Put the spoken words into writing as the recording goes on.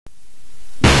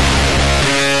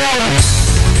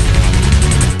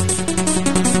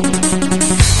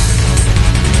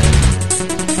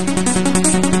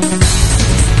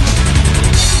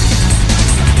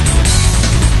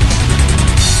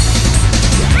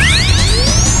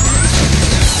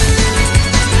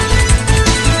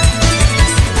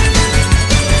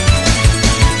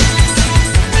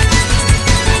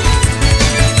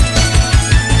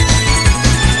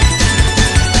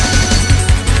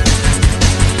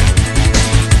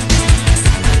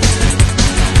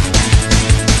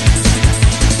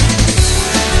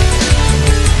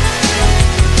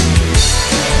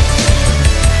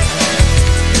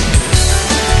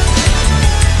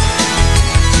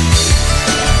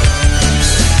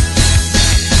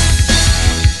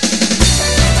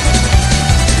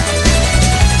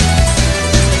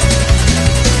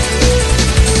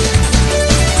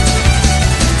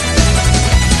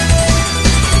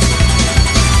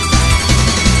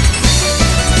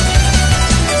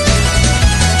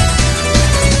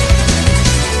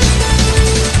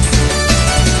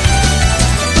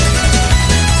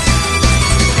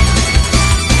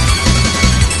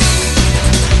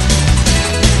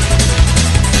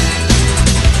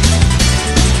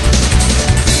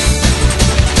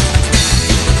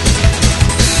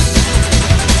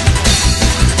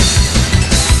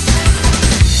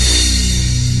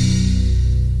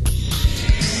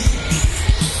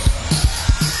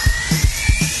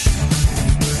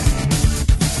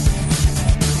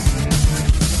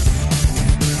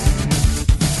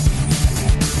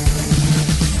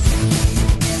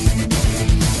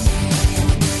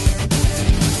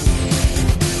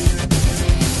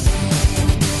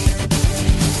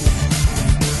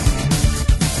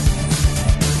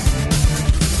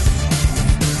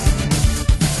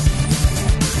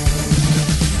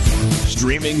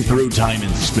Cutting through time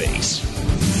and space.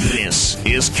 This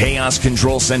is Chaos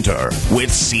Control Center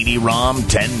with CD-ROM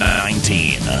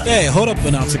 1019. Hey, hold up,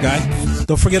 announcer guy.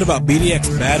 Don't forget about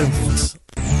BDX Bad Influence.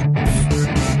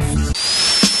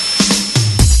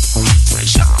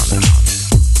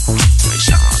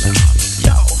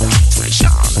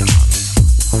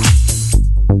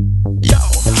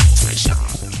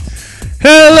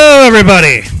 Hello,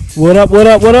 everybody. What up, what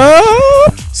up, what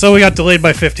up? So we got delayed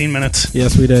by 15 minutes.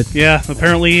 Yes, we did. Yeah,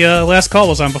 apparently last call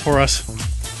was on before us.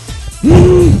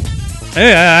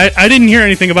 Hey, I didn't hear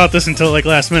anything about this until like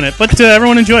last minute, but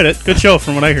everyone enjoyed it. Good show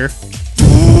from what I hear.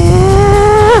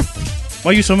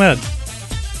 Why are you so mad?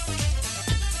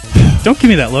 Don't give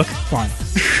me that look. Fine.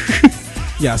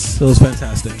 Yes, it was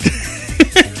fantastic.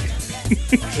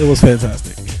 It was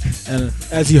fantastic. And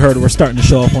as you heard, we're starting to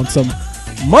show off on some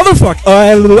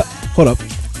motherfucker. Hold up.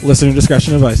 Listener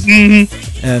discretion advice.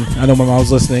 Mm-hmm. And I know my mom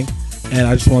was listening, and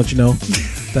I just want to let you know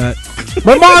that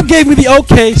my mom gave me the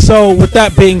okay. So with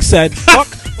that being said, fuck,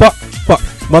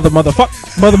 motherfuck,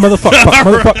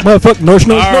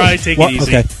 no. All right, take it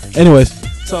easy. Okay. Anyways,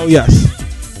 so yes.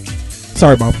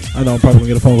 Sorry, Mom. I know I'm probably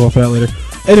gonna get a phone call for that later.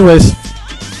 Anyways,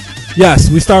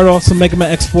 yes, we started off some Mega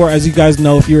Man X4. As you guys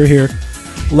know, if you were here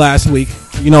last week,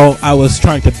 you know I was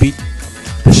trying to beat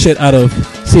the shit out of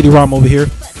CD-ROM over here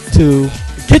to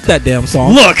get that damn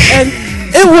song. Look, and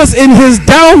it was in his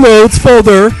downloads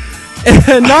folder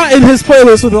and not in his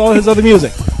playlist with all his other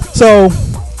music. So we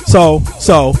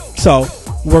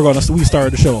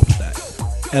started the show up with that.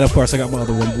 And of course I got my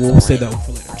other one. We'll save that one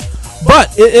for later.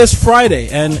 But it is Friday,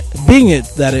 and being it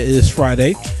that it is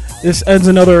Friday, this ends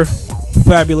another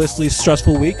fabulously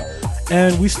stressful week.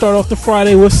 And we start off the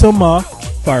Friday with some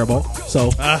Fireball.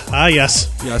 So yes.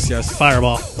 Yes.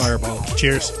 Fireball.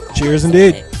 Cheers. Cheers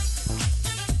indeed.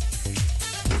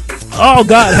 Oh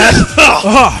God!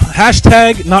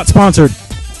 Hashtag not sponsored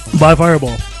by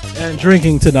Fireball. And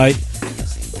drinking tonight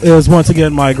is once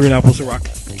again my Green Apple Ciroc.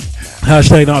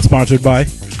 Hashtag not sponsored by.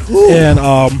 And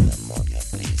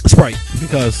Sprite,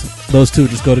 because those two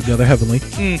just go together heavenly.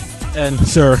 And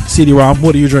Sir CD-ROM,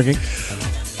 what are you drinking?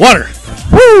 Water.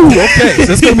 Woo! Okay,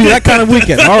 so it's gonna be that kind of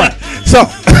weekend. All right.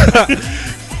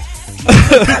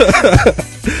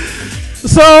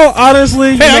 So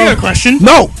honestly, hey, I got a question.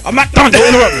 No, I'm not done. Don't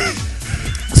interrupt me.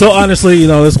 So honestly, you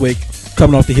know, this week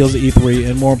coming off the heels of E3,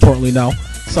 and more importantly now,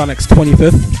 Sonic's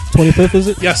 25th is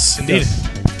it? Yes, indeed. Yes.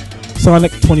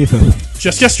 Sonic 25th.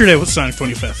 Just yesterday was Sonic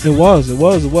 25th. It was. So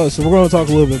we're going to talk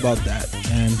a little bit about that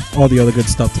and all the other good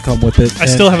stuff to come with it. I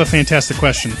still have a fantastic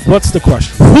question. What's the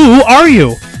question? Who are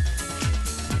you?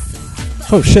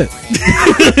 Oh shit.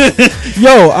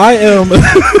 Yo, I am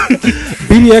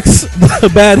BDX the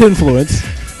Bad Influence,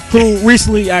 who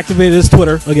recently activated his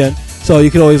Twitter again. So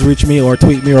you can always reach me or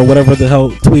tweet me or whatever the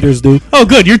hell tweeters do. Oh,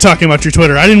 good. You're talking about your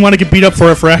Twitter. I didn't want to get beat up for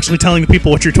actually telling the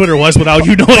people what your Twitter was without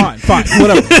you knowing. Fine,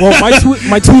 whatever. Well,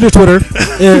 my Twitter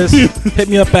is hit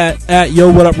me up at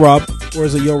yo what up Rob, or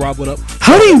is it yo Rob what up?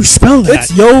 How do you spell that?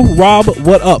 It's yo Rob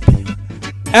what up.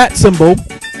 At symbol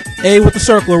A with the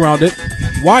circle around it.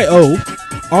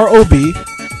 YOROB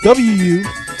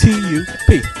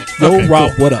WUTUP. Yo Okay, Rob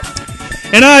cool. what up?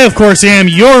 And I, of course, am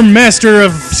your master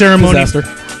of ceremony Disaster.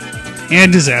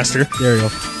 and disaster There you go.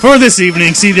 for this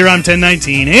evening. CD-ROM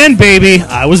 1019, and baby,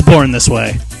 I was born this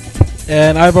way.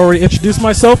 And I've already introduced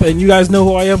myself, and you guys know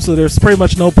who I am, so there's pretty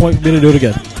much no point for me to do it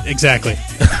again. Exactly.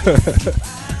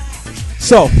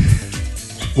 So,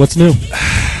 what's new?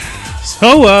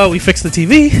 So, we fixed the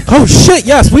TV. Oh shit!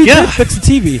 Yes, we Yeah. did fix the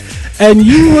TV, and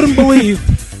you wouldn't believe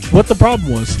what the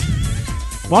problem was.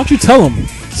 Why don't you tell them,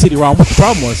 CD-ROM, what the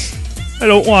problem was? I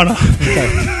don't wanna.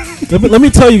 Okay. let me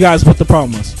tell you guys what the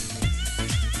problem was.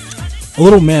 A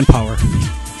little manpower.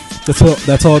 That's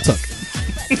all it took.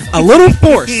 A little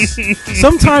force.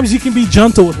 Sometimes you can be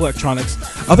gentle with electronics.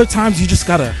 Other times you just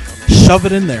gotta shove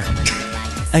it in there.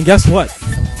 And guess what?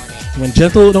 When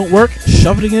gentle don't work,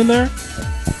 shoving it in there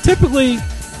typically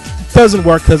doesn't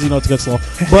work because, you know, it's against the law.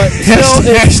 But still,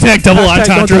 Hashtag double hashtag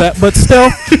don't do entendre. that. But still,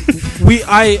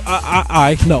 I,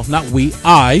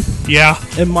 Yeah.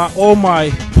 in all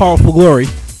my powerful glory,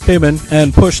 came in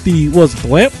and pushed the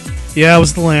lamp? Yeah, it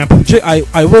was the lamp.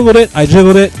 I wiggled it, I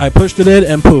jiggled it, I pushed it in,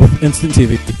 and poof, instant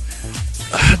TV.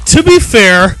 To be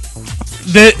fair,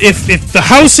 if the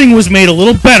housing was made a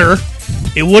little better,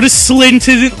 it would have slid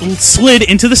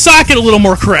into the socket a little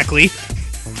more correctly,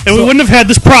 and we wouldn't have had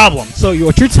this problem. So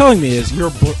what you're telling me is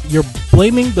you're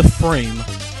blaming the frame,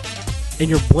 and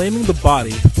you're blaming the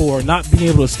body for not being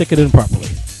able to stick it in properly.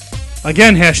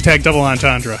 Again, hashtag double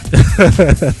entendre.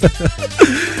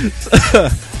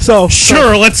 So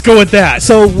Sure, let's go with that.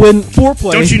 So when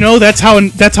foreplay, Don't you know that's how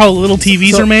little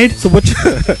TVs are made? So what?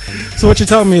 So what you're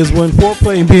telling me is when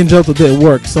foreplay and being gentle didn't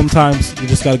work, sometimes you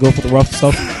just got to go for the rough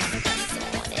stuff.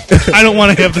 I don't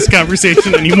want to have this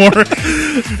conversation anymore.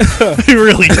 I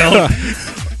really don't.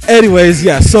 Anyways,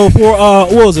 yeah. So for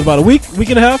what was it, about a week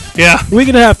and a half? Yeah. Week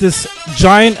and a half. This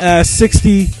giant ass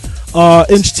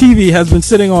 60-inch TV has been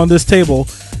sitting on this table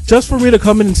just for me to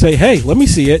come in and say, "Hey, let me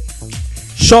see it."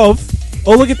 Shove.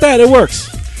 Oh, look at that! It works.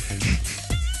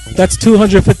 That's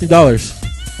 $250.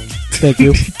 Thank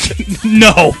you.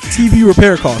 No. TV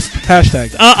repair cost.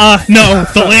 Hashtag. No.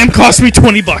 The lamp cost me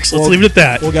 $20. Let's leave it at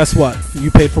that. Well, guess what? You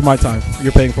paid for my time.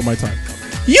 You're paying for my time.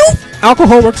 You.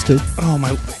 Alcohol works too. Oh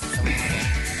my.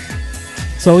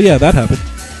 So yeah, that happened.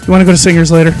 You want to go to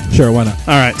Singers later? Sure, why not?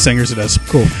 All right, Singers it is.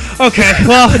 Cool. Okay.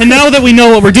 Well, and now that we know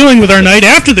what we're doing with our night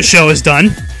after the show is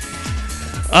done,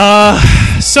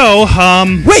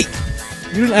 Wait!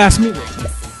 You didn't ask me.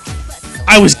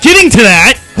 I was getting to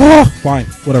that. Oh, fine,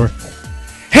 whatever.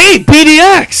 Hey,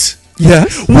 BDX.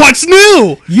 Yes. What's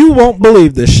new? You won't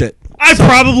believe this shit. I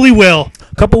probably will.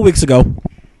 A couple of weeks ago,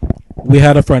 we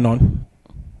had a friend on,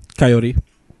 Coyote.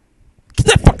 Get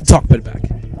that fucking talk bit back.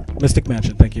 Mystic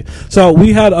Mansion, thank you. So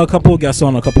we had a couple of guests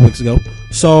on a couple of weeks ago.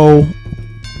 So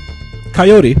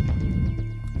Coyote,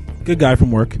 good guy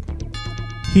from work,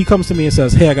 he comes to me and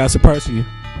says, "Hey, I got a surprise for you."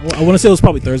 I want to say it was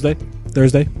probably Thursday. Yeah,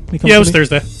 it was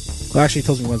Thursday. Well, actually, he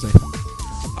tells me Wednesday.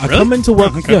 I Really? come into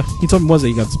work. Oh, okay. Yeah, he told me Wednesday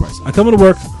he got the surprise. I come into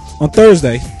work on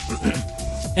Thursday,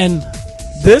 and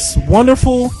this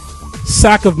wonderful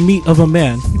sack of meat of a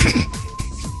man,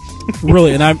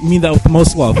 really, and I mean that with the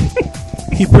most love,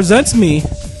 he presents me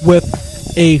with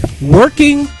a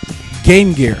working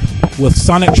Game Gear with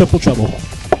Sonic Triple Trouble.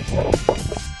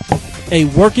 A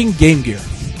working Game Gear.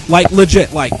 Like,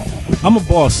 legit. Like, I'm a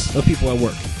boss of people at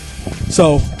work.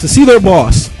 So, to see their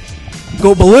boss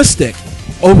go ballistic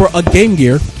over a Game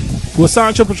Gear with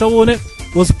Sonic Triple Trouble in it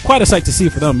was quite a sight to see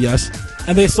for them, yes.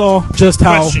 And they saw just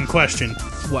how... Question.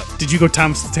 What? Did you go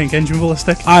Thomas the Tank Engine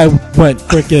ballistic? I went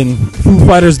freaking Foo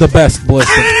Fighters the best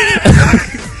ballistic.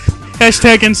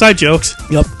 Hashtag inside jokes.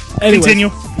 Yep. Anyways,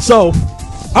 Continue. So,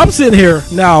 I'm sitting here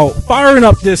now firing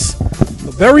up this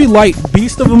very light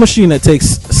beast of a machine that takes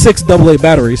 6 AA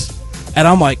batteries. And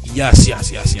I'm like, yes.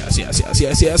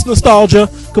 Nostalgia.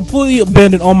 Completely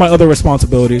abandoned all my other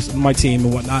responsibilities, my team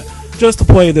and whatnot, just to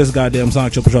play this goddamn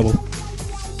Sonic Triple Trouble.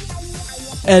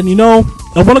 And you know,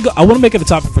 I want to make it a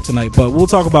topic for tonight, but we'll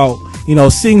talk about, you know,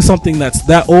 seeing something that's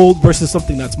that old versus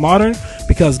something that's modern.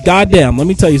 Because goddamn, let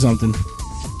me tell you something.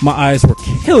 My eyes were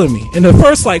killing me in the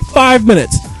first like 5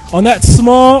 minutes on that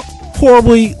small,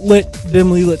 horribly lit,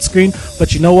 dimly lit screen.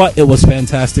 But you know what? It was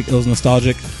fantastic. It was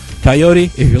nostalgic. Coyote,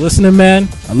 if you're listening, man,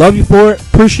 I love you for it.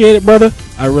 Appreciate it, brother.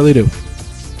 I really do.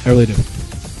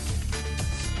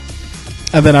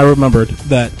 And then I remembered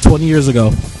that 20 years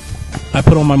ago, I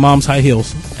put on my mom's high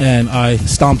heels and I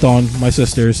stomped on my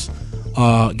sister's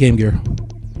Game Gear.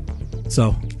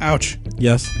 So, Ouch.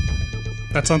 yes.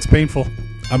 That sounds painful.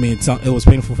 I mean, it was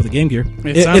painful for the Game Gear.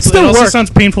 It still also worked. sounds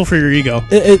painful for your ego.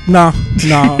 No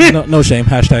shame.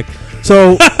 Hashtag.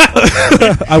 So,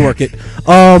 I work it.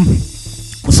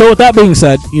 So with that being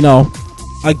said, you know,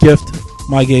 I gift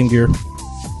my Game Gear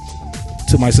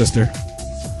to my sister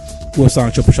with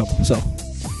Sonic Triple Trouble. So,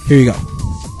 here you go.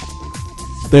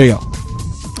 There you go.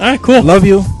 All right, cool. Love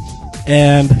you,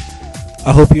 and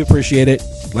I hope you appreciate it.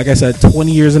 Like I said,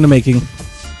 20 years in the making.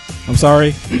 I'm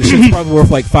sorry. This shit's probably worth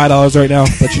like $5 right now,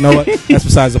 but you know what? That's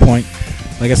besides the point.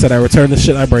 Like I said, I return the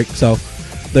shit I break, so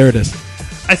there it is.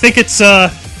 I think it's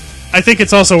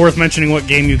also worth mentioning what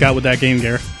game you got with that Game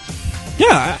Gear.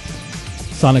 Yeah,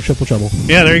 Sonic Triple Trouble.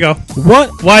 Yeah, there you go.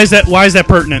 What? Why is that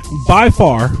pertinent? By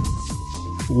far,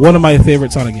 one of my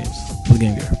favorite Sonic games for the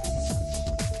Game Gear.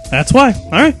 That's why.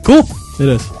 All right, cool. It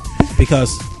is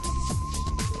because.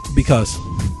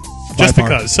 Just by far.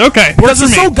 because. Okay. Because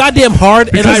it's so goddamn hard,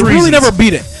 and I really reasons. never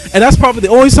beat it. And that's probably the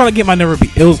only Sonic game I never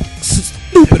beat. It was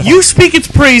stupid. You speak its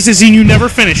praises and you never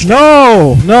finished.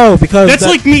 No, because That's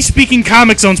like me speaking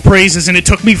Comic Zone's praises and it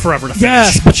took me forever to finish.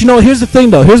 Yes, but you know, here's the thing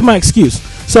though. Here's my excuse.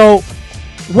 So,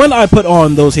 when I put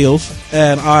on those heels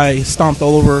and I stomped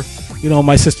all over, you know,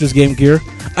 my sister's Game Gear,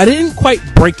 I didn't quite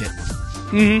break it.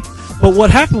 Mm-hmm. But what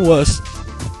happened was,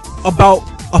 about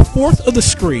a fourth of the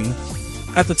screen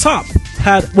at the top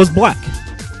was black.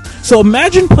 So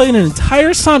imagine playing an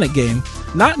entire Sonic game,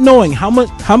 not knowing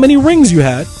how many rings you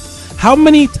had, how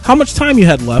much time you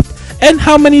had left, and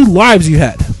how many lives you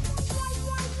had.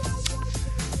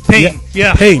 Pain.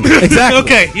 Yeah. Pain. Exactly.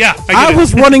 Okay, yeah. I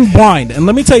was running blind, and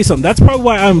let me tell you something. That's probably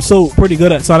why I'm so pretty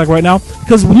good at Sonic right now.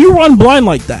 Because when you run blind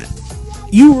like that,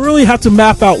 you really have to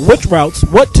map out which routes,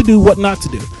 what to do, what not to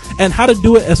do, and how to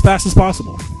do it as fast as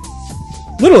possible.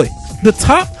 Literally, the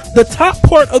top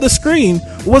part of the screen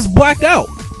was blacked out.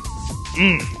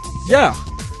 Yeah,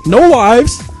 no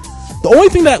lives. The only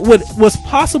thing that was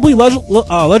possibly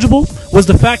legible was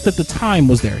the fact that the time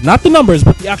was there, not the numbers,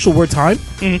 but the actual word time.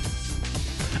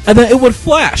 And then it would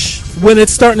flash when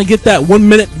it's starting to get that 1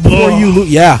 minute before you lose.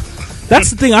 Yeah,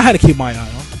 that's the thing I had to keep my eye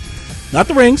on. Not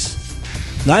the rings,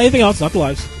 not anything else, not the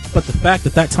lives, but the fact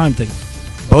that time thing.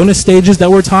 Bonus stages that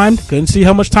were timed, couldn't see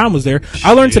how much time was there.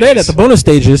 I learned today that the bonus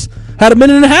stages had 1.5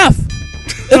 minutes.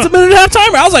 It's a 1.5 minute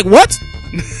timer. I was like, what?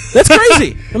 That's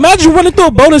crazy. Imagine running through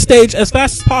a bonus stage as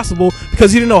fast as possible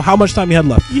because you didn't know how much time you had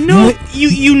left. You know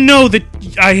that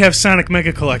I have Sonic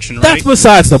Mega Collection, right? That's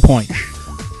besides the point.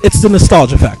 It's the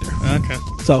nostalgia factor. Okay.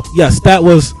 So, yes, that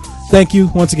was... Thank you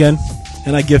once again.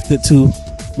 And I gift it to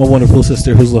my wonderful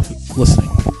sister who's listening.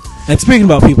 And speaking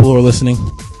about people who are listening,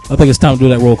 I think it's time to do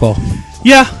that roll call.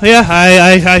 Yeah,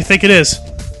 I think it is.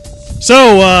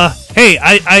 So, hey,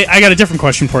 I got a different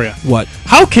question for you. What?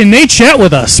 How can they chat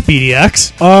with us,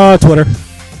 BDX? Twitter.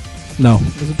 No.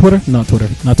 Is it Twitter? No, Twitter.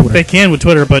 Not Twitter. They can with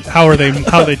Twitter, but how are they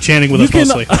chatting with us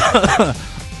mostly?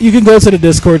 You can go to the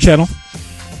Discord channel.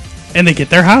 And they get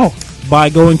there how? By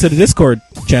going to the Discord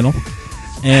channel.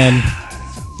 And...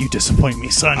 You disappoint me,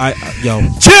 son.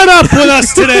 Chat up with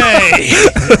us today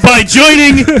by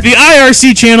joining the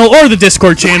IRC channel or the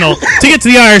Discord channel. To get to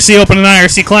the IRC, open an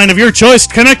IRC client of your choice,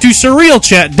 connect to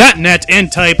surrealchat.net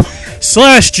and type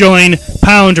 /join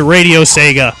 #Radio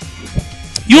Sega.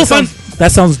 You'll find...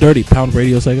 That sounds dirty,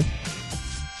 #Radio Sega.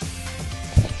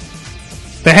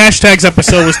 The hashtags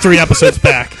episode was 3 episodes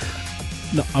back.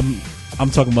 No, I'm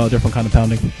talking about a different kind of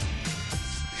pounding.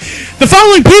 The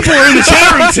following people are in the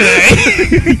chat room today.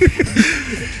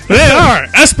 They are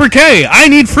Esper K, I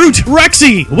Need Fruit,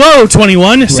 Rexy, Whoa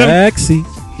 21. Rexy.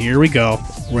 Here we go.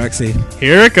 Rexy.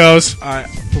 Here it goes.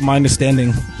 From my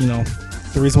understanding, the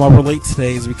reason why we're late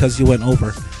today is because you went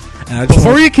over. And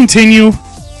before you continue,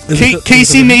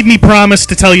 Casey made me promise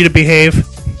to tell you to behave.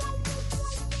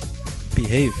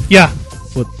 Behave? Yeah.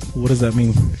 What does that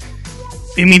mean?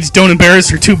 It means don't embarrass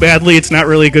her too badly. It's not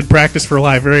really a good practice for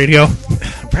live radio.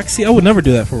 Rexy, I would never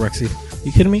do that for Rexy.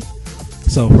 You kidding me?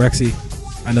 So, Rexy,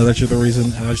 I know that you're the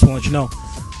reason, and I just want to let you know,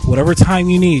 whatever time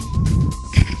you need,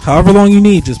 however long you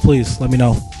need, just please let me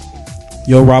know.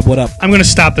 Yo, Rob, what up? I'm going to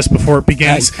stop this before it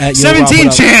begins. At 17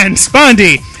 Rob, Chan,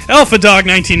 Spondy, Alpha Dog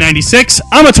 1996,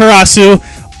 Amaterasu,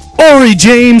 Ori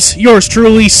James, yours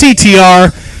truly,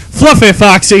 CTR, Fluffy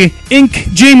Foxy, Ink,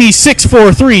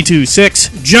 Jamie64326,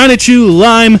 Jonichu,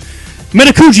 Lime,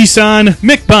 Metakuji-san,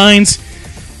 Mick Bynes,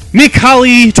 Mick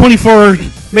Holly 24.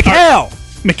 Mikhail?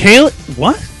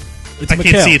 What? I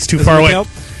can't see. It's too far away.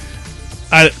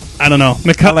 I don't know.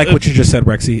 I like what you just said,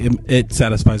 Rexy. It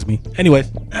satisfies me. Anyway,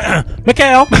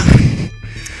 Mikhail.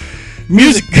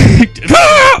 Music.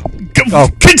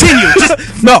 Continue.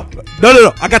 No.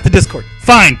 I got the Discord.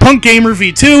 Fine. Punk Gamer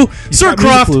V2. Sir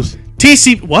Croft.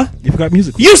 TC. What? You forgot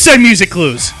music. You said music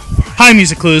clues. Hi,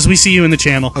 music clues. We see you in the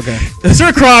channel. Okay.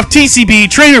 Sir Croft, TCB,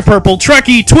 Trainer Purple,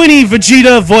 Trekkie, Twinny,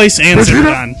 Vegeta, Voice, and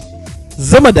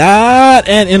Zimadad.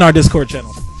 And in our Discord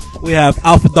channel, we have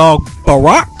Alpha Dog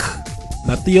Barack,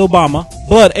 not the Obama,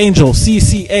 Blood Angel,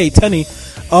 CCA, Tenny,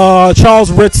 Charles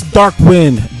Ritz,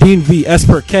 Darkwind, Dean V,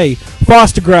 Esper K,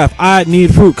 Fostergraph, I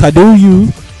Need Fruit,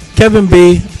 Kaduyu, Kevin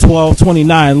B,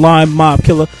 1229, Lime Mob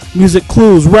Killer, Music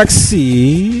Clues,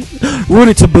 Rexy,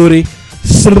 Rudy Tabooty,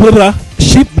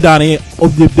 Sheep Donnie,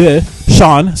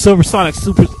 Sean, Silver Sonic,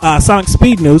 Sonic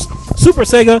Speed News, Super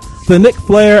Sega, The Nick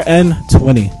Flair, and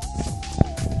 20.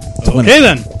 Okay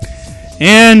then.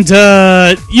 And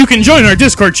you can join our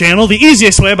Discord channel the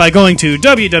easiest way by going to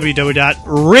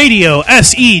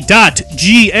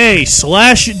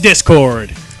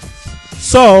www.radiose.ga/Discord.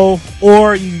 So,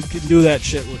 or you can do that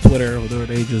shit with Twitter, where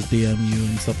they just DM you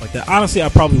and stuff like that. Honestly, I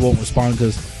probably won't respond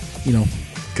because,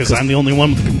 Because I'm the only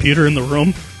one with a computer in the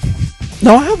room.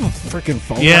 No, I have a freaking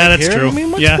phone. Yeah, right that's here. true. I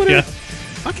mean, Yeah.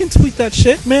 I can tweet that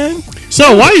shit, man.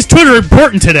 So, why is Twitter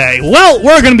important today? Well,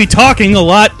 we're going to be talking a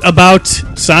lot about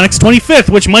Sonic's 25th,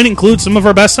 which might include some of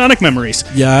our best Sonic memories.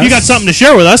 Yes. If you got something to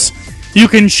share with us, you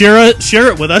can share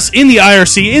it with us in the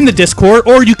IRC, in the Discord,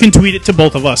 or you can tweet it to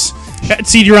both of us. At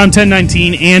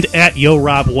CDROM1019 and at Yo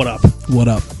Rob What Up. What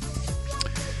up?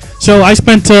 So I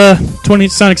spent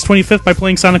Sonic's 25th by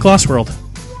playing Sonic Lost World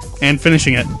and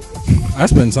finishing it. I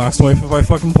spent Sonic's 25th by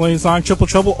fucking playing Sonic Triple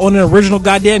Trouble on an original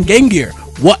goddamn Game Gear.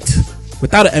 What?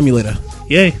 Without an emulator.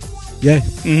 Yay. Yay.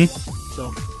 Mm-hmm.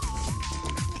 So,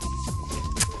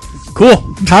 Cool.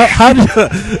 How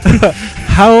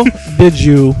did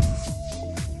you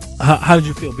how did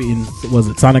you feel being, was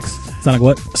it Sonic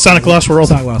what? Sonic Lost World.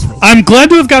 Sonic Lost World. I'm glad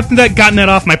to have gotten that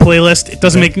off my playlist. It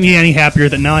doesn't make me any happier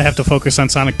that now I have to focus on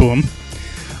Sonic Boom.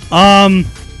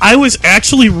 I was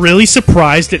actually really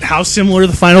surprised at how similar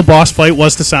the final boss fight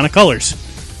was to Sonic Colors.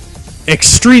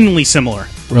 Extremely similar.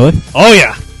 Really? Oh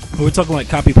yeah. Are we talking like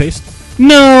copy paste?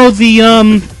 No, the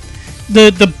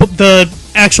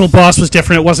actual boss was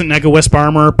different. It wasn't Nega Wisp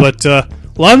armor, but a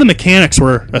lot of the mechanics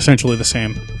were essentially the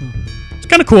same. It's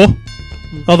kind of cool.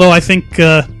 Although I think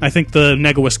the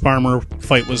Nega Wisp armor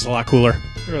fight was a lot cooler.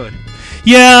 Really?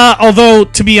 Yeah, although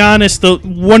to be honest,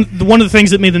 one of the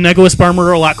things that made the Nega Wisp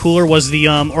armor a lot cooler was the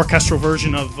orchestral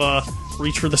version of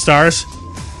Reach for the Stars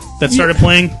that started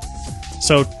playing.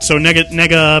 So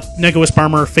Nega Wisp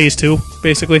armor Phase 2,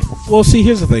 basically. Well, see,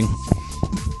 here's the thing.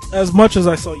 As much as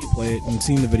I saw you play it and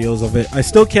seen the videos of it, I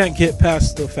still can't get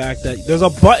past the fact that there's a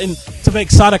button to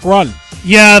make Sonic run.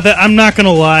 Yeah, I'm not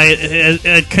gonna lie.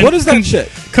 What is that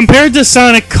shit? Compared to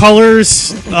Sonic Colors,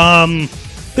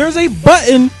 there's a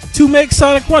button to make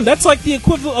Sonic run. That's like the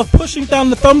equivalent of pushing down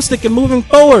the thumbstick and moving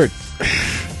forward.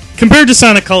 Compared to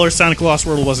Sonic Colors, Sonic Lost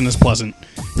World wasn't as pleasant.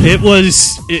 It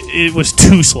was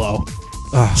too slow.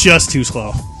 Just too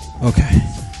slow. Okay.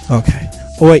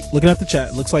 Oh wait, looking at the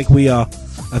chat, it looks like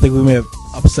I think we may have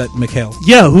upset Mikhail.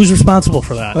 Yeah, who's responsible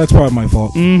for that? That's probably my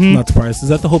fault. Mm-hmm. Not surprised. Is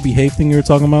that the whole behave thing you were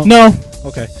talking about? No.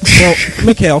 Okay. Well,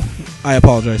 Mikhail, I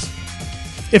apologize.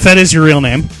 If that is your real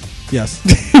name. Yes.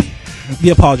 The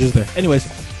apology is there. Anyways,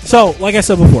 so, like I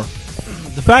said before,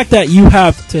 the fact that you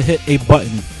have to hit a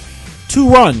button to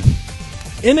run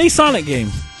in a Sonic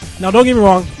game. Now, don't get me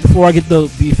wrong, before I get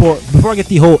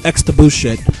the whole X to boost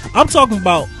shit, I'm talking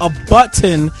about a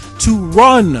button to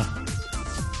run.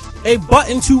 A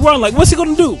button to run. Like, what's he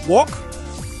gonna do? Walk?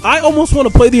 I almost want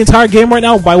to play the entire game right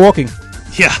now by walking.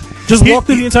 Yeah. Just walk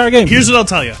through the entire game. Here's what I'll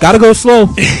tell you. Gotta go slow.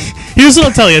 Here's what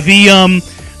I'll tell you.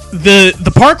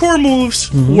 The parkour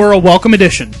moves were a welcome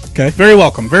addition. Okay. Very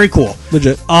welcome. Very cool.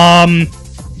 Legit. The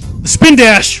spin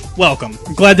dash, welcome.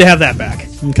 I'm glad to have that back.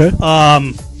 Okay.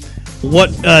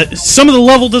 Some of the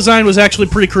level design was actually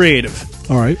pretty creative.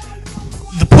 All right.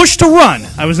 The push to run,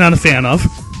 I was not a fan of.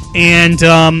 And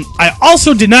I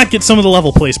also did not get some of the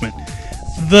level placement.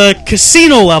 The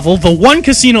casino level, the one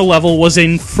casino level, was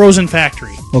in Frozen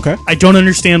Factory. Okay. I don't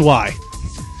understand why.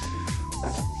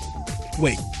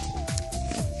 Wait.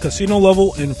 Casino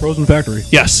level in Frozen Factory.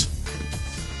 Yes.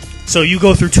 So you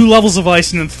go through 2 levels of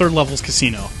ice, and then the 3rd level is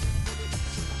casino.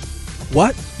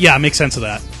 What? Yeah, it makes sense of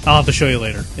that. I'll have to show you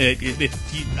later.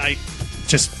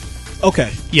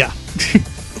 Okay. Yeah.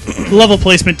 The level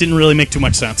placement didn't really make too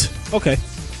much sense. Okay.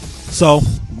 So,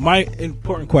 my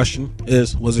important question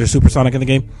is, was there Supersonic in the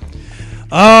game?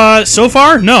 So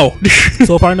far, no.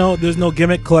 So far, no. There's no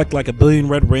gimmick, collect like 1 billion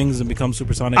red rings and become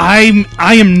Supersonic. I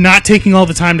am not taking all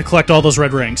the time to collect all those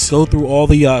red rings. Go through all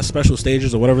the special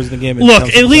stages or whatever's in the game. Look,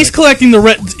 at least collecting the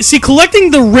red... See, collecting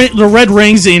the red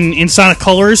rings in Sonic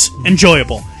Colors,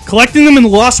 enjoyable. Collecting them in the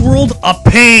Lost World, a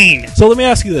pain. So let me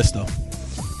ask you this, though.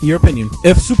 Your opinion.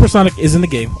 If Supersonic is in the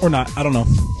game, or not, I don't know.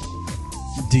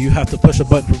 Do you have to push a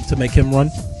button to make him run?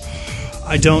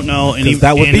 I don't know.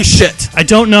 That would be shit. I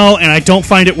don't know, and I don't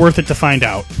find it worth it to find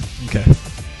out. Okay.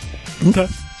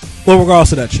 Well,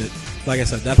 regardless of that shit, like I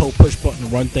said, that whole push button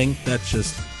run thing, that's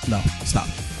just, no, stop.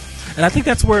 And I think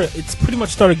that's where it's pretty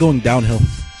much started going downhill.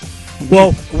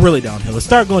 Well, really downhill. It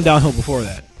started going downhill before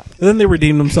that. And then they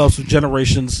redeemed themselves with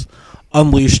Generations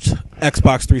Unleashed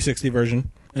Xbox 360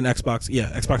 version and Xbox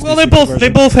 360 Well, they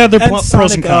both had their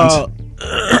pros and cons.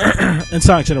 And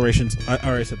Sonic Generations. I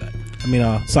already said that. I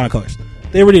mean, Sonic Colors.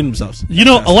 They redeemed themselves. You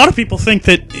know, a lot of people think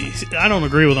that... I don't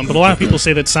agree with them, but a lot of people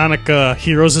say that Sonic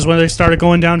Heroes is when they started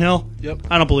going downhill. Yep.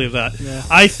 I don't believe that. Yeah.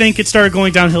 I think it started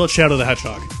going downhill at Shadow the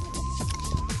Hedgehog.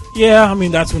 Yeah, I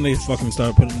mean, that's when they fucking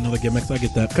started putting another gimmicks. I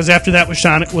get that. Because after that was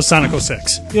Sonic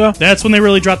 06. Yeah. That's when they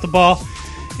really dropped the ball.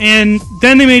 And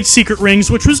then they made Secret Rings,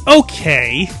 which was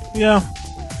okay. Yeah.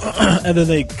 And then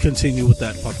they continue with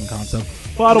that fucking concept.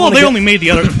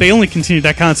 They only continued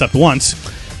that concept once.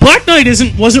 Black Knight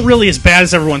wasn't really as bad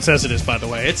as everyone says it is, by the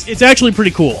way. It's actually pretty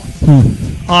cool.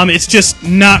 It's just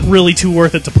not really too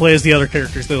worth it to play as the other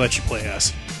characters they let you play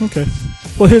as. Okay.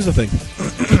 Well, here's the thing.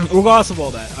 Regardless of all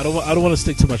that, I don't want to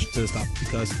stick too much to this topic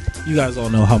because you guys all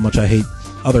know how much I hate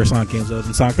other Sonic games other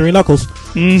than Sonic 3 Knuckles.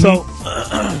 Mm-hmm. So,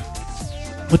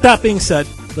 with that being said,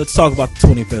 let's talk about the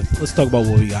 25th. Let's talk about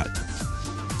what we got.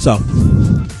 So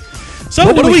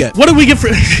what do we get? What did we get for...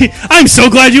 I'm so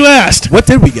glad you asked. What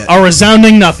did we get? A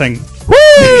resounding nothing. Woo!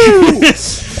 You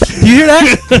hear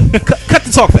that? Cut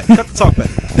the talk back. Cut the talk back.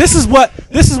 This is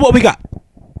what we got.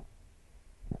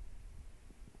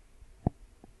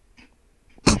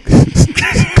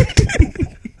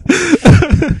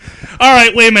 All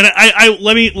right, wait a minute.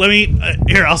 Let me.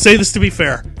 Here, I'll say this to be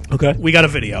fair. Okay. We got a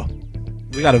video.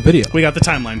 We got a video. We got the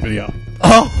timeline video.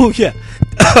 Oh, yeah.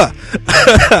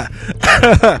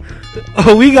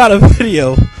 Oh, we got a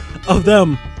video of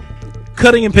them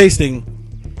cutting and pasting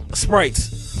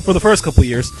sprites for the first couple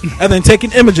years, and then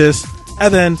taking images,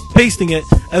 and then pasting it,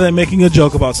 and then making a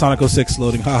joke about Sonic 06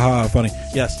 loading. Ha ha, funny.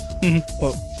 Yes.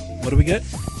 Well, what do we get?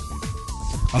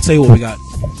 I'll tell you what we got.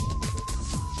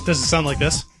 Does it sound like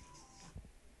this?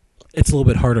 It's a little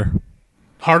bit harder.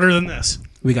 Harder than this.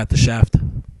 We got the shaft.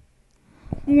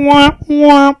 Wah,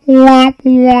 wah, wah,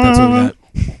 wah. That's what we got.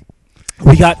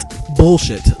 We got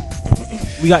bullshit.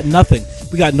 We got nothing.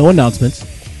 We got no announcements.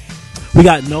 We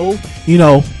got no,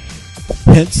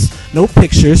 hints, no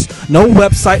pictures, no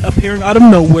website appearing out of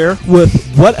nowhere with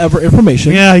whatever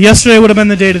information. Yeah, yesterday would have been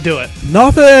the day to do it.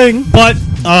 Nothing. But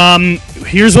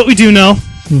here's what we do know.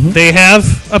 They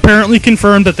have apparently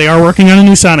confirmed that they are working on a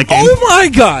new Sonic game. Oh my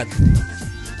god.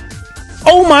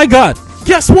 Oh my god.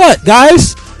 Guess what,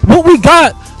 guys? What we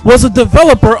got was a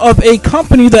developer of a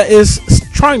company that is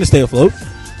trying to stay afloat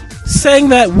saying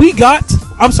that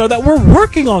that we're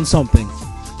working on something.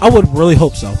 I would really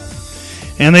hope so.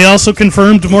 And they also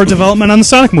confirmed more development on the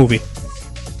Sonic movie.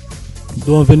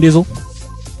 Doing Vin Diesel?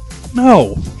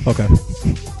 No. Okay.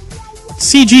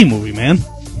 CG movie, man.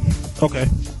 Okay.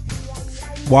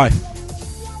 Why?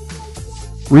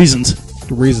 Reasons.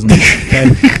 The reason.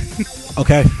 Okay.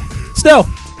 Okay. Still,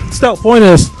 point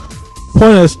is,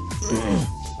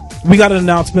 we got an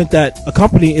announcement that a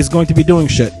company is going to be doing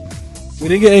shit. We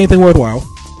didn't get anything worthwhile.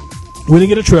 We didn't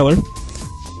get a trailer.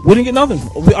 We didn't get nothing.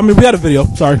 We got a video.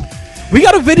 Sorry. We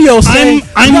got a video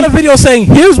saying,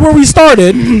 here's where we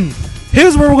started,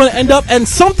 here's where we're going to end up, and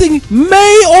something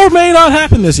may or may not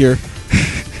happen this year.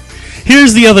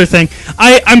 Here's the other thing.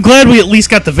 I'm glad we at least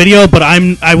got the video, but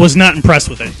I was not impressed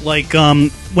with it. Like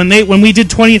when we did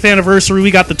 20th anniversary,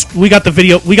 we got the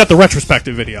video, we got the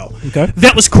retrospective video. Okay.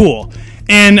 That was cool.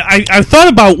 And I thought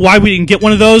about why we didn't get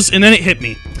one of those, and then it hit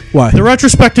me. Why? The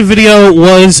retrospective video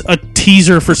was a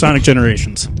teaser for Sonic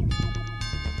Generations.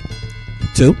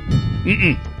 2?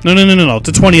 No. It's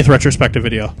a 20th retrospective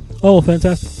video. Oh,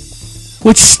 fantastic.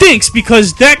 Which stinks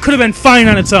because that could have been fine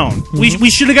on its own. We really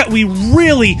should have gotten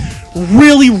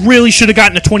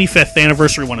a 25th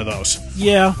anniversary one of those.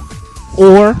 Yeah.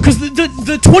 Or because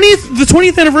the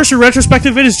 20th anniversary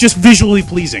retrospective vid is just visually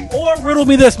pleasing. Or riddle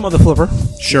me this, mother flipper.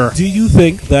 Sure. Do you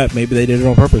think that maybe they did it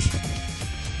on purpose?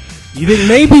 Do you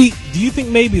think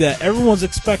maybe that everyone's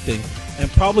expecting, and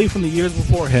probably from the years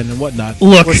beforehand and whatnot,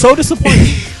 look, we're so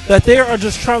disappointed that they are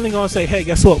just traveling on and say, hey,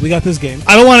 guess what? We got this game.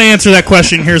 I don't want to answer that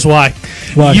question. Here's why.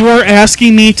 Why? You are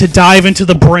asking me to dive into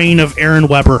the brain of Aaron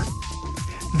Weber.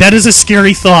 That is a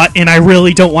scary thought, and I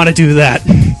really don't want to do that.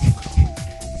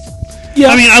 Yeah.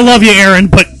 I mean, I love you, Aaron,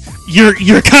 but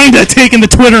you're kind of taking the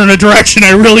Twitter in a direction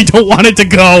I really don't want it to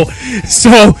go.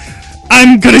 So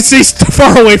I'm going to stay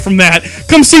far away from that.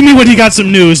 Come see me when you got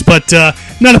some news, but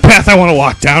not a path I want to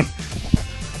walk down.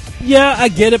 Yeah, I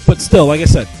get it, but still, like I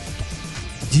said,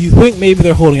 do you think maybe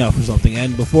they're holding out for something?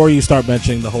 And before you start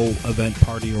mentioning the whole event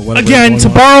party or whatever, again, to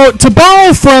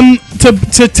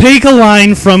take a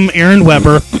line from Aaron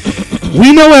Weber,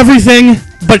 we know everything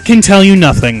but can tell you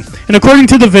nothing. And according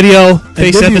to the video,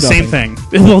 they said the same thing.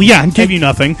 Well, yeah, and give you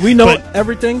nothing. We know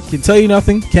everything, can tell you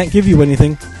nothing, can't give you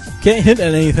anything, can't hint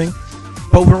at anything,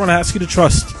 but we're going to ask you to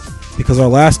trust. Because our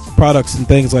last products and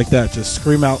things like that just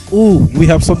scream out, ooh, we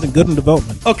have something good in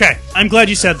development. Okay, I'm glad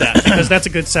you said that, because that's a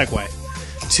good segue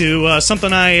to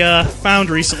something I found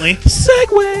recently.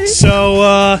 Segue!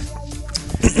 So,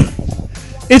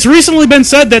 it's recently been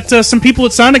said that some people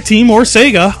at Sonic Team or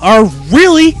Sega are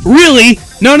really,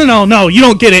 no, you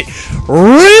don't get it,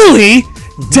 really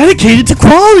dedicated to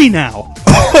quality now.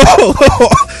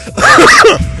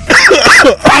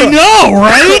 I know,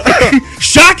 right?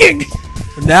 Shocking!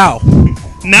 Now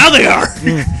they are.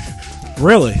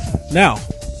 Really? Now.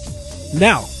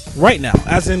 Right now.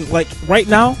 As in, like, right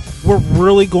now, we're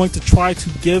really going to try to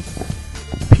give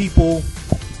people...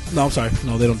 No, I'm sorry.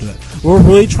 No, they don't do that. We're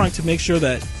really trying to make sure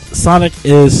that Sonic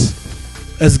is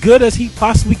as good as he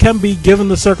possibly can be, given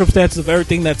the circumstances of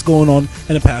everything that's going on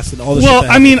in the past and all this. Well,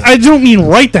 I mean, I don't mean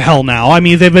right the hell now. I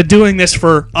mean, they've been doing this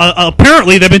for...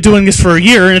 apparently, they've been doing this for a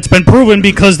year, and it's been proven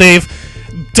because they've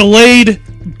delayed...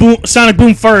 Sonic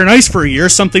Boom Fire and Ice for a year,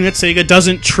 something that Sega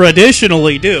doesn't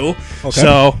traditionally do. Okay.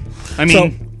 So, I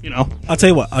mean, I'll tell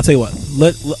you what.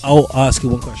 I'll ask you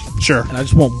one question. Sure. And I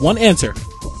just want one answer.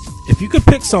 If you could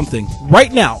pick something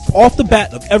right now, off the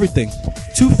bat of everything,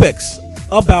 to fix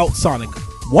about Sonic,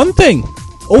 one thing,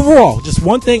 overall, just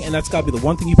one thing, and that's got to be the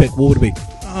one thing you pick, what would it be?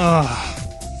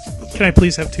 Can I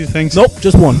please have two things? Nope,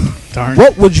 just one. Darn.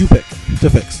 What would you pick to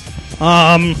fix?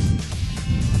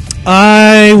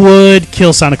 I would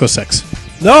kill Sonic 06.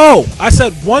 No, I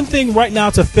said one thing right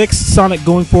now to fix Sonic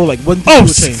going forward. Like one thing. Oh, you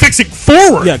would change. fix it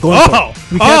forward. Yeah, going forward.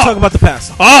 We can't talk about the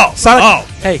past. Oh, Sonic. oh.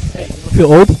 Hey, you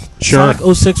feel old? Sure.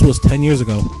 Sonic 06 was 10 years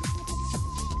ago.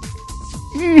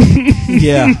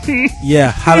 Yeah.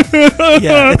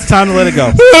 It's time to let it go.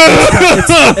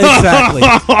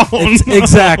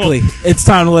 Exactly. It's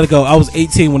time to let it go. I was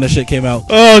 18 when that shit came out.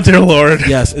 Oh, dear Lord.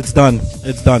 Yes, it's done.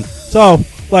 It's done. So,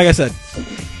 like I said,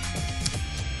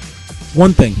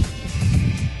 one thing.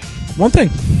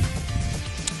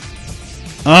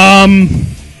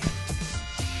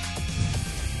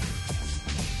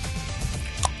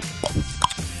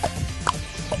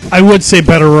 I would say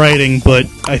better writing, but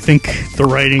I think the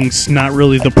writing's not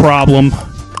really the problem.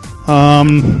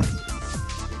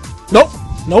 Nope.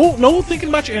 No thinking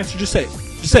about your answer. Just say it.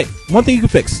 Just say it. One thing you can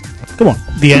fix. Come on.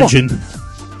 The Come engine. on.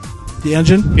 The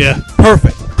engine? Yeah.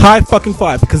 Perfect. High fucking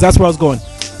five, because that's where I was going.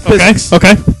 Physics.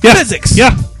 Okay. Yeah. Physics.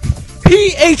 Yeah.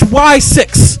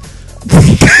 PHY6.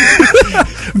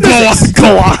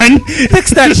 Go on.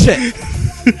 Fix that shit.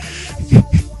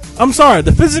 I'm sorry.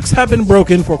 The physics have been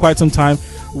broken for quite some time.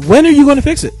 When are you going to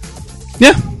fix it?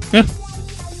 Yeah.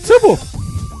 Simple.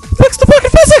 Fix the fucking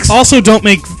physics. Also, don't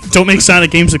make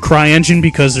Sonic games a CryEngine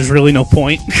because there's really no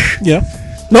point. Yeah.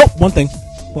 Nope. One thing.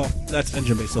 Well, that's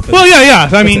engine based. So Well, yeah.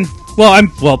 I mean,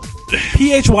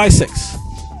 PHY6.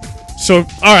 So,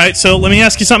 all right. So let me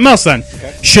ask you something else then.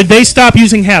 Okay. Should they stop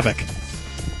using Havoc?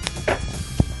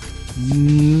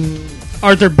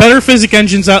 Are there better physics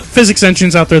engines out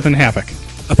there than Havoc?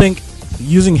 I think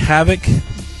using Havoc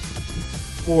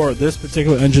for this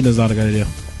particular engine is not a good idea.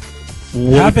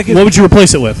 What would you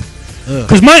replace it with?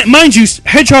 Because mind you,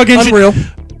 Hedgehog engine. Unreal.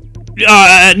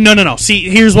 No. See,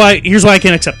 here's why I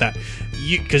can't accept that.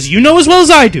 Because you know as well as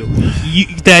I do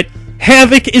that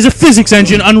Havoc is a physics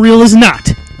engine, Unreal is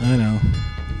not.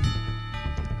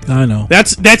 I know.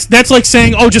 That's like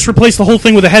saying, oh, just replace the whole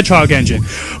thing with a Hedgehog engine.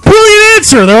 Brilliant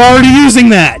answer. They're already using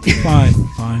that. Fine.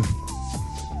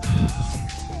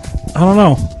 I don't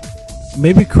know.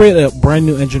 Maybe create a brand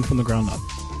new engine from the ground up.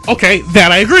 Okay,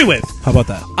 that I agree with. How about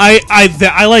that?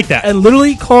 I like that. And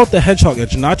literally call it the Hedgehog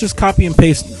engine, not just copy and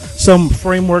paste some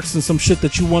frameworks and some shit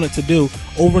that you want it to do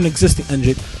over an existing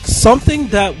engine. Something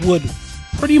that would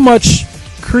pretty much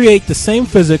create the same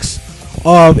physics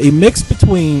of a mix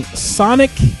between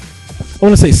Sonic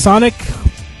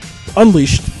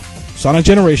Unleashed, Sonic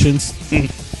Generations,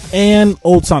 and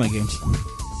old Sonic games.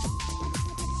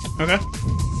 Okay.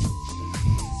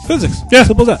 Physics. Yeah.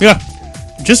 Simple as that. Yeah.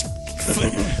 Just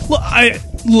look, I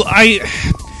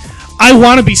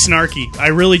want to be snarky. I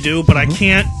really do, but I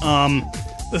can't.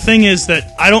 The thing is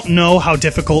that I don't know how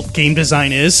difficult game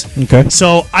design is. Okay.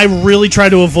 So I really try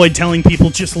to avoid telling people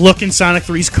just look in Sonic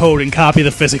 3's code and copy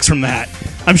the physics from that.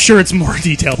 I'm sure it's more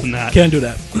detailed than that. Can't do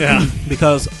that. Yeah.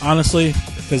 Because honestly,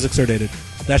 physics are dated.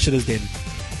 That shit is dated.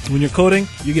 When you're coding,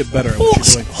 you get better at what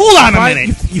you're doing. Hold on a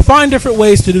minute. You find different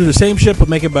ways to do the same shit but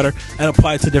make it better and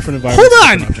apply it to different environments. Hold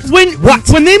on.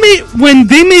 When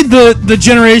they made the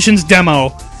Generations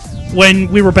demo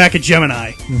when we were back at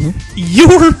Gemini, you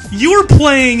were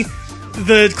playing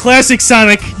the classic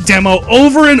Sonic demo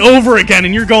over and over again,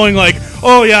 and you're going like,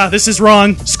 "Oh yeah, this is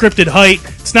wrong. Scripted height.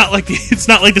 It's not like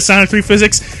the Sonic 3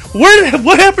 physics."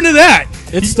 What happened to that?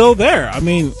 It's still there. I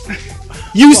mean,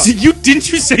 you didn't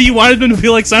you say you wanted them to be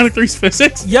like Sonic 3's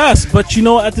physics? yes, but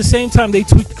at the same time they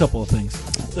tweaked a couple of things.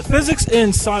 The physics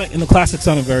in the classic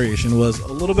Sonic variation was a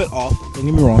little bit off. Don't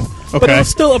get me wrong, but it was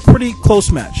still a pretty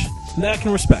close match. That I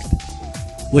can respect.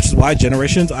 Which is why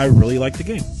Generations, I really like the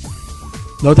game.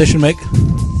 Know what they should make?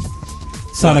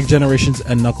 Sonic Generations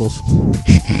and Knuckles.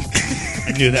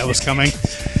 I knew that was coming.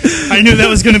 I knew that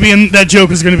was going to be that joke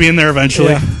was going to be in there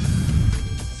eventually. Yeah.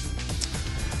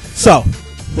 So,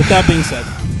 with that being said,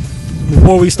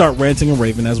 before we start ranting and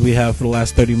raving as we have for the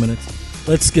last 30 minutes,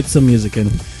 let's get some music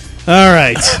in. All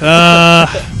right.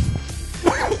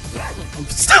 I'm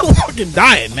still fucking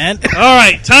dying, man. All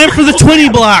right, time for the 20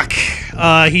 block.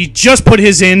 He just put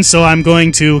his in, so I'm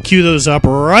going to cue those up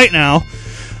right now.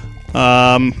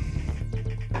 Know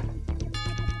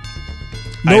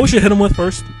what you hit him with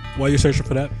first while you're searching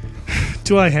for that?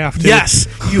 Do I have to? Yes,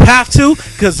 you have to,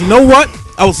 because you know what?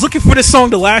 I was looking for this song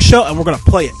the last show, and we're going to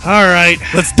play it. All right.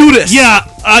 Let's do this. Yeah,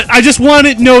 I just want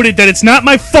it noted that it's not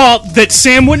my fault that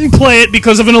Sam wouldn't play it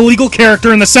because of an illegal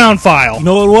character in the sound file. You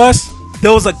know what it was?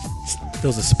 There was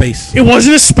a space. It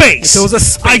wasn't a space. There was a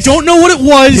space. I don't know what it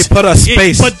was. He put a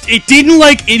space. But it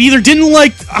either didn't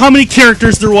like how many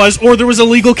characters there was, or there was a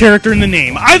legal character in the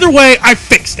name. Either way, I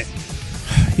fixed it.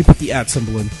 He put the @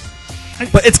 symbol in.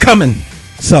 But it's coming.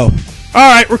 So, All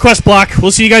right, request block.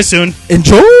 We'll see you guys soon.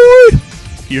 enjoy.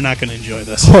 You're not going to enjoy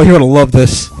this. Oh, you're gonna love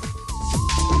this.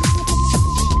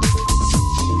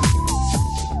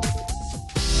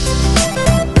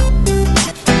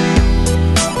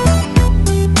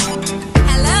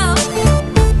 Hello,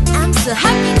 I'm so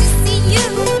happy to see you.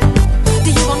 Do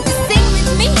you want to sing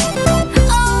with me?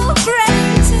 Oh,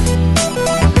 great!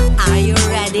 Are you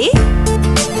ready?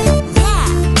 Yeah.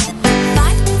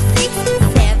 5, 6,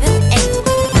 7, 8.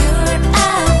 You're a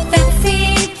fancy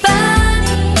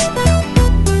bunny.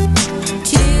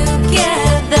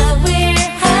 Together we're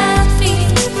happy.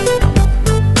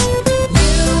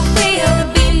 You will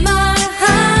be my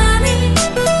honey.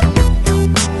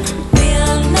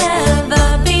 We'll never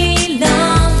be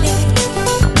lonely.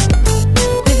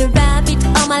 Little rabbit,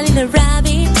 oh my little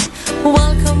rabbit,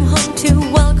 welcome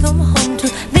home to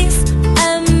this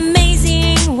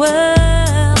amazing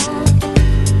world.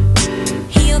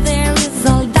 Here there is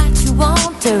all that you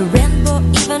want, a rainbow,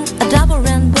 even a double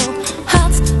rainbow,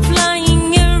 hearts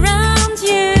flying around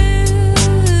you.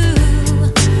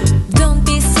 Don't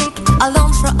be sick,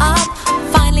 alone throw up,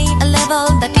 finally a level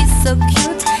that is so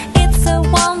cute. It's a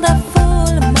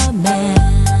wonderful moment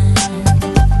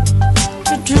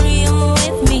to dream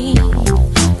with me,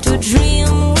 to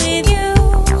dream with you,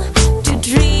 to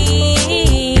dream.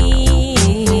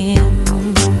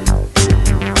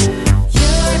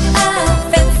 You're a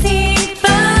fancy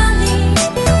bunny.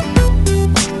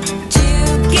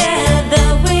 Together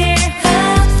we're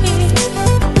happy.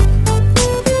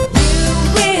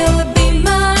 You will be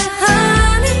my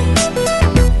honey.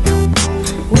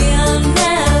 We'll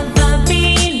never be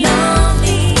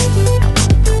lonely.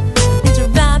 Little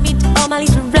rabbit, oh my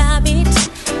little rabbit,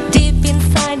 deep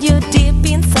inside you,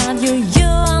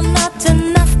 you're not a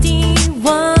nasty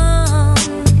one.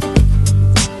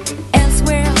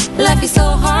 Elsewhere, life is so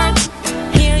hard.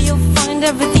 Here you'll find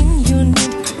everything you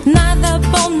need. Neither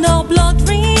bone nor blood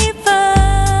river.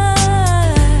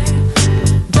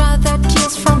 Dry the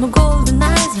tears from your golden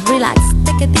eyes. Relax,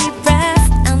 take a deep breath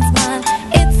and smile.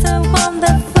 It's a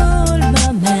wonderful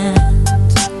moment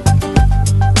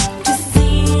to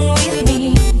sing with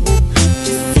me,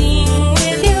 to sing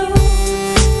with you,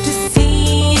 to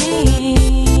sing.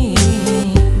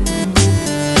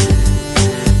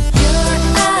 You're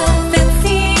a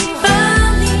fancy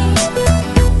bunny.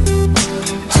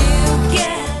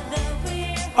 Together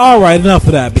we're All right, enough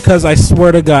of that. Because I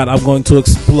swear to God, I'm going to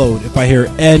explode if I hear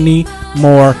any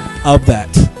more of that.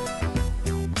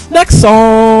 Next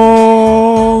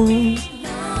song. lonely.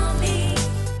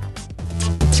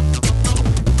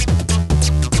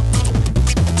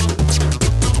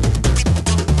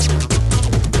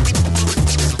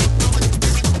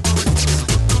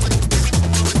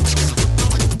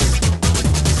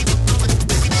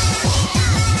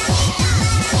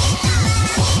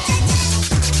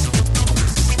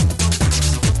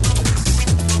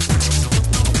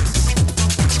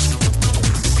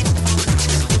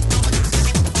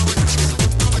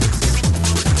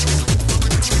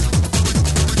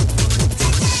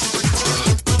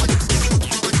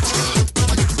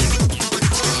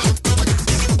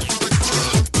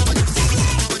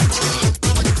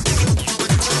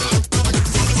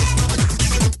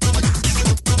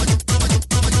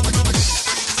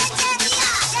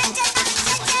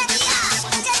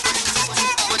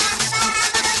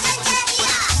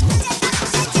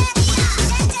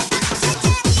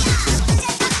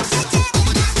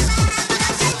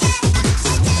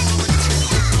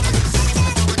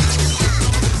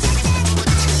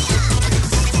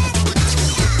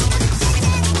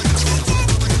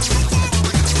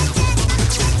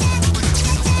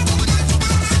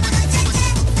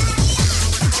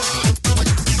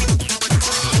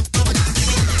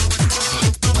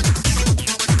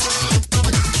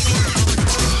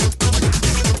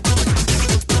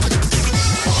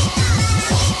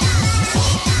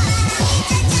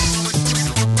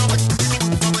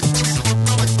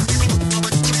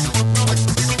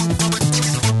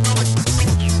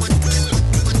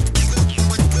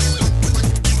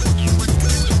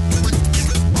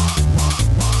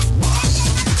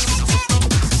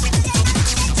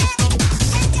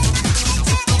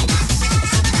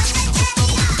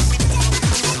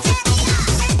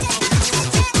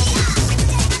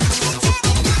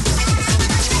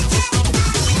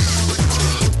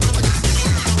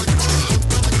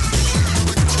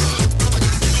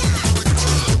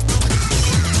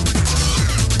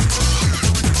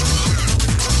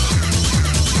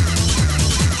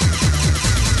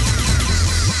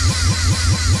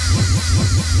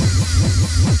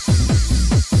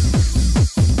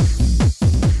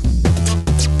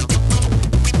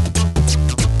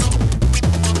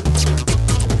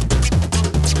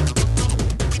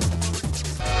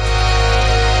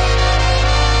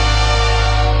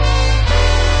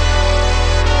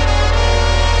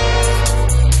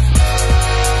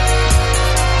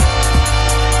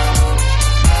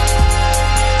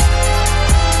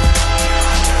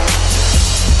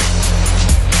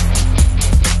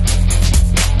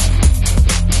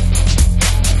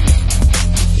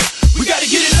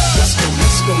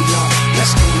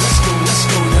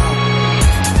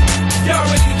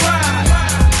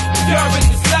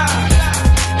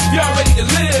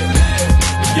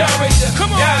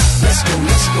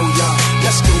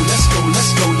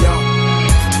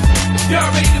 y'all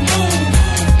ready to move,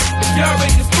 if y'all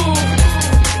ready to fool,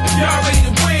 if y'all ready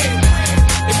to win,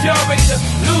 if y'all ready to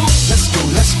lose.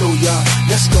 Let's go, y'all.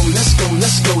 Let's go,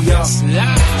 y'all.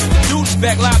 The dude's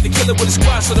back live, the killer with a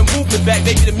squad, so the movement back,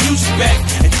 baby, the music back.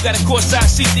 And you got a courtside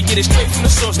seat to get it straight from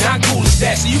the source. Now, how cool is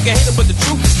that? So you can hate them, but the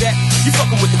truth is that you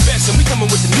fucking with the best, and we coming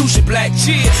with the new shit, black.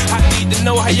 Yeah, I need to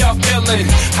know how y'all feeling.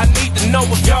 I need to know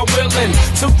if y'all willing.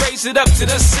 So raise it up to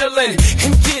the ceiling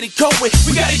and get it going.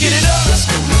 We gotta get it up. Let's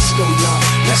go, y'all.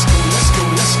 Let's go,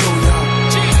 y'all.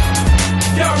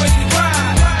 Y'all ready to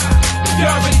ride?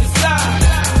 Y'all ready to fly?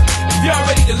 Y'all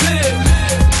ready to live?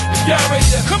 Y'all ready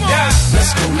to come on? Yeah.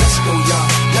 Let's go, y'all.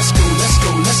 Let's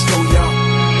go, y'all.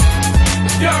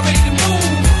 Y'all ready to move?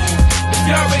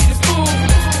 Y'all ready to fool?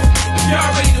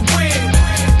 Y'all ready to win?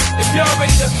 If y'all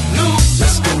ready to lose?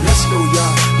 Let's go,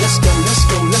 y'all. Let's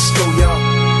go, y'all.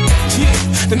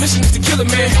 Yeah, the mission is to kill a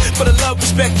man. For the love,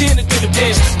 respect, and the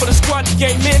dividends. For the squad, the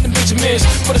game, and the Benjamins.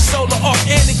 For the solo art,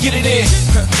 and to get it in.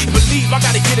 Believe I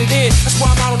gotta get it in. That's why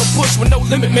I'm out on the push with no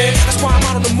limit, man. That's why I'm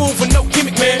out on the move with no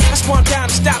gimmick, man. That's why I'm down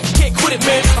to stop, you can't quit it,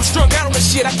 man. I'm strung out on this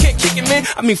shit, I can't kick it, man.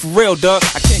 I mean, for real, dog,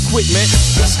 I can't quit, man.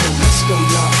 Let's go,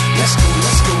 y'all. Let's go,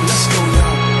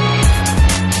 y'all.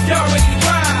 Y'all ready to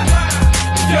ride?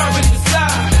 Y'all ready to fly?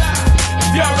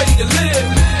 Y'all ready to live?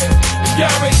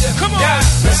 Y'all ready to come on? Yeah.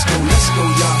 Let's go,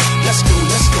 y'all. Let's go,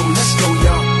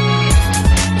 y'all.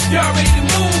 Y'all ready to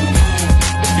move?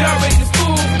 Y'all ready to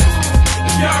fool?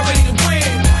 Y'all ready to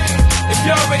win? If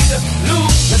y'all ready to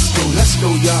lose? Let's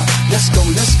go, y'all. Let's go,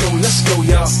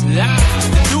 y'all.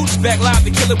 The dude's back live,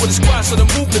 the killer with a squad, so the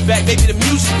movement back, baby, the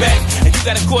music back. And you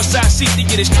got a courtside seat to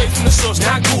get it straight from the source.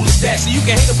 Now, how cool is that? So you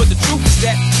can hate them, but the truth is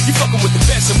that you fucking with the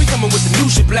best, and we coming with the new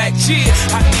shit, black. Yeah,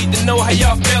 I need to know how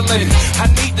y'all feeling. I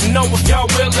need to know if y'all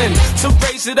willing. So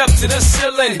raise it up to the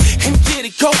ceiling and get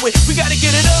it going. We gotta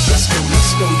get it up. Let's go,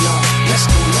 y'all. Let's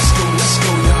go,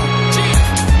 y'all.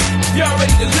 Yeah. Y'all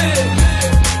ready to live?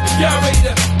 Y'all ready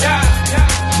to die?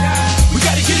 We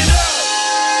gotta get it up.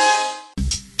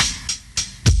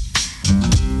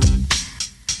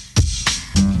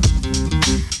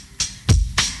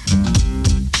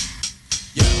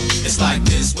 It's like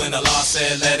this when Allah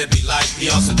said let it be light. He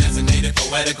also designated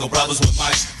poetical brothers with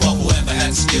mics for whoever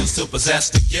had the skills to possess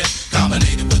the gift.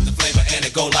 Combinated with the flavor and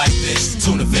it go like this.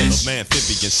 Tuna fish, man,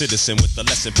 amphibian citizen with the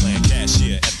lesson plan.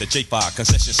 Cashier at the J5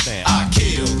 concession stand. I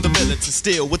kill the militant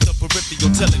steel with the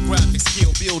peripheral telegraphic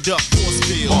skill. Build up force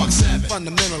field. Mark 7.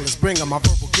 Fundamentalists bringing my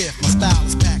verbal gift. My style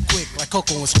is packed quick like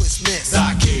Coco and Swiss Miss.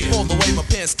 I kill all the way my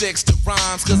pen sticks to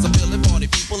rhymes. Cause I'm feeling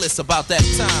party people, it's about that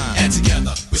time. And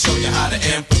together we show you how to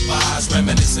improvise.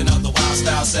 Reminiscent of the wild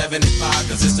style 75.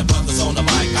 Cause it's the brothers on the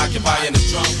mic occupying the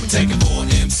drum. We're taking 4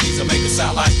 MCs and make it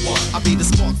sound like one. I be the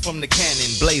spark from the cannon,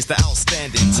 blaze the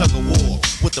outstanding tug of war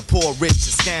with the poor, rich,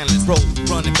 and scandalous. Road,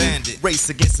 running bandit, race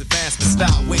against advancement,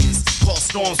 style wins, cause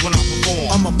storms when I perform.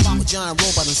 I'm a proper giant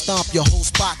robot and stomp your whole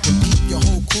spot, compete your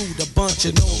whole crew, the bunch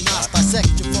of no knots.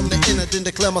 Dissect you from the inner, then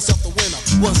declare myself the winner.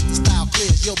 Once the style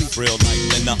clears, you'll be real light.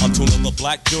 Then I'm tuning the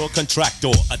black jaw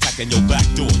contractor, attacking your back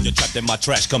door. You're trapped in my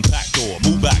trash compactor.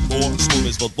 Move back, boy, smooth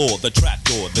as the law, the trap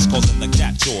door that's causing the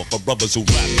cat chore for brothers who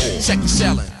rap more. Check the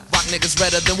shellin'. Rock niggas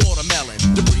redder than watermelon.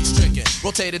 Debris stricken,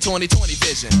 rotated 20/20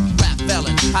 vision. Rap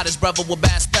felon, hottest brother with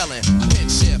bad spelling. Pin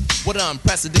shift with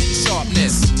unprecedented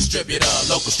sharpness. Distributor,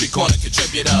 local street corner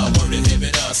contributor. Word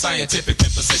inhibitor, scientific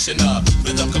impositioner.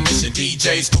 Rhythm commission,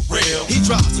 DJs for real. He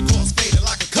drives across fader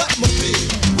like a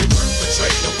cutmobile. We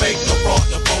perpetrate, no fake, no fraud,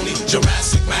 no phony.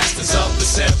 Jurassic masters of the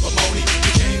ceremony.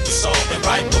 We came to solve it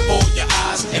right before your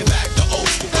eyes. In fact, the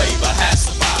old school flavor has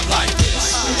survived like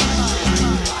this.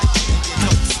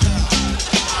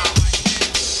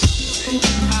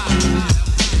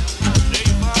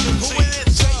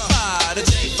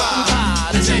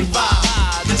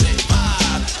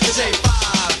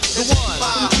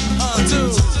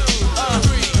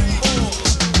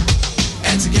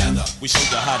 We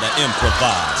show you how to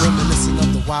improvise. Reminiscent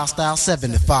of the wild style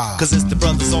 75. Cause it's the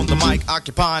brothers on the mic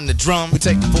occupying the drum. We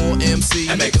take the 4 MC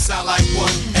and make it sound like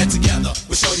one. And together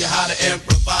we show you how to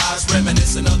improvise.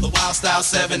 Reminiscent of the wild style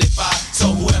 75. So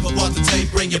whoever bought the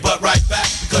tape, bring your butt right back.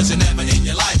 Because you never in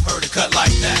your life heard a cut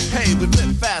like that. Hey, we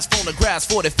flip fast, phonographs,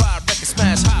 45 record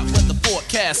smash, hot weather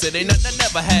forecast. It ain't nothing I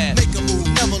never had. Make a move,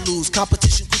 never lose.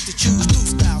 Competition quick to choose. New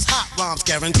styles, hot rhymes,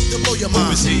 guaranteed to blow your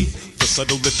mind. Who is he? The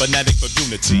subtly fanatic for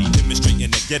unity, demonstrating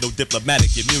a ghetto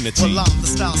diplomatic immunity. Well, I'm the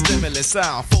style, stimulus,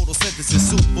 sound, photosynthesis,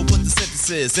 super with the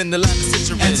synthesis in the line of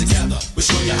centuries. And together, we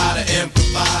show you how to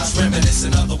improvise,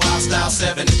 reminiscing of the wild style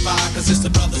 75. Cause it's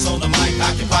the brothers on the mic,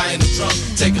 occupying the drum,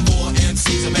 taking 4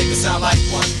 MCs and make it sound like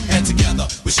one. And together,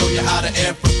 we show you how to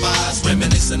improvise,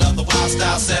 reminiscing of the wild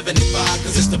style 75.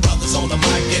 Cause it's the brothers on the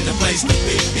mic in the place to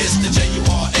be. It's the JURASSIC.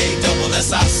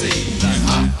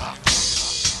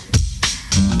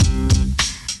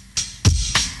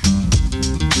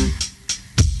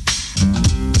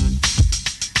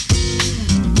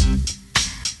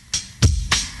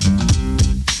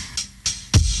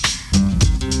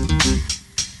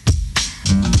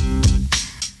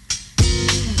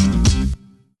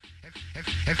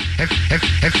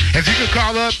 If you could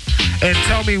call up and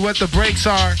tell me what the breaks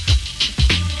are,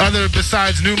 other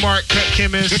besides Newmark, Cut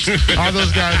Chemist, all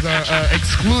those guys are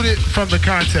excluded from the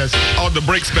contest. All the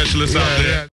break specialists out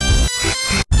there.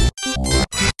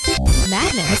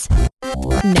 Madness?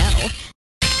 No.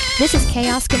 This is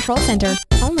Chaos Control Center,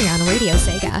 only on Radio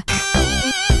Sega.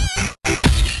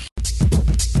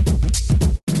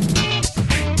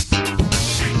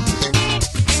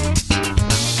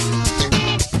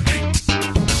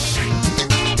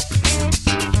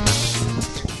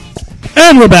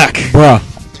 And we're back. Bruh.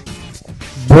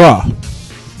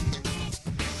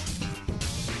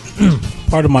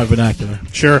 Pardon my vernacular.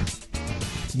 Sure.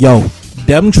 Yo,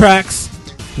 them tracks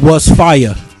was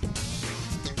fire.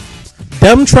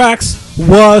 Them tracks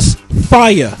was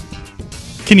fire.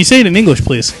 Can you say it in English,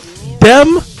 please?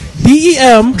 Them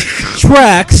DEM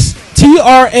tracks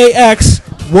TRAX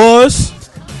was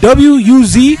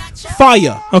WUZ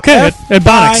fire. Okay,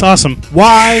 Ebonics, awesome.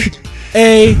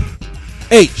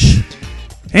 YAH.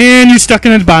 And you're stuck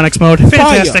in Ebonics mode.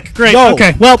 Fantastic. Fire. Great. Yo,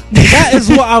 okay. Well, that is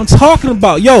what I'm talking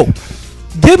about. Yo,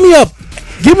 give me a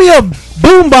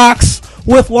boombox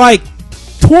with like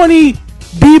 20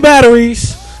 B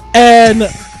batteries and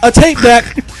a tape deck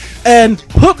and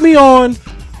put me on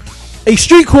a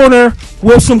street corner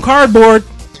with some cardboard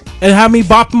and have me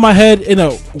bopping my head in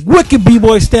a wicked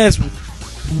B-boy stance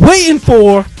waiting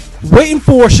for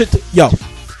shit to, yo,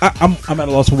 I'm at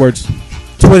a loss of words.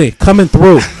 Twitty coming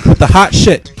through with the hot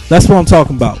shit. That's what I'm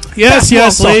talking about. Yes,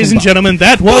 ladies and gentlemen,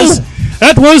 that was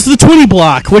the 20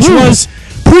 block, which was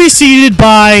preceded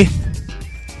by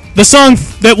the song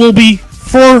that will be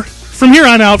from here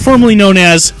on out formerly known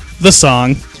as The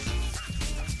Song.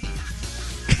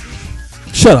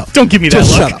 Shut up. Don't give me that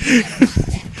Just look. shut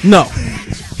up. No.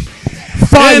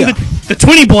 Fire. And the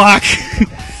 20 block,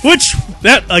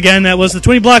 that was the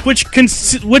 20 block, can't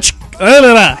speak.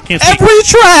 Every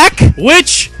track.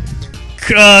 Which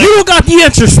you don't got the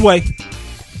answer, Sway.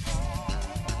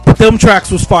 But them tracks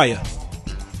was fire.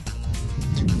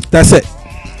 That's it.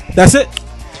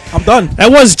 I'm done.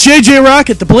 That was JJ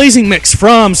Rocket, the Blazing Mix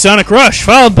from Sonic Rush,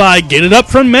 followed by Get It Up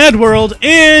from Mad World,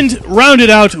 and rounded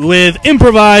out with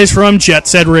Improvise from Jet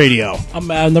Set Radio. I'm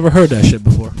mad. I've never heard that shit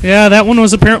before. Yeah, that one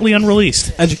was apparently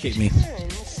unreleased. Educate me.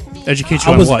 Educate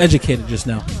you I on was what? educated just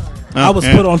now. Oh, I was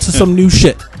put onto some new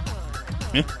shit.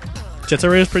 Yeah. Jet Set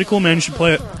Radio is pretty cool, man. You should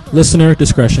play it. Listener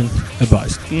discretion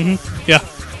advised. Mm-hmm. Yeah.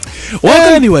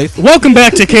 Welcome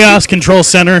back to Chaos Control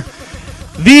Center,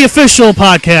 the official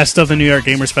podcast of the New York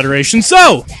Gamers Federation.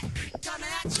 So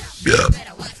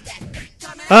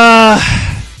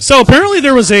apparently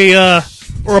there was a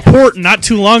report not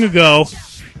too long ago,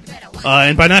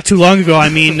 and by not too long ago, I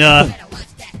mean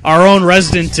our own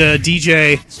resident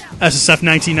DJ, SSF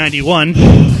 1991,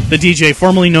 the DJ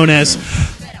formerly known as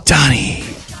Donnie.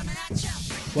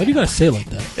 Why do you gotta say it like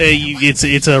that?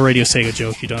 It's a Radio Sega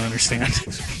joke. You don't understand.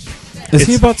 Is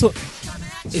he about to?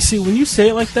 See, when you say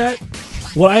it like that,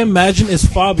 what I imagine is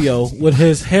Fabio with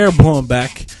his hair blown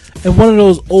back and one of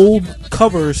those old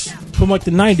covers from like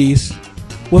the 90s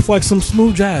with like some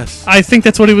smooth jazz. I think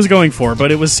that's what he was going for,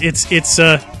 but it's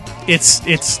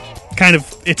kind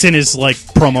of in his like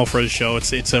promo for the show.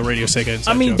 It's a Radio Sega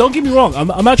inside joke. Don't get me wrong.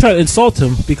 I'm not trying to insult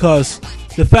him because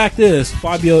the fact is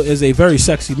Fabio is a very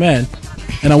sexy man,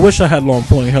 and I wish I had long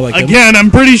flowing hair like him. Again, I'm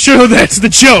pretty sure that's the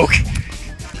joke.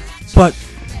 But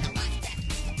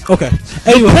okay.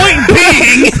 Anyway. The point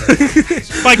being,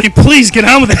 if I can please get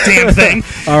on with the damn thing,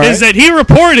 is that he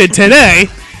reported today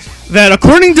that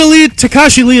according to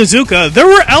Takashi Liazuka, there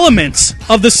were elements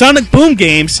of the Sonic Boom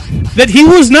games that he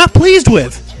was not pleased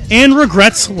with and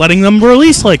regrets letting them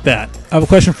release like that. I have a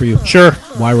question for you. Sure.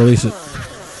 Why release it?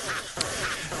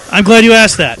 I'm glad you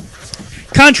asked that.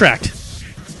 Contract.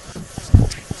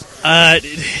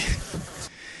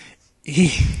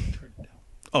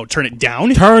 Turn it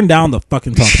down? Turn down the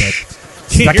fucking talk bed.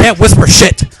 I can't whisper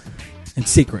shit in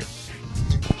secret.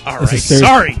 All This right, is serious,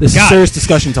 sorry. This is God. serious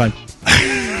discussion time.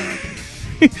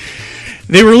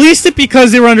 They released it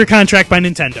because they were under contract by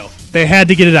Nintendo. They had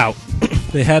to get it out.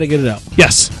 They had to get it out.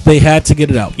 Yes. They had to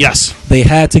get it out. Yes. They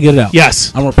had to get it out.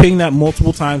 Yes. I'm repeating that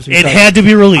multiple times. It had to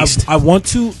be released. I want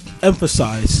to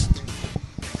emphasize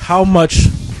how much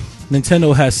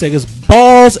Nintendo has Sega's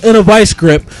balls in a vice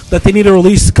grip that they need to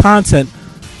release content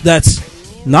that's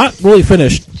not really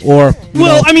finished. Or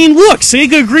Well, I mean, look,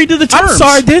 Sega agreed to the terms. I'm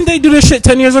sorry, didn't they do this shit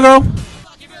 10 years ago?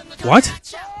 What?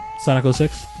 Sonic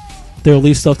 06? They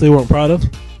released stuff they weren't proud of?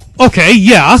 Okay,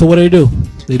 yeah. So what do?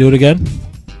 They do it again?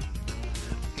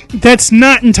 That's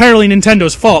not entirely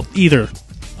Nintendo's fault either.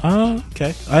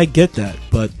 Okay. I get that,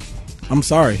 but I'm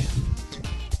sorry.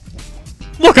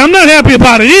 Look, I'm not happy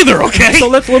about it either, okay? So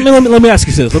let me ask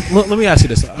you this. Let me ask you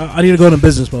this. I need to go into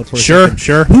business mode for a second.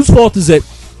 Sure. Whose fault is it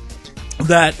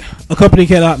that a company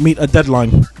cannot meet a deadline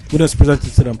when it's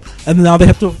presented to them, and now they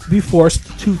have to be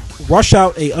forced to rush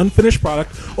out a unfinished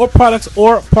product or products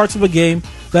or parts of a game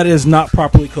that is not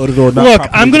properly coded or not? Look,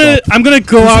 properly developed? I'm gonna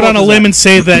go Whose out fault on a is limb that? and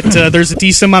say that there's a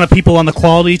decent amount of people on the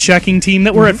quality checking team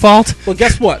that were at fault. Well,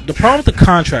 guess what? The problem with the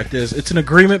contract is it's an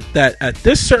agreement that at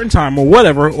this certain time or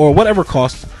whatever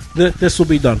cost, this will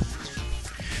be done.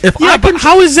 But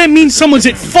how does that mean someone's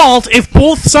at fault if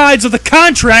both sides of the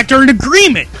contract are in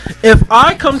agreement? If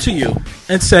I come to you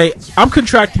and say, I'm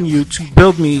contracting you to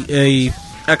build me a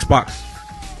Xbox,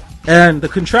 and the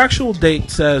contractual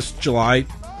date says July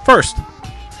 1st,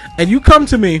 and you come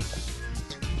to me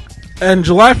and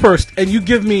July 1st, and you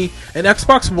give me an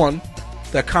Xbox One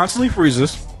that constantly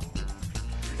freezes,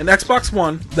 an Xbox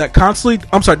One that constantly,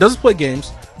 doesn't play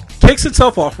games, takes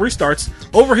itself off, restarts,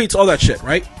 overheats, all that shit,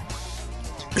 right?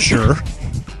 Sure.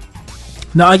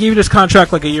 Now, I gave you this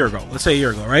contract like a year ago. Let's say a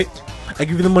year ago, right? I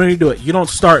give you the money to do it. You don't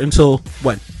start until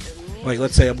when? Like,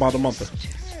 let's say about a month.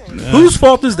 Whose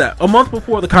fault is that? A month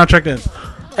before the contract ends.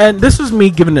 And this is me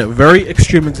giving a very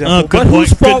extreme example. Good but point.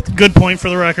 whose fault? Good point for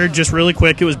the record. Just really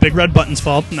quick, it was Big Red Button's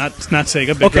fault, not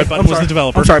Sega. Big Red Button was the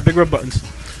developer. I'm sorry, Big Red Buttons.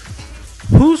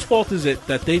 Whose fault is it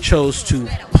that they chose to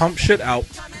pump shit out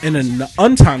in an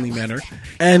untimely manner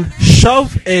and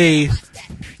shove a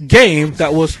game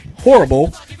that was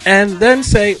horrible and then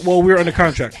say, well, we're under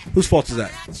contract? Whose fault is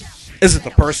that? Is it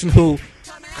the person who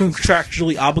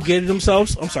contractually obligated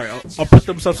themselves? I'll put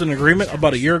themselves in an agreement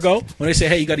about a year ago when they say,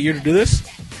 hey, you got a year to do this?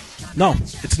 No,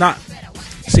 it's not.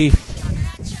 See,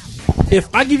 if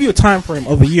I give you a time frame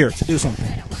of a year to do something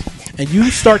and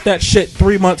you start that shit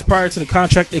 3 months prior to the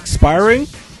contract expiring,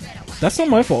 that's not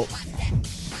my fault.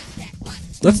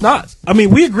 That's not. I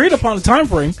mean, we agreed upon a time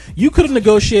frame. You could have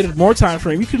negotiated more time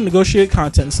frame. You could have negotiated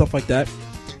content and stuff like that.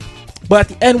 But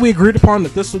at the end, we agreed upon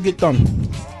that this will get done.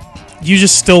 You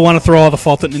just still want to throw all the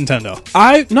fault at Nintendo.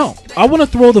 I want to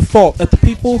throw the fault at the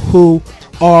people who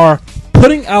are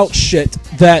putting out shit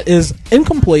that is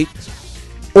incomplete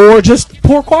or just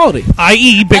poor quality.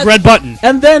 I.e. Big Red Button.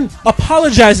 And then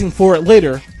apologizing for it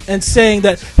later and saying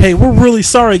that, hey, we're really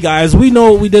sorry, guys. We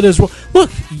know what we did is wrong.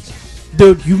 Look,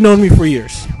 dude, you've known me for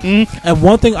years. Mm-hmm. And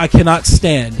one thing I cannot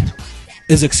stand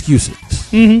is excuses.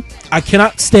 Mm-hmm. I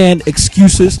cannot stand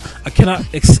excuses. I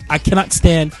cannot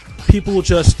stand people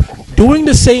just doing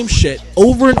the same shit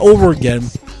over and over again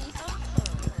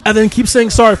and then keep saying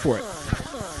sorry for it.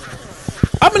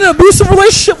 I'm in an abusive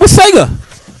relationship with Sega.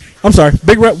 I'm sorry,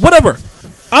 Big Red, whatever.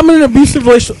 I'm in an abusive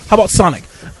relationship. How about Sonic?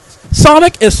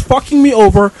 Sonic is fucking me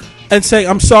over and saying,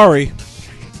 I'm sorry.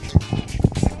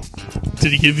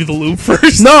 Did he give you the lube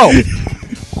first? No.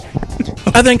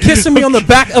 And then kissing me on the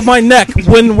back of my neck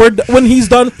when he's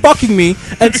done fucking me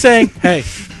and saying, hey,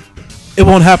 it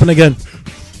won't happen again.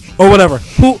 Or whatever.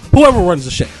 Whoever runs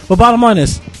the shit. But bottom line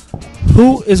is,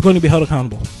 who is going to be held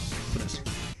accountable for this?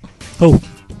 Who?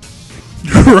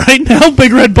 Right now,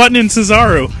 Big Red Button and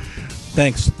Cesaro.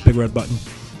 Thanks, Big Red Button.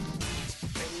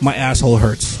 My asshole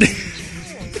hurts. I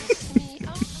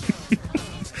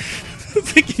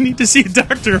think you need to see a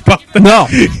doctor about that.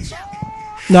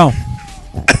 No.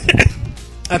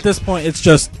 At this point, it's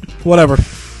just whatever.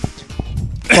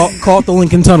 Call it the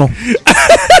Lincoln Tunnel.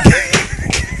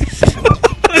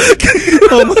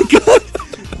 Oh my god.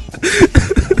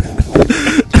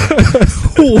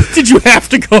 Did you have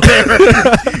to go there?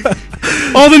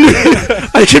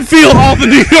 I can feel all the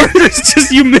New Yorkers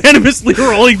just unanimously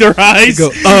rolling their eyes.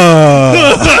 Go,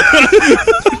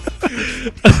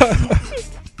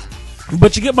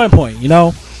 But you get my point, you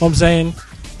know what I'm saying?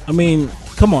 I mean,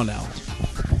 come on now.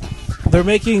 They're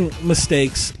making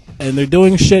mistakes and they're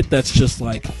doing shit that's just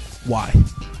like, why?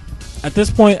 At this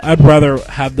point, I'd rather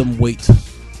have them wait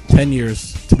 10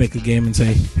 years to make a game and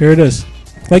say, here it is.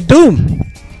 Like Doom.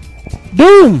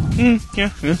 Yeah,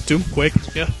 Doom, Quake,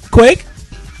 yeah. Quake?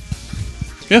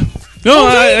 Yeah. No,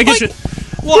 I get you.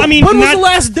 Well, I mean, when was the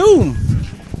last Doom?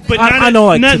 But I know,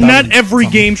 like, not every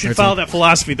game should follow that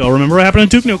philosophy, though. Remember what happened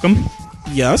to Duke Nukem?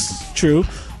 Yes, true.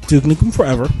 Duke Nukem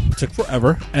Forever took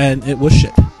forever, and it was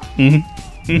shit.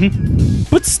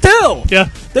 But still, yeah,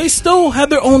 they still had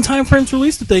their own time frames to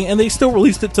release the thing, and they still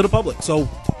released it to the public. So,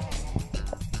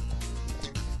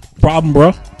 problem,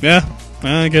 bro. Yeah,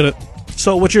 I get it.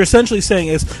 So what you're essentially saying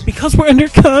is, because we're under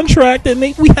contract and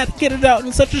we had to get it out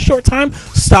in such a short time,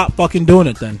 stop fucking doing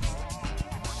it then.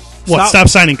 What, stop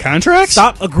signing contracts?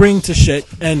 Stop agreeing to shit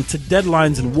and to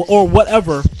deadlines and or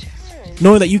whatever,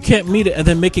 knowing that you can't meet it, and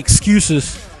then make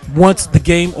excuses once the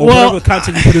game or whatever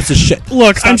content you produce is shit.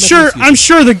 Look, I'm sure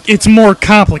that it's more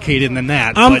complicated than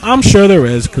that. I'm sure there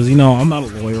is, because I'm not a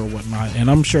lawyer or whatnot, and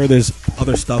I'm sure there's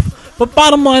other stuff. But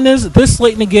bottom line is, this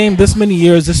late in the game, this many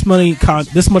years, this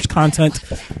much content.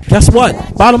 Guess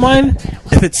what? Bottom line,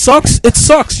 if it sucks, it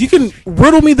sucks. You can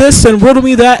riddle me this and riddle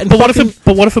me that, and what if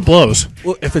it blows?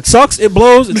 Well, if it sucks, it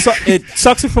blows. It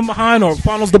sucks it from behind or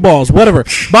funnels the balls. Whatever.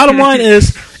 Bottom line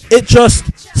is, it just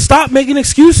stop making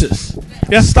excuses.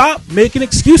 Yeah. Stop making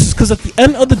excuses, because at the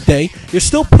end of the day, you're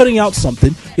still putting out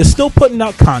something. You're still putting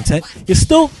out content. It's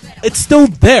still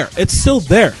there. It's still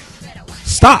there.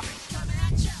 Stop.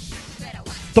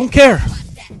 Don't care.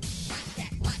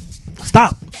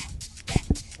 Stop.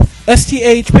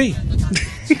 STAHP.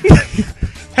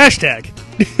 Hashtag.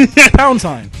 Pound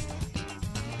sign.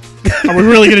 Are we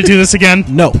really going to do this again?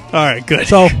 No. All right, good.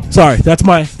 So, sorry. That's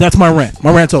my rant.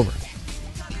 My rant's over.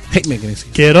 Hate making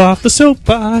excuses. Get off the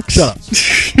soapbox. Shut up.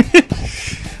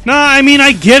 No, I mean,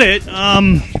 I get it.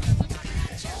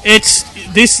 It's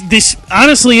this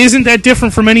honestly isn't that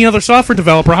different from any other software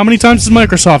developer. How many times has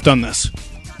Microsoft done this?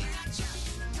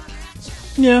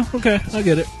 Yeah, okay, I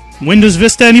get it. Windows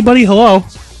Vista, anybody? Hello?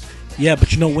 Yeah,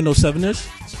 but you know what Windows 7 is?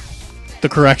 The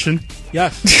correction?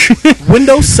 Yes.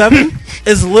 Windows 7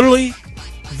 is literally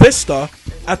Vista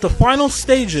at the final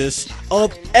stages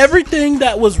of everything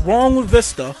that was wrong with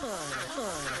Vista.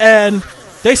 And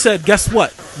they said, guess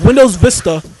what? Windows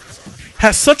Vista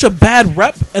has such a bad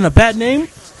rep and a bad name,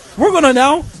 we're going to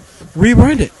now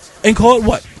rebrand it and call it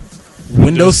what?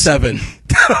 Windows 7.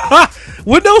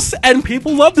 Windows, and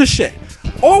people love this shit.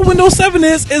 All Windows 7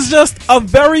 is just a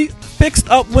very fixed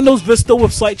up Windows Vista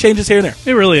with slight changes here and there.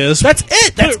 It really is. That's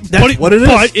it. That's but what it is.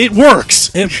 But it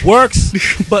works. It works.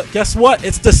 But guess what?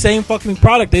 It's the same fucking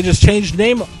product. They just changed the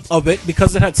name of it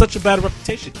because it had such a bad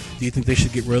reputation. Do you think they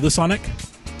should get rid of the Sonic?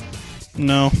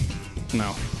 No.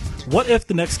 What if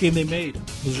the next game they made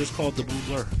was just called The Blue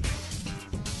Blur?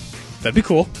 That'd be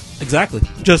cool. Exactly.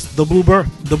 Just The Blue Blur.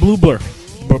 The Blue Blur.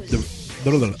 The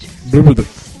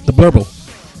Blurble.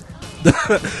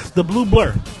 The Blue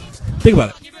Blur. Think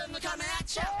about it.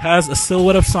 Has a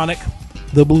silhouette of Sonic.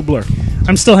 The Blue Blur.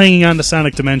 I'm still hanging on to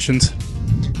Sonic Dimensions.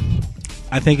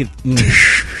 I think it...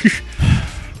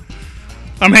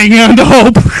 I'm hanging on to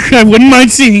hope. I wouldn't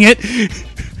mind seeing it.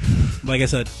 Like I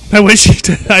said, I wish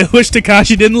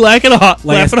Takashi didn't laugh it off.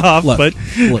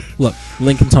 Look,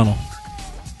 Lincoln Tunnel.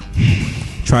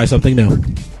 Try something new.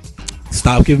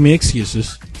 Stop giving me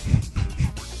excuses.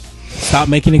 Stop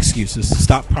making excuses.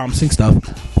 Stop promising stuff.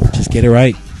 Just get it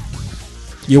right.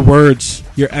 Your words,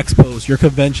 your expos, your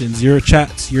conventions, your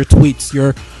chats, your tweets,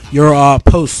 your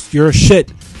posts, your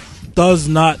shit does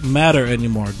not matter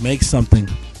anymore. Make something.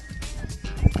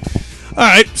 All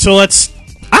right, so let's.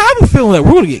 I have a feeling that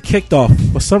we're going to get kicked off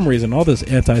for some reason. All this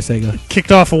anti-Sega.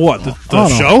 Kicked off of what? The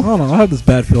show? I don't know. I have this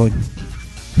bad feeling.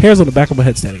 Hairs on the back of my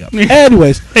head standing up.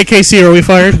 Anyways. Hey, KC, are we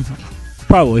fired?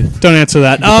 Probably. Don't answer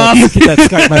that. Get that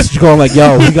Skype message going like,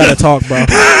 yo, we got to talk, bro.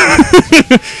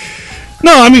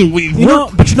 No, I mean, but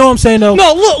you know what I'm saying, though?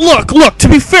 No, look. To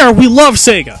be fair, we love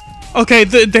Sega. Okay,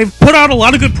 they've put out a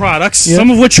lot of good products, some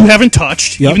of which you haven't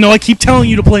touched, even though I keep telling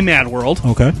you to play Mad World.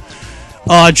 Okay.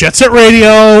 Jet Set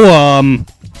Radio,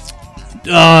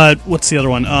 what's the other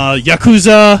one?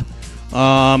 Yakuza.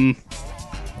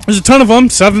 There's a ton of them.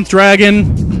 Seventh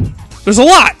Dragon. There's a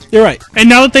lot. You're right. And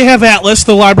now that they have Atlas,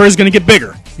 the library is going to get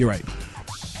bigger. You're right.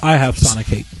 I have Sonic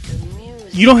hate.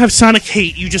 You don't have Sonic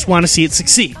hate. You just want to see it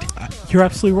succeed. You're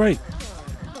absolutely right.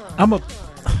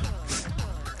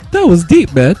 That was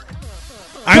deep, man.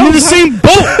 I'm in the same boat.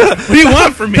 What do you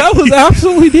want from me? That was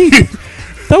absolutely deep.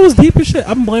 That was deep as shit.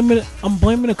 I'm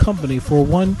blaming a company for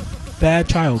one bad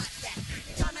child.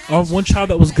 Or one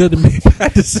child that was good and made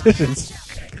bad decisions.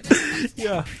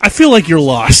 Yeah. I feel like you're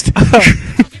lost.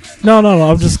 No.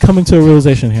 I'm just coming to a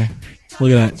realization here.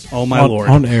 Look at that. Oh, my Lord.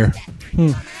 On air.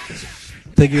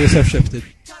 Thank you, yourself shifted.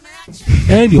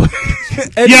 Anyway.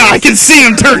 Yeah, I can see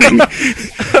them turning.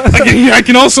 I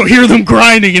can also hear them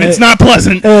grinding, and it's not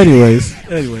pleasant. Anyways.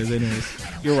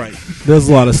 You're right. There's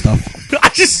a lot of stuff. I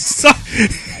just saw.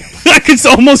 I could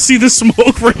almost see the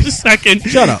smoke for a second.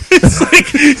 Shut up. It's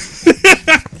like,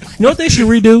 You know what they should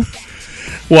redo?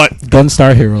 what?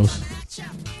 Gunstar Heroes.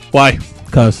 Why?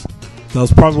 Because that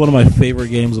was probably one of my favorite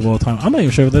games of all time. I'm not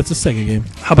even sure if that's a Sega game.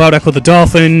 How about Echo the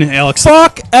Dolphin, Alex?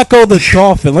 Fuck Echo the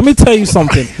Dolphin. Let me tell you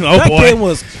something. Oh, that boy. game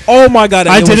was... Oh, my God.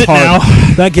 That I game did was it hard. now.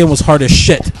 That game was hard as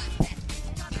shit.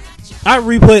 I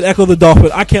replayed Echo the Dolphin.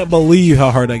 I can't believe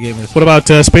how hard that game is. What about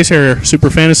Space Harrier, Super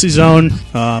Fantasy Zone,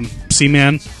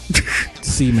 Seaman?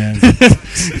 Seaman.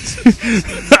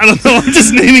 I don't know. I'm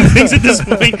just naming things at this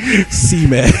point.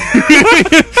 Seaman.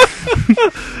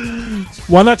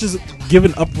 Why not just give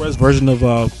an up-res version of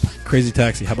Crazy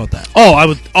Taxi? How about that? I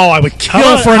would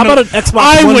kill for how another. about an Xbox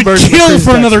I One would version of kill Crazy for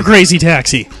Taxi? another Crazy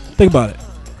Taxi. Think about it.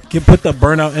 Put the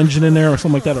Burnout engine in there or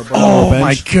something like that. Or Burnout Oh, Revenge.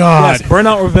 my God. Yes,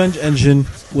 Burnout Revenge engine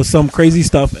with some crazy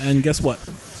stuff. And guess what?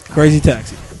 Crazy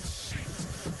Taxi.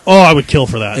 Oh, I would kill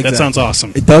for that. That Exactly. sounds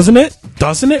awesome. Doesn't it?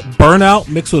 Burnout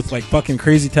mixed with like fucking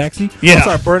Crazy Taxi. Yeah. I'm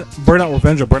sorry, Burnout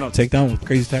Revenge or Burnout Takedown with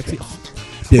Crazy Taxi. Oh,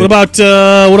 dude. What about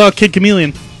Kid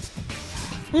Chameleon?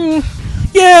 Yeah,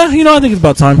 I think it's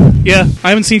about time. Yeah, I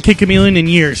haven't seen Kid Chameleon in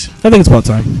years. I think it's about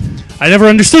time. I never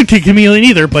understood Kid Chameleon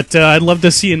either, but I'd love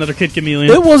to see another Kid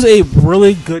Chameleon. It was a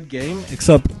really good game,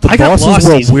 except the I got bosses lost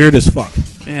were easily. weird as fuck.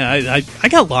 Yeah, I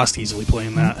got lost easily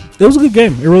playing that. It was a good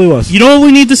game. It really was. You know what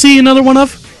we need to see another one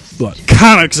of? What?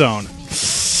 Comic Zone.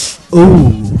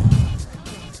 Ooh.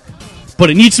 But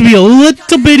it needs to be a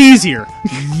little bit easier.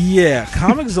 Yeah,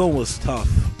 Comic Zone was tough,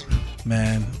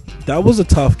 man. That was a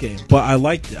tough game, but I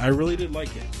liked it. I really did like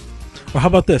it. Or how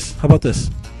about this?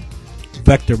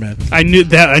 Vector Man. I knew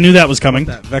that was coming.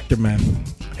 That Vector Man.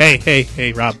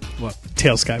 Hey, Rob. What?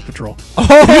 Tail Sky Patrol. Oh,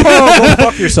 go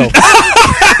fuck yourself.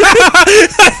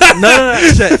 No,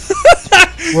 shit.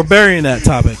 We're burying that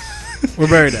topic. We're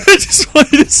burying that. I just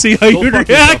wanted to see how Go you'd fuck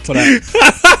react. yourself for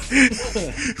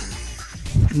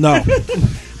that.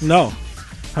 No.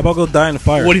 How about go die in the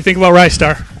fire? What do you think about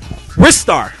Ristar?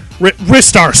 Ristar.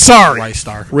 Ristar, sorry.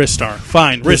 Ristar. Ristar.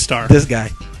 Fine, Ristar. This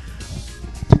guy.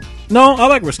 No, I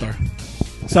like Ristar.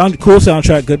 Cool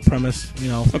soundtrack, good premise.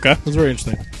 Okay. It was very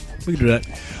interesting. We can do that.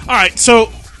 All right,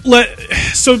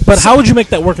 But how would you make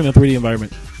that work in a 3D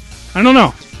environment I don't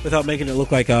know. without making it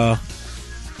look like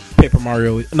Paper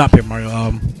Mario? Not Paper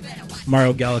Mario.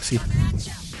 Mario Galaxy.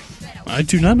 I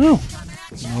do not know.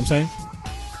 You know what I'm saying?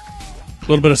 A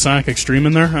little bit of Sonic Extreme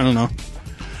in there. I don't know.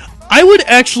 I would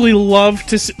actually love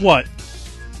to see what.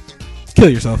 Kill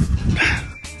yourself.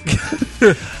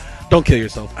 Don't kill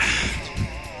yourself.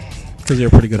 Because you're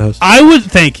a pretty good host. I would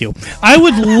thank you. I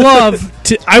would love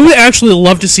to. I would actually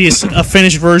love to see a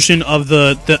finished version of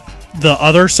the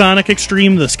other Sonic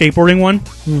Extreme, the skateboarding one.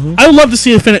 Mm-hmm. I would love to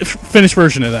see a finished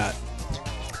version of that.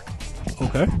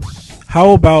 Okay.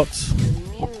 How about...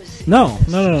 No.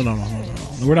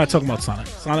 We're not talking about Sonic.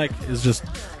 Sonic is just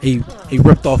a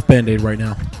ripped-off Band-Aid right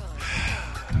now.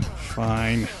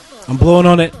 Fine. I'm blowing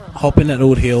on it, hoping that it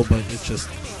would heal, but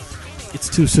it's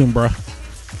too soon, bruh.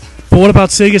 But what about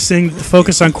Sega saying that the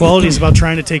focus on quality is about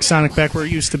trying to take Sonic back where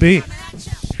it used to be?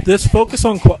 This focus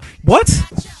on what?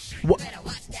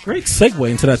 Great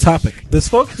segue into that topic. This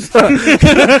focus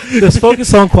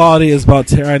on quality is about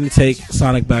trying to take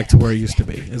Sonic back to where it used to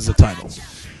be. Is the title.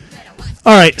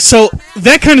 All right, so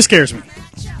that kind of scares me.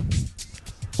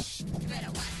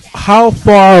 How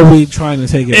far are we trying to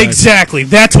take it? Exactly.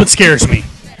 That's what scares me.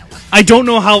 I don't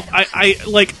know how.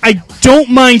 I don't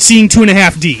mind seeing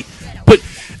 2.5D, but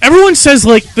everyone says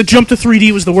like the jump to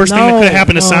 3D was the worst thing that could have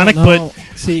happened to Sonic. No. But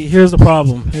see, here's the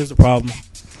problem.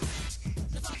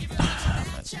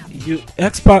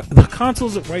 Xbox, the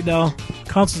consoles right now,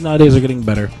 consoles nowadays are getting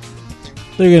better.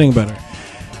 They're getting better.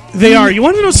 They are. You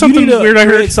want to know something weird I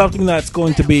heard? Something that's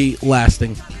going to be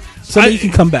lasting. Something you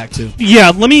can come back to.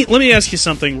 Yeah, let me ask you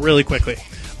something really quickly,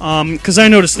 because I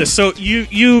noticed this. So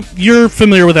you're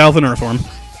familiar with Alvin Earthworm?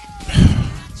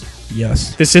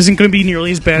 Yes. This isn't going to be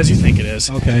nearly as bad as you think it is.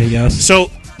 Okay. Yes. So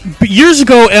years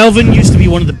ago, Alvin used to be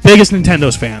one of the biggest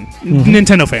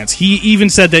Nintendo fans. He even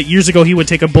said that years ago he would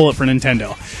take a bullet for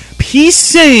Nintendo. He's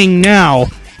saying now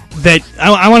that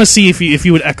I want to see if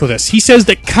you would echo this. He says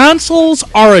that consoles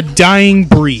are a dying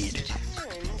breed.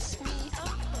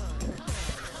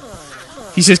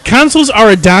 He says consoles are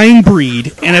a dying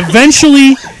breed, and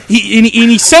eventually,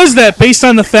 he says that based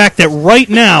on the fact that right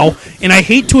now, and I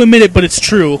hate to admit it, but it's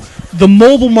true, the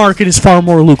mobile market is far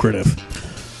more lucrative.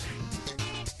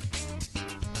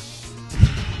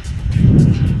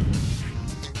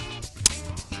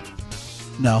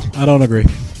 No, I don't agree.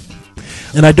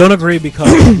 And I don't agree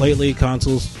because lately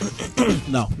consoles...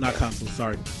 No, not consoles,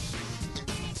 sorry.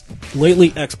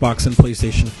 lately Xbox and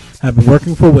PlayStation have been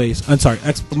working for ways. I'm sorry,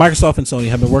 Microsoft and Sony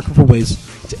have been working for ways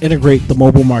to integrate the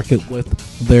mobile market with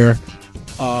their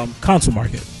console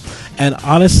market. And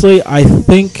honestly, I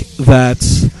think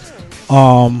that,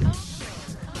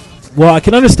 well, I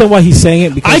can understand why he's saying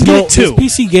it because I get there's too.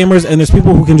 PC gamers and there's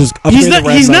people who can just upgrade He's their not,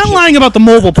 RAM he's that not shit. lying about the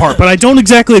mobile part, but I don't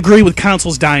exactly agree with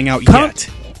consoles dying out yet.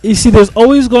 You see, there's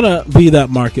always going to be that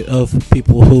market of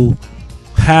people who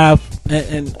have,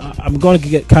 and I'm going to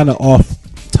get kind of off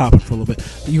topic for a little bit.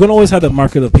 You're going to always have that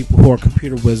market of people who are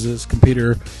computer whizzes,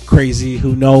 computer crazy,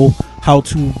 who know how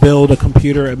to build a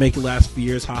computer and make it last for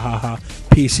years, ha ha ha,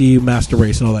 PC, master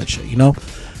race, and all that shit, you know?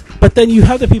 But then you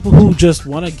have the people who just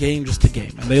want a game just to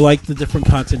game, and they like the different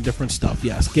content, different stuff.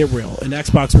 Yes, get real. An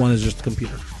Xbox One is just a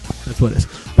computer. That's what it is.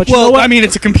 But you know Well, what? I mean,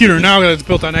 it's a computer now that's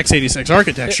built on x86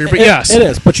 architecture, but yes. It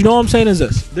is. But you know what I'm saying is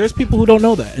this. There's people who don't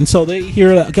know that. And so they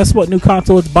hear that, guess what, new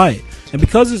console, let's buy it. And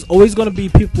because there's always going to be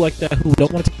people like that who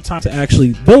don't want to take the time to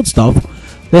actually build stuff,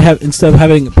 they have, instead of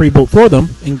having it pre-built for them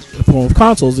in the form of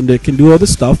consoles and they can do all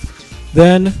this stuff,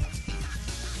 then,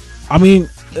 I mean,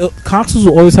 consoles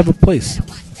will always have a place.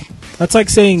 That's like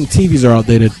saying TVs are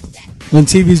outdated when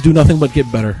TVs do nothing but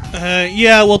get better.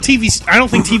 Yeah, well, TVs. I don't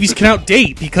think TVs can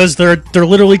outdate because they're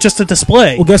literally just a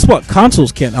display. Well, guess what?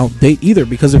 Consoles can't outdate either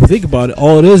because if you think about it,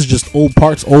 all it is just old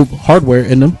parts, old hardware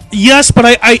in them. Yes, but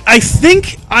I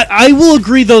think I will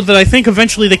agree though that I think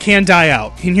eventually they can die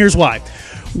out, and here's why.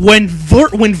 When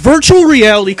virtual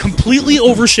reality completely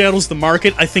overshadows the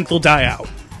market, I think they'll die out.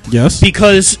 Yes,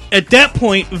 because at that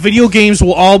point, video games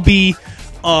will all be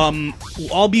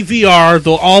VR.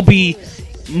 They'll all be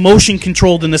motion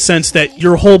controlled in the sense that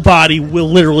your whole body will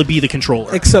literally be the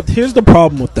controller. Except here's the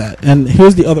problem with that, and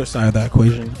here's the other side of that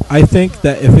equation. I think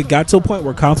that if it got to a point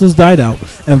where consoles died out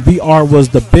and VR was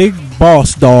the big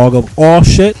boss dog of all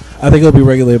shit, I think it'll be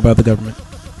regulated by the government.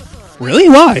 Really?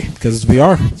 Why? Because it's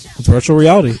VR. It's virtual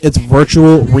reality. It's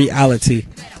virtual reality.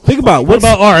 Think about What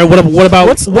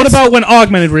about when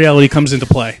augmented reality comes into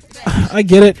play? I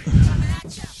get it.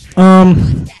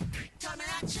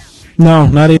 No,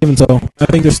 not even so. I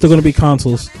think there's still going to be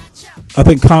consoles. I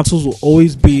think consoles will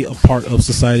always be a part of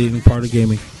society and part of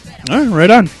gaming. All right, right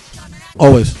on.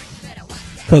 Always.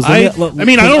 I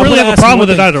mean, I don't really have a problem with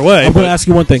it either way. I'm going to ask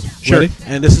you one thing. Sure. Ready?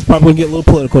 And this is probably going to get a little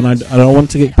political, and I don't want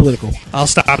it to get political. I'll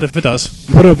stop if it does.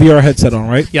 You put a VR headset on,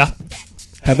 right? Yeah.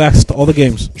 Have access to all the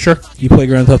games. Sure. You play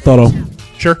Grand Theft Auto.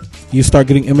 Sure. You start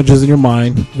getting images in your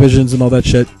mind, visions and all that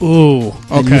shit. Ooh, okay.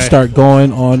 And you start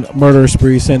going on murder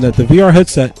spree saying that the VR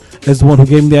headset is the one who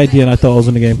gave me the idea and I thought I was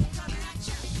in the game.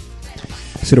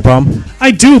 See the problem?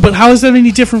 I do, but how is that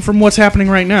any different from what's happening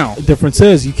right now? The difference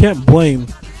is you can't blame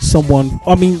someone.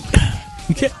 I mean,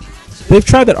 you can't. They've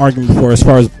tried that argument before as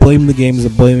far as blaming the games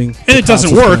and blaming. And it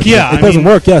doesn't work, yeah. It doesn't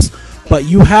work, yes. But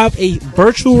you have a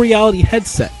virtual reality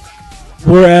headset,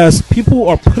 whereas people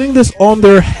are putting this on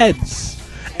their heads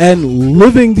and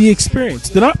living the experience.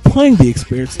 They're not playing the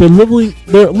experience. They're literally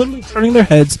turning their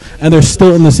heads, and they're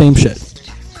still in the same shit.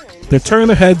 They're turning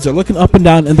their heads, they're looking up and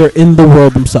down, and they're in the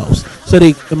world themselves. So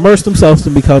they immerse themselves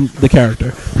and become the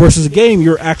character. Versus a game,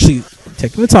 you're actually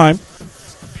taking the time,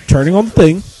 turning on the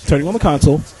thing, turning on the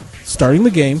console, starting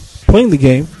the game, playing the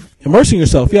game, immersing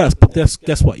yourself, yes, but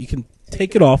guess what? You can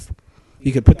take it off,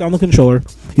 you can put down the controller,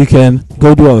 you can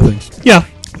go do other things. Yeah.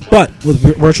 But with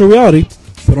virtual reality,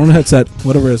 put on a headset,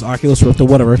 whatever it is, Oculus Rift or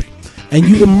whatever, and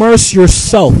you immerse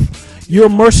yourself. You're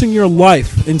immersing your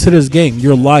life into this game,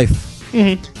 your life.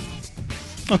 Mm-hmm.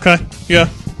 Okay, yeah.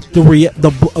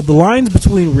 The lines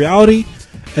between reality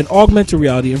and augmented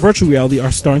reality and virtual reality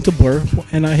are starting to blur,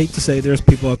 and I hate to say there's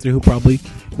people out there who probably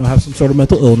have some sort of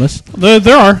mental illness.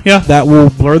 There are, yeah. That will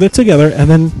blur that together, and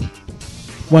then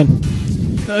when?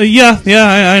 Yeah,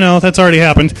 I know that's already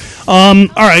happened. All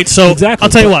right, so exactly. I'll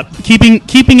tell you what.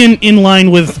 Keeping in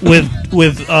line with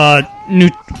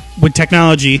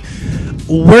technology,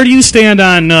 where do you stand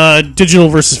on digital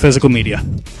versus physical media?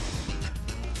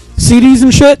 CDs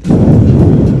and shit?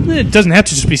 It doesn't have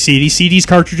to just be CDs,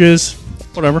 cartridges,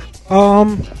 whatever.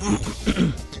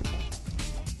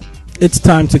 It's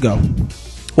time to go.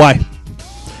 Why?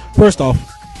 First off,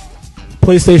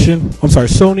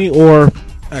 Sony or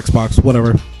Xbox,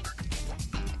 whatever.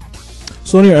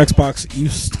 Sony or Xbox, you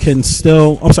can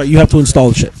still... you have to install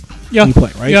the shit. Yeah. You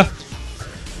play, right? Yeah.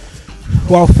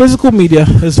 While physical media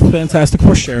is fantastic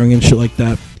for sharing and shit like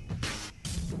that,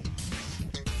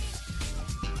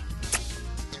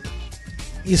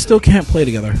 you still can't play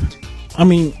together. I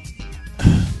mean...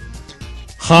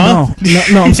 Huh?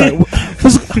 No, I'm sorry.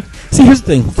 See, here's the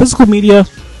thing. Physical media,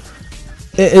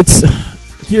 it's...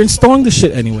 You're installing the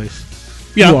shit anyways.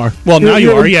 Yeah. You are. Well, now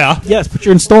you are, yeah. Yes, but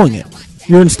you're installing it.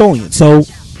 So,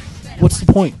 what's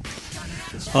the point?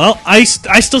 Well, I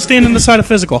still stand on the side of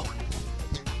physical.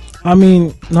 I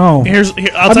mean, no.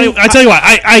 I'll tell you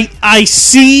why. I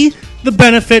see the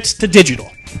benefits to digital.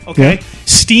 Okay, Yeah.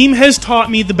 Steam has taught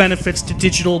me the benefits to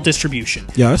digital distribution.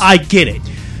 Yes. I get it.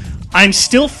 I'm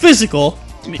still physical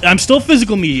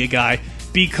media guy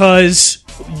because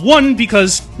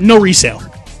no resale.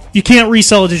 You can't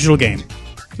resell a digital game.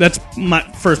 That's my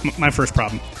first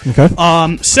problem.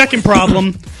 Okay. Second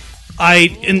problem,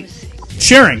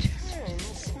 sharing,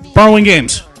 borrowing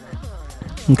games.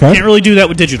 Okay. Can't really do that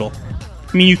with digital.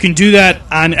 I mean, you can do that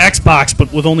on Xbox,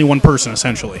 but with only one person,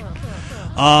 essentially.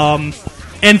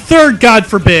 And third, God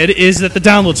forbid, is that the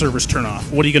download servers turn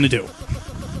off. What are you going to do?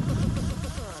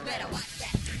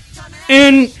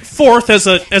 And fourth, as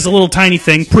a little tiny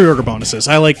thing, pre-order bonuses.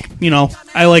 I like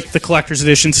the collector's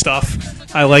edition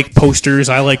stuff. I like posters.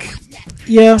 I like.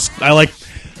 Well,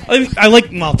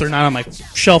 they're not on my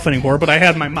shelf anymore, but I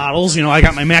had my models. I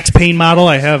got my Max Payne model.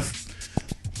 I have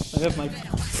my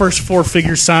first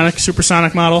 4-figure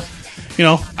Supersonic model.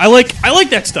 I like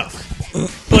that stuff.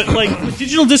 But with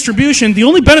digital distribution, the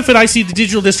only benefit I see to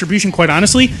digital distribution, quite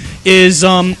honestly, is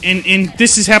and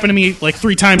this has happened to me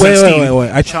 3 times on Steam. Wait.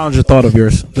 I challenge a thought of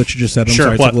yours that you just said. I'm Sure,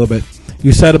 sorry, what? it took a little bit.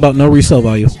 You said about no resale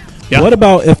value. Yeah. What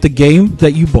about if the game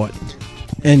that you bought,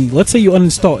 and let's say you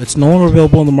uninstall, it's no longer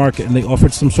available on the market, and they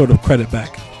offered some sort of credit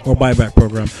back or buyback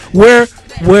program, where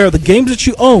the games that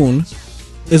you own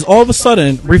is all of a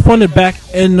sudden refunded back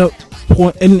in the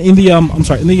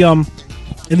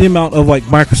amount of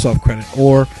Microsoft credit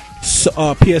or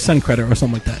PSN credit or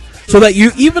something like that, so that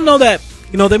you, even though that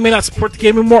they may not support the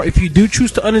game anymore, if you do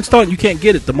choose to uninstall it, you can't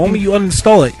get it. The moment you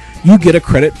uninstall it, you get a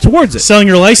credit towards it. Selling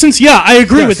your license? Yeah, I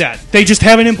agree Yes. with that. They just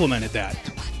haven't implemented that,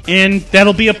 and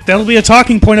that'll be a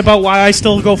talking point about why I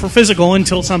still go for physical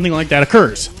until something like that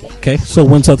occurs. Okay, so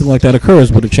when something like that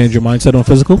occurs, would it change your mindset on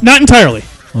physical? Not entirely.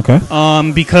 Okay.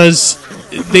 Because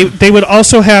they would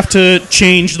also have to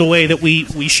change the way that we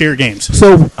share games.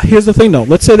 So here's the thing, though.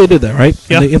 Let's say they did that, right?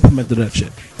 Yeah. And they implemented that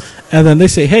shit, and then they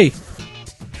say, "Hey,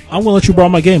 I'm gonna let you borrow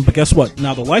my game, but guess what?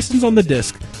 Now the license on the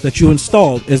disc that you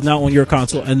installed is now on your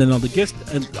console, and then on the disc,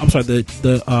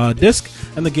 the disc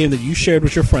and the game that you shared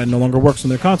with your friend no longer works on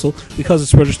their console because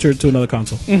it's registered to another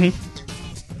console." Mm-hmm.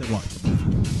 Then what?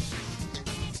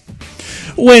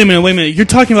 Wait a minute. You're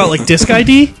talking about disc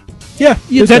ID? Yeah,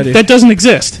 disc ID. that doesn't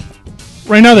exist.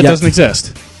 Right now, that Yet. doesn't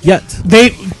exist. Yet. They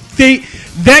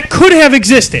that could have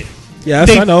existed. Yes,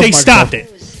 they I know. They Microsoft. stopped it.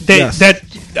 Yes.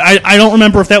 I don't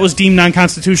remember if that was deemed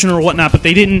non-constitutional or whatnot, but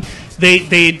they didn't.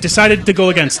 They decided to go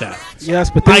against that.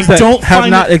 Yes, but things I that don't have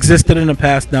find not it- existed in the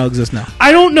past now exist now.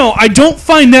 I don't know. I don't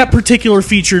find that particular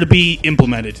feature to be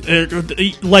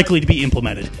implemented, likely to be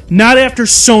implemented. Not after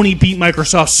Sony beat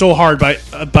Microsoft so hard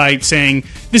by saying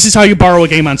this is how you borrow a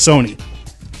game on Sony.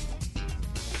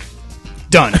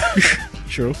 Done.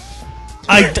 True.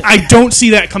 I don't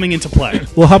see that coming into play.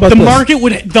 Well, how about the this?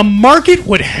 market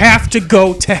would have to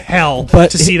go to hell to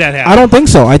see that happen. I don't think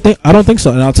so. I don't think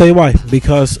so, and I'll tell you why.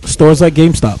 Because stores like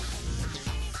GameStop.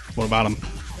 What about them?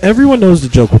 Everyone knows the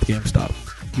joke with GameStop.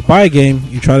 You buy a game,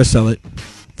 you try to sell it.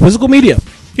 Physical media.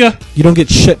 Yeah. You don't get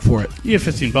shit for it. You get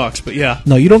 $15, but yeah.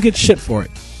 No, you don't get shit for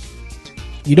it.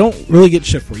 You don't really get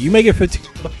shit for it. You may get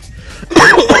 $15.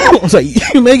 I'm sorry,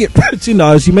 you may get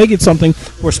 $15. You may get something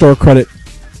for store credit.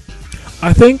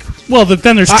 I think. Well,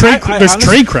 then there's trade. There's honestly,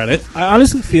 trade credit. I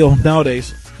honestly feel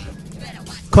nowadays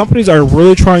companies are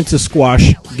really trying to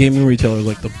squash gaming retailers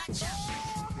like them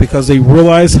because they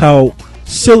realize how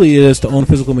silly it is to own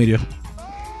physical media.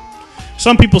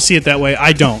 Some people see it that way.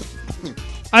 I don't.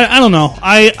 I don't know.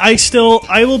 I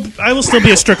will still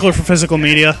be a stickler for physical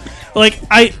media. Like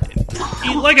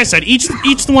I said, each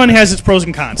one has its pros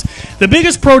and cons. The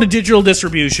biggest pro to digital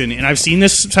distribution, and I've seen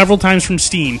this several times from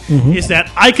Steam, is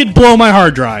that I could blow my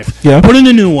hard drive, put in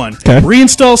a new one,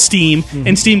 reinstall Steam,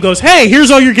 and Steam goes, "Hey, here's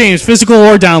all your games, physical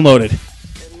or downloaded."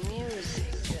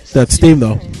 That's Steam,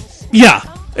 though. Yeah,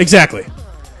 exactly.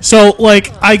 So,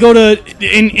 I go to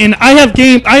and I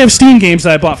have Steam games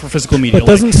that I bought for physical media. But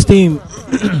doesn't Steam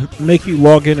make you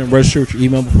log in and register with your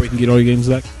email before you can get all your games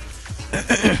back?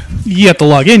 You have to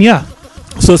log in, yeah.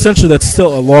 So essentially, that's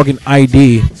still a login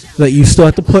ID that you still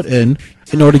have to put in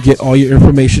order to get all your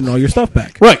information and all your stuff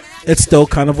back. Right. It's still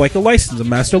kind of like a license, a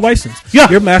master license. Yeah.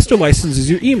 Your master license is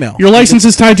your email. Your license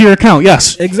is tied to your account,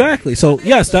 yes. Exactly. So,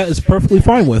 yes, that is perfectly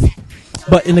fine with.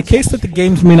 But in the case that the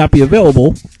games may not be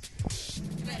available,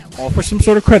 offer some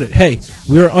sort of credit. Hey,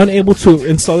 we are unable to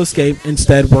install this game.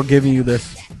 Instead, we're giving you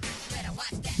this.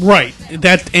 Right.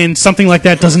 And something like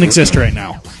that doesn't exist right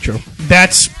now. True.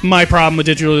 That's my problem with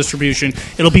digital distribution.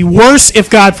 It'll be worse if,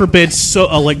 God forbid,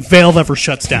 Valve ever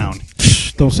shuts down.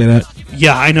 Don't say that.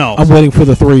 Yeah, I know. I'm waiting for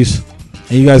the threes,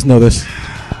 and you guys know this.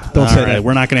 Don't say that.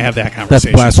 We're not going to have that That's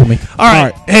conversation. blasphemy. All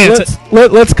right. Hey, let's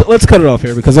cut it off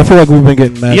here because I feel like we've been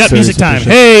getting mad. Yep, music time.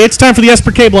 Hey, it's time for the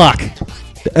Esper K block.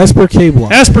 The Esper K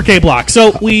block. Esper K block.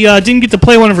 So we didn't get to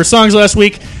play one of her songs last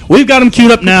week. We've got them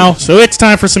queued up now, so it's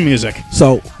time for some music.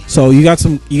 So you got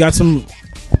some.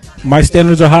 My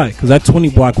standards are high because that 20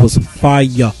 block was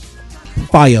fire.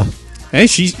 Hey,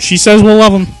 she says we'll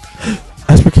love them.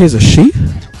 Esper K is a she?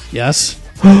 Yes.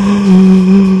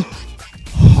 Oh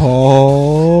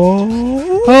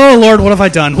Lord, what have I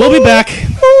done? We'll be back.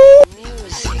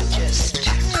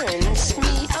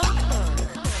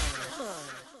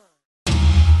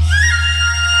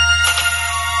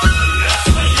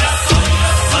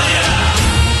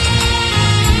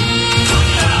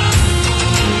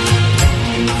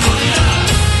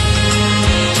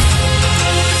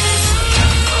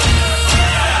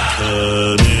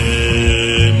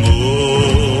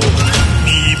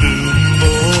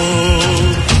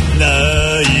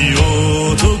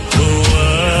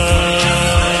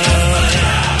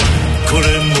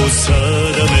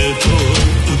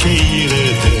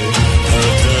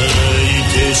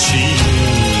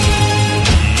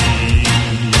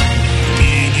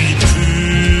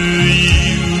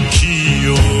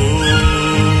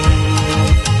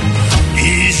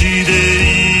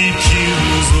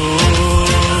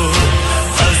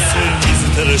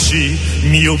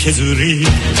身を削り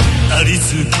あり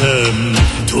つかん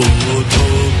尊くも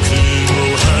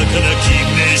儚き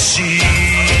飯意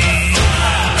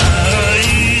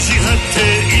地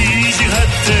張っ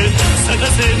て咲か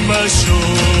せましょう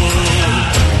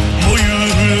燃ゆ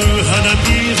る花び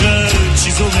ら血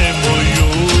染め模様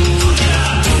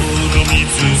泥水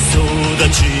育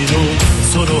ちの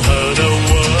その花は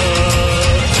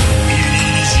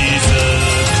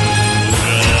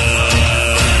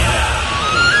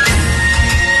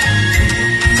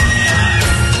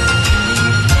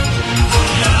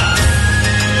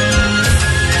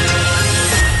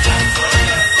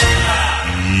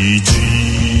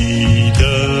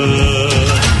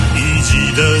いじ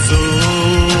だぞ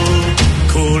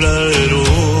こらえろ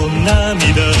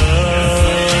涙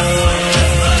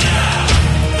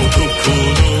男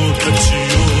の価値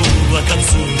を分かつ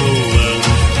のは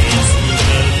いつだ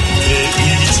って意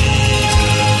地だ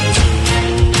ぞ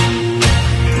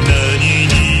何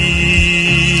に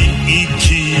生き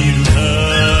るか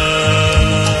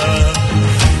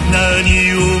何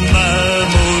を守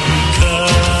るか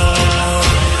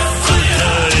答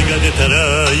えが出たら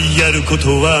やること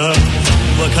は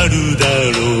わかるだろ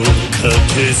うか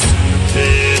け捨て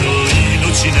の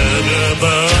命ならば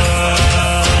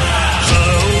歯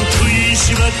を食い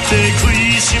しばって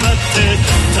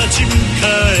立ち向か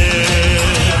え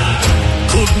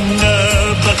こんな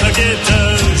馬鹿げた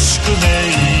宿命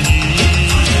に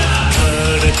枯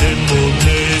れても根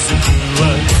付くは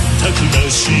たくま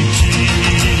しき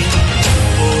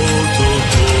男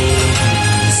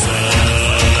さ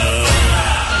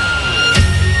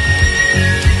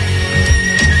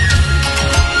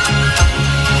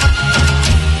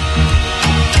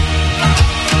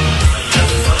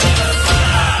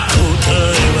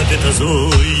出たぞ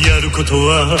やること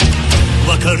は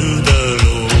わかるだろ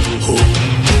う本物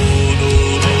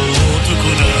の男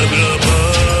ならば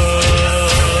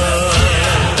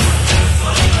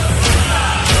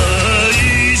意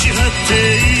地張って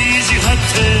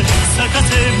咲かせ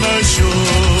ましょう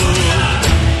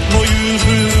燃ゆる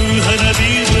花び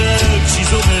ら血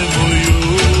染め模様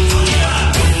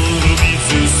泥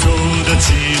水育ち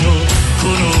のこ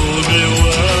の目は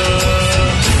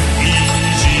い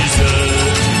じざ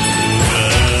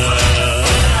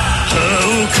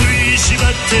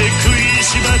食い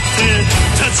しばって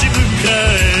立ち向か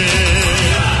え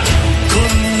こ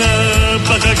んな馬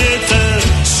鹿げた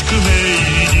宿命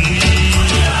に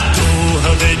ド派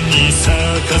手に咲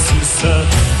かすさ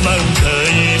満開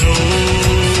の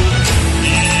い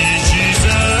じ桜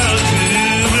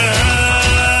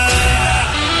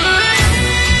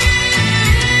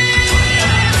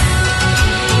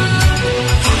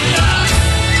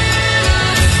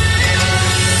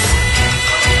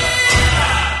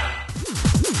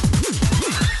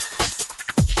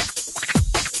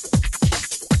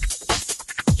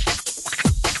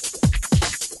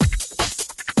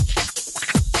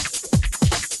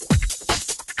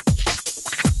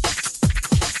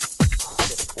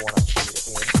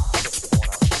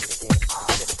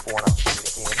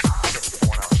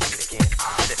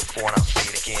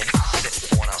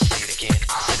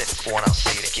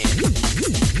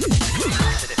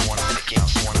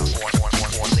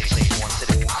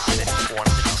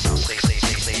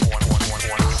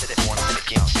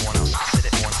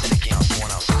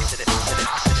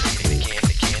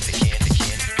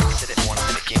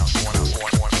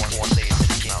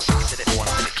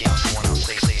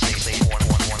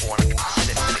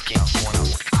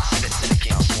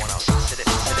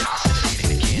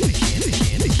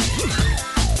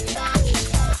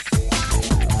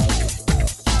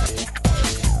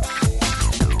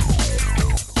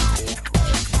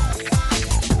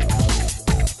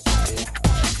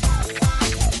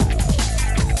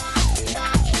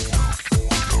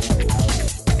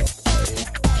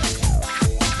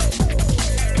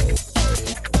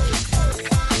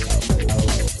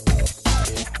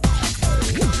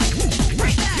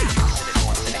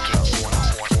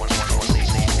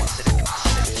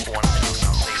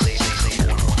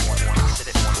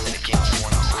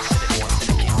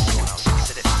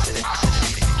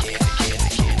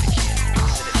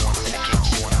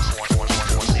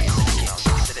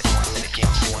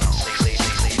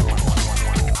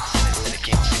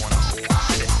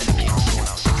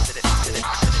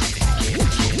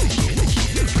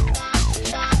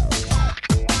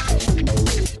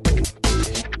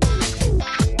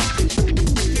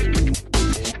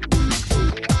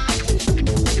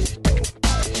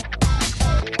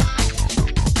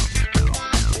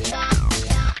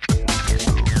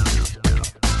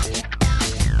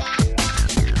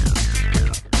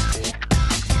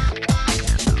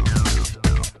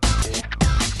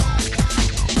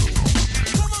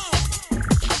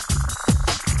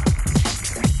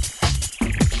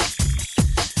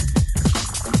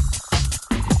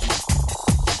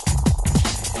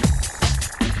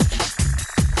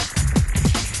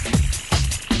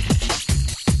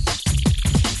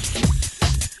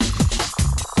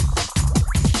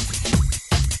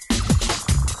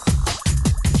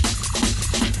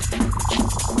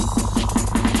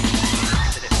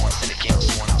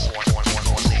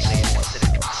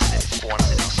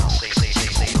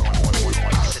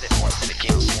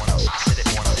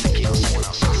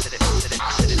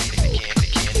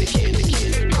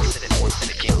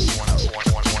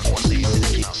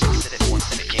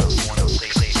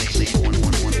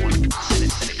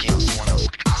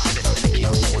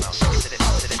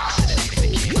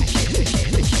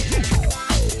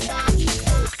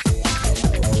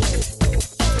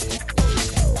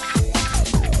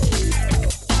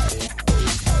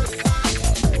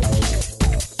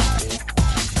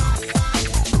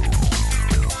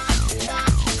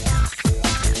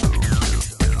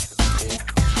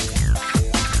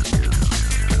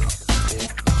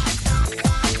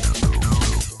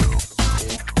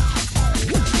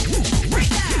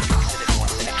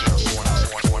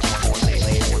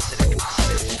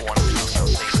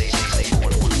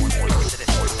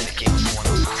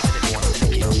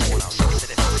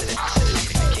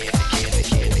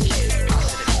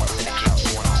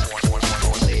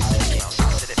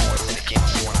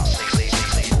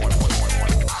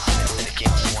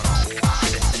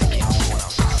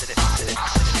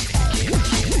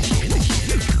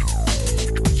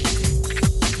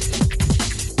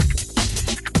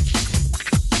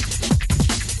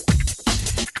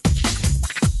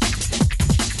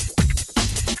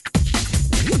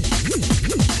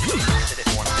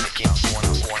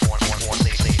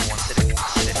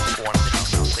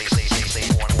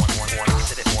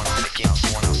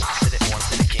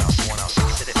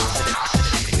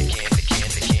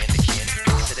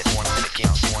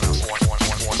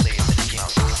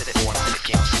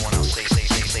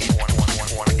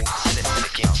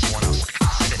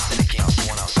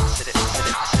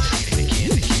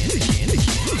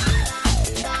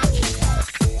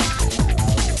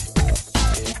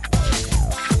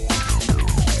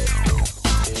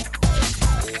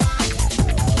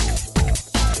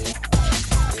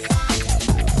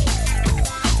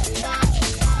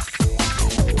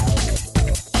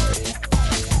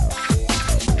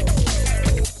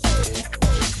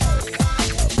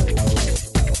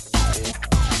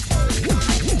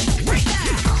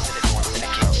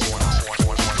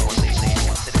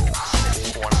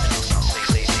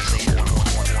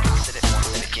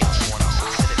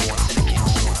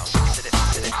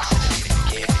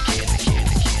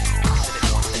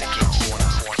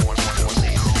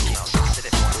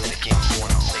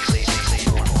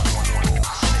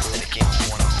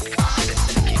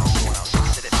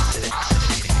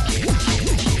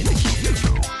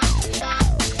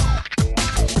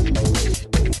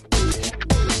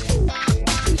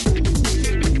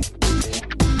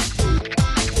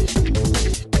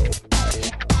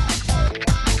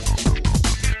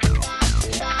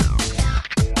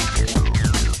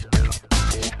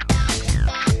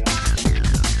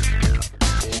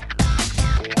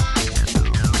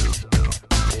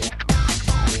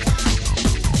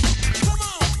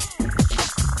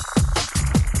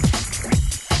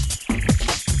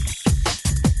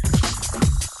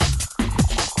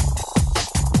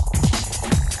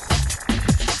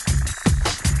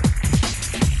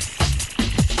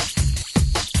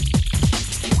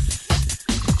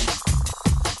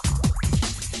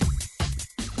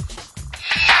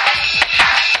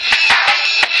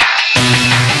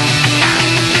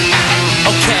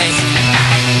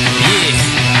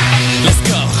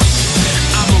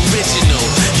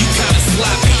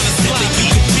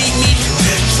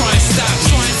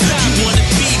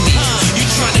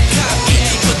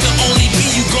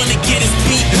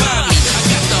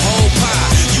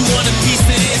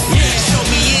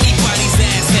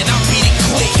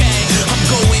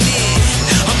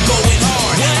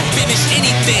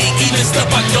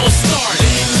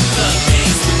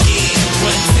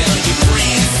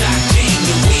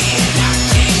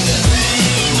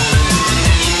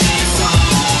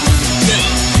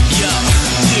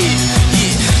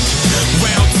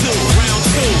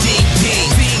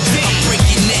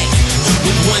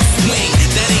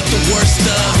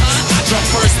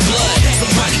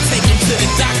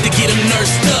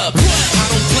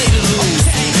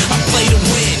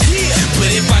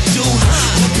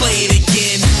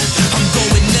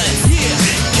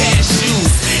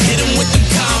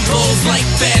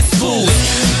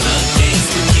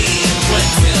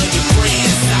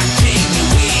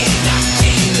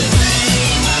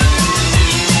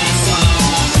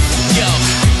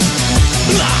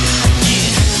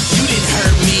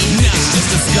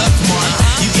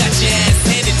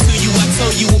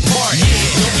you apart.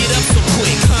 Don't get up so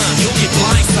quick, you'll get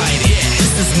blindsided.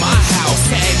 This is my house,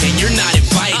 and you're not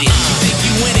invited. You think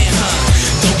you win it,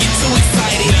 don't get too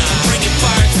excited. Bringing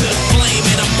fire to the flame,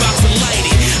 and I'm about to light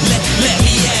it. Let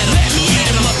me at 'em, beat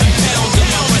 'em up and pound 'em.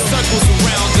 I run circles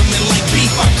around 'em, and like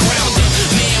beef I ground 'em.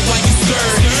 Man, why you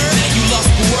scared? Now you lost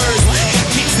for words.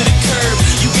 Got kicked to the curb,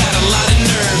 you got a lot of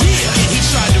nerve. And he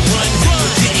tried to run, but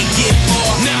didn't get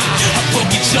far. Nah, I broke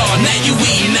your jaw, now you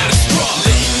eating out a straw.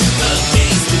 Let the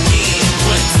games begin,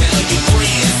 run tell your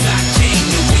friends I came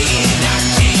to win, I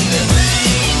came to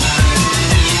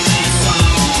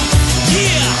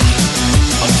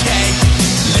yeah, okay.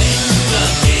 Let the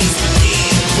games begin,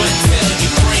 run tell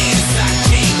your friends I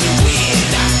came to win,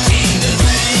 I came to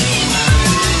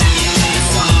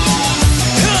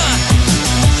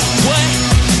what?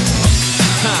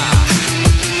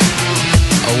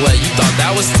 Oh, what, you thought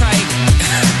that was tight?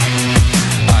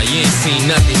 Oh, you ain't seen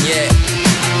nothing yet.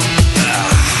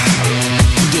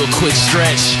 Do a quick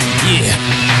stretch, yeah.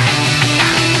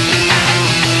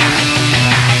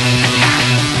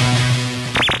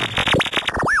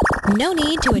 No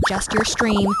need to adjust your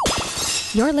stream.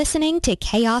 You're listening to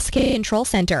Chaos Control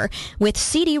Center with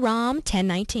CD-ROM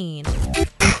 1019.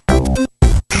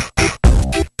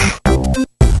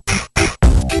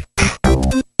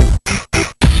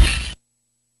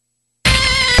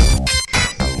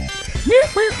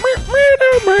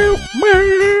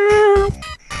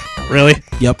 Really?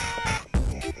 Yep.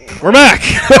 We're back.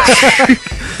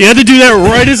 You had to do that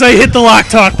right as I hit the lock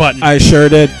talk button. I sure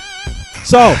did.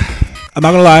 So, I'm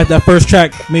not gonna lie, that first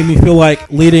track made me feel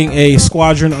like leading a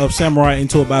squadron of samurai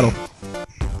into a battle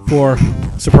for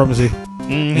supremacy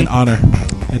and honor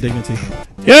and dignity.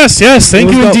 Yes,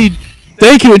 thank you dope. indeed.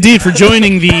 Thank you indeed for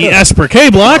joining the Esper K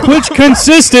block, which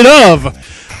consisted of,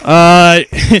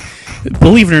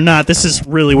 believe it or not, this is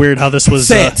really weird how this was.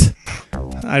 Say it.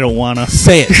 I don't wanna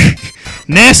say it.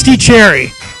 Nasty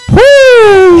Cherry. Woo!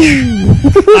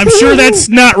 I'm sure that's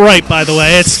not right, by the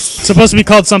way. It's supposed to be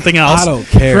called something else. I don't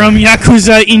care. From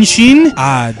Yakuza Inshin.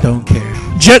 I don't care.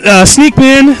 Sneak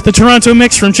Man, the Toronto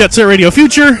mix from Jet Set Radio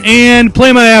Future, and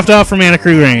Play My Aft Off from Anna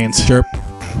Crew Reigns. Chirp.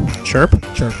 Chirp?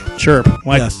 Chirp. Chirp.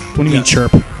 Why? Yes. What do you mean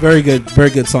chirp? Very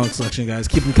good song selection, guys.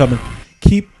 Keep them coming.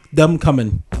 Keep them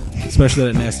coming. Especially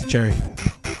that Nasty Cherry.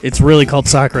 It's really called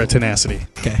Sakura Tenacity.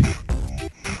 Okay.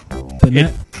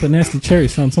 The Nasty Cherry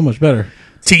sounds so much better.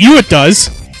 To you it does.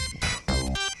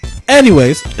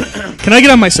 Anyways. Can I get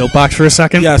on my soapbox for a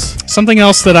second? Yes. Something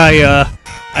else that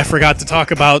I forgot to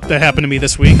talk about that happened to me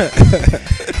this week.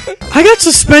 I got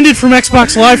suspended from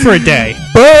Xbox Live for a day.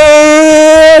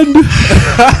 Burned!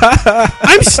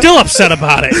 I'm still upset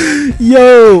about it.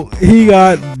 Yo, he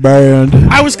got burned.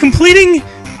 I was playing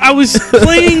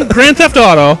Grand Theft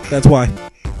Auto. That's why.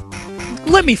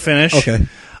 Let me finish. Okay.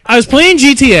 I was playing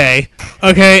GTA,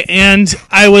 okay, and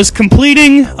I was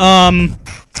completing one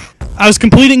of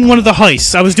the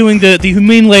heists. I was doing the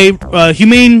Humane Labs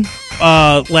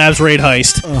raid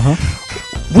heist. Uh-huh.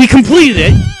 We completed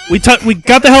it. We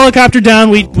got the helicopter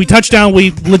down. We touched down.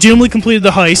 We legitimately completed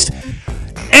the heist.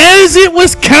 As it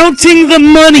was counting the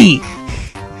money,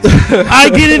 I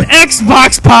get an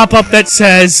Xbox pop-up that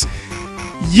says,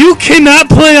 "You cannot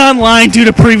play online due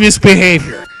to previous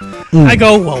behavior." I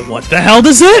go, well, what the hell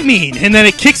does that mean? And then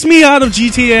it kicks me out of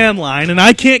GTA Online, and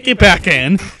I can't get back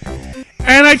in.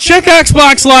 And I check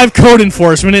Xbox Live code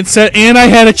enforcement, and I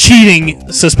had a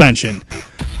cheating suspension.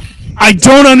 I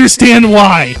don't understand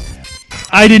why.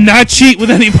 I did not cheat with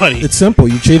anybody. It's simple.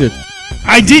 You cheated.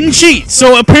 I didn't cheat.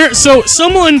 So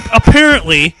someone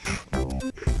apparently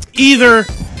either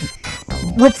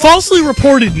falsely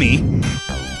reported me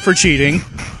for cheating,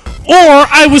 or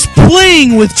I was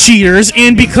playing with cheaters,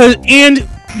 and because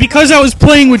I was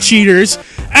playing with cheaters,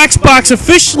 Xbox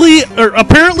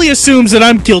apparently assumes that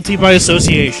I'm guilty by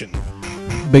association.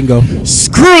 Bingo.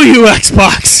 Screw you,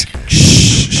 Xbox.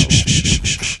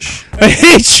 I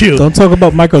hate you. Don't talk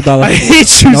about microdollar. I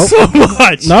hate you so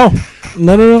much.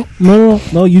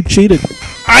 No, you cheated.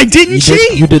 I didn't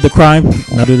cheat. You did the crime.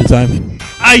 Now do the time.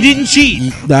 I didn't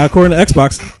cheat. Not according to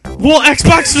Xbox. Well,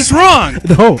 Xbox is wrong.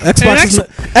 No,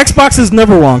 Xbox is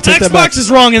never wrong. Take that back. Xbox is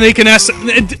wrong, and they can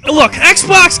look.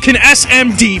 Xbox can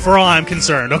SMD for all I'm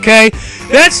concerned. Okay,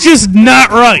 that's just not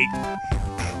right.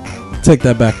 Take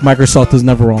that back. Microsoft is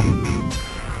never wrong.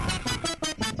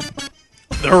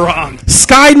 They're wrong.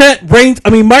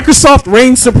 Microsoft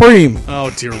reigns supreme. Oh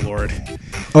dear Lord.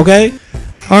 Okay,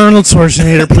 Arnold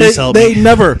Schwarzenegger, please help me.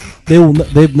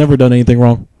 They've never done anything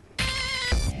wrong.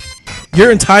 Your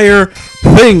entire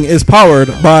thing is powered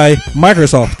by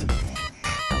Microsoft.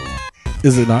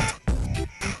 Is it not?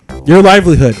 Your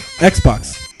livelihood,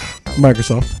 Xbox,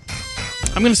 Microsoft.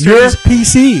 I'm going to start. Your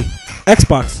PC,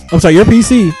 Xbox. I'm sorry, your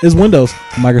PC is Windows,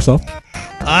 Microsoft.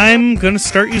 I'm going to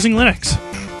start using Linux.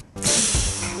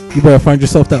 You better find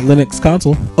yourself that Linux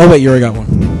console. Oh wait, you already got one.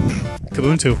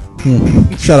 Kubuntu.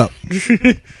 Shut up.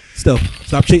 Still,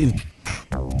 stop cheating.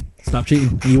 Stop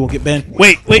cheating, and you won't get banned.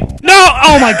 Wait. No!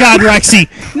 Oh my God, Rexy.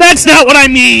 That's not what I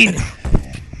mean.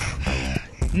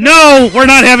 No, we're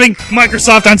not having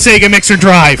Microsoft on Sega Mixer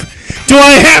Drive. Do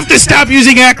I have to stop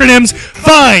using acronyms?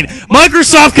 Fine.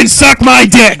 Microsoft can suck my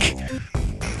dick.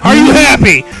 Are you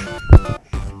happy?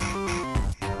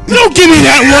 Don't give me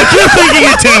that look. You're thinking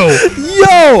it too.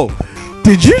 Yo,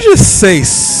 did you just say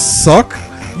suck?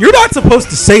 You're not supposed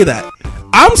to say that.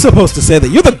 I'm supposed to say that.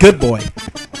 You're the good boy.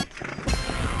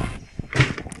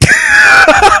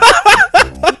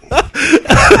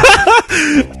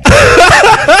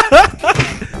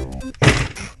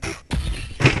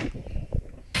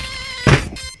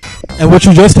 And what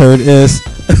you just heard is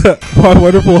my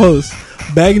wonderful host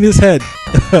banging his head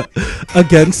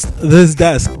against this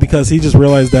desk because he just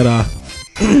realized that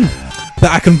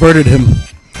that I converted him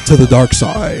to the dark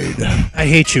side. I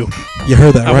hate you. You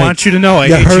heard that right. I want you to know I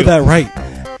hate you. You heard that right.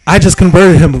 I just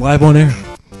converted him live on air.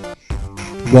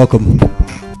 Welcome.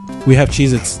 We have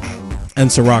Cheez-Its and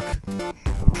Ciroc.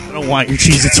 I don't want your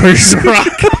Cheez-Its or your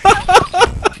Ciroc.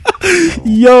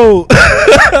 Yo,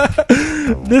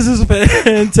 this is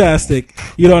fantastic.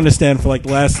 You don't understand. For like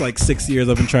the last 6 years,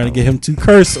 I've been trying to get him to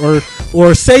curse or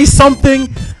say something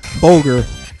vulgar,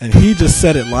 and he just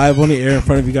said it live on the air in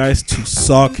front of you guys to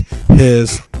suck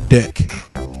his dick.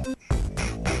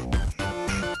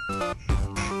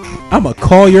 I'ma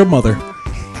call your mother.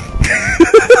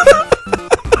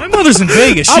 My mother's in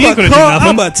Vegas. She ain't gonna do nothing.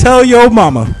 I'ma tell your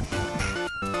mama.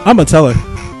 I'ma tell her.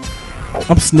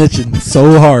 I'm snitching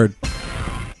so hard.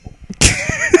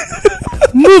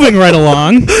 Moving right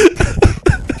along.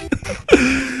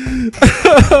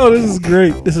 Oh, this is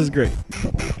great. This is great.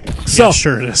 So yeah,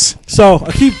 sure it is. So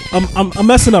I'm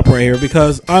messing up right here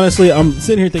because honestly I'm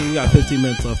sitting here thinking we got 15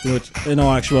 minutes left, which in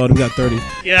all actuality we got 30.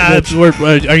 Yeah,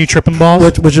 are you tripping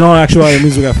balls? Which in all actuality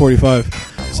means we got 45.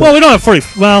 So, well, we don't have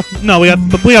 40. Well, no, we got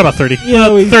about 30. Yeah,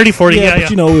 30, 40. Yeah, Yeah, but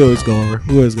you know we always go over.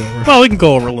 Well, we can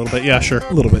go over a little bit. Yeah, sure.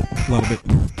 A little bit.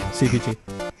 CPT.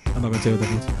 I'm not gonna say what that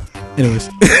means. Anyways.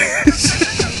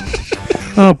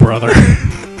 Oh, brother.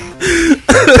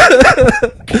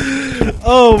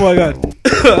 Oh my god.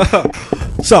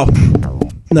 So,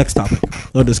 next topic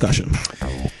or discussion.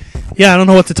 Yeah, I don't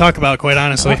know what to talk about, quite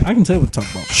honestly. I can tell you what to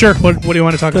talk about. Sure. What do you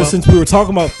want to talk about? Since we were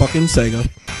talking about fucking Sega.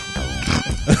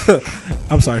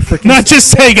 I'm sorry, freaking not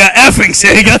just Sega, effing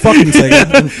Sega. Fucking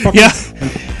Sega. And fucking, yeah.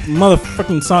 And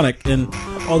motherfucking Sonic and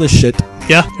all this shit.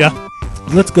 Yeah.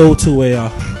 Let's go to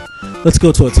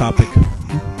a topic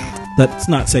that's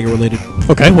not Sega related.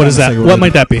 Okay, what is that? What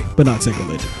might that be? But not Sega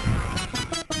related.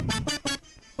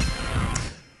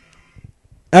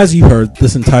 As you heard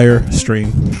this entire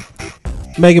stream,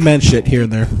 Mega Man shit here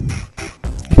and there.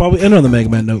 Probably end on the Mega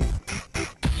Man note.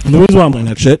 And the reason why I'm doing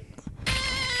that shit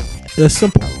is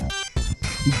simple.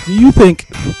 Do you think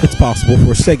it's possible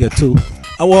for Sega to...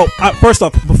 first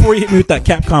off, before you hit me with that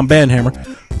Capcom band hammer,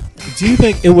 do you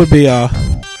think it would be...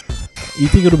 you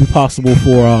think it would be possible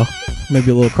for maybe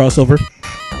a little crossover?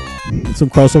 Some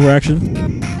crossover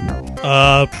action?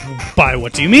 By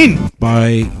what do you mean?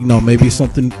 By, maybe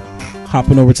something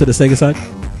hopping over to the Sega side?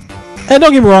 And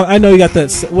don't get me wrong, I know you got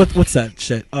that... What's that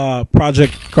shit?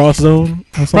 Project Cross Zone?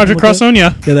 Project Cross Zone,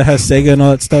 yeah. Yeah, that has Sega and all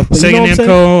that stuff. But Sega,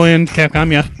 Namco, and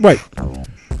Capcom, yeah. Right.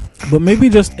 But maybe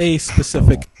just a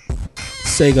specific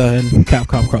Sega and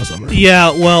Capcom crossover.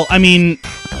 Yeah, well, I mean...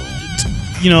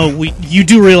 you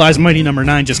do realize Mighty Number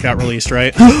 9 just got released,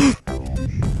 right?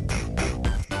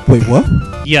 Wait, what?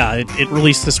 Yeah, it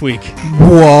released this week.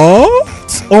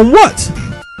 What? On what?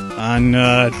 On,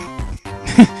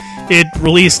 it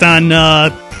released on,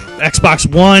 Xbox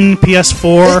One,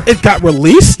 PS4. It got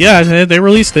released? Yeah, they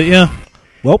released it, yeah.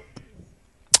 Well,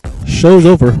 show's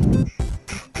over.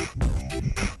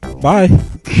 Bye.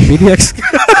 BDX.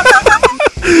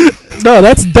 No,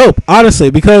 that's dope, honestly,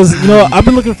 because, I've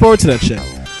been looking forward to that shit.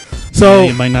 So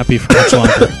it might not be for much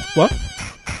longer. What?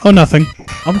 Oh, nothing.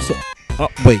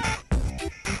 Wait.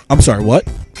 I'm sorry, what?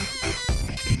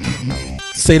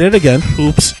 Say that again.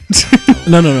 Oops.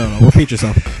 No. Repeat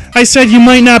yourself. I said you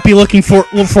might not be look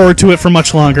forward to it for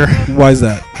much longer. Why is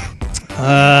that?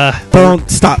 Don't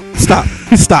stop.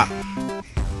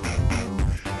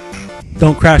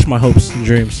 Don't crash my hopes and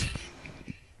dreams.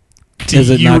 Is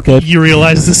it not good? You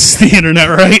realize this is the internet,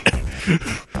 right?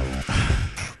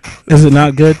 Is it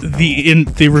not good?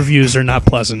 The reviews are not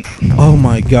pleasant. Oh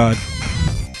my god.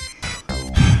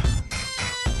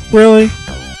 Really?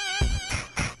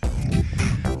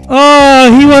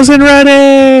 Oh, he wasn't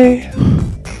ready.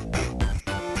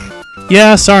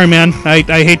 Yeah, sorry, man. I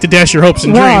hate to dash your hopes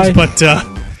and Why? dreams, but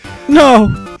No.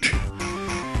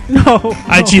 No.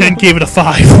 IGN gave it a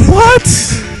 5. What?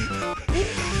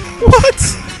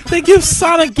 What? They give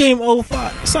Sonic Game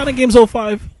 05. Sonic Games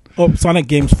 05. Oh, Sonic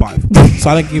Games 5.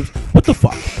 Sonic Games. What the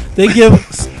fuck? They give.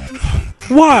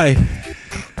 Why?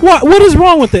 What is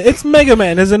wrong with it? It's Mega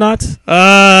Man, is it not?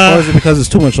 Or is it because it's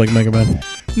too much like Mega Man?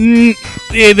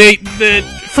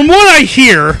 From what I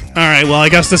hear, all right. Well, I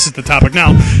guess this is the topic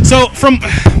now. So from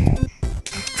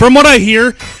what I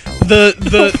hear,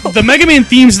 the Mega Man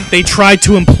themes that they tried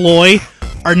to employ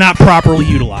are not properly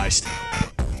utilized.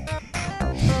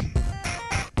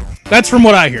 That's from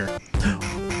what I hear.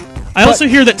 I also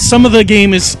hear that some of the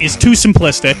game is too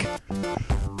simplistic.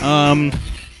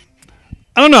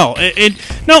 I don't know.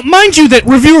 Now, mind you that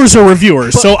reviewers are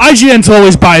reviewers, so IGN's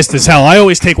always biased as hell. I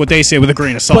always take what they say with a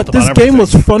grain of salt. But this game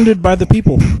was funded by the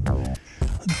people.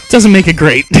 Doesn't make it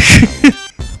great.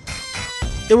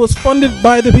 It was funded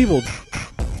by the people.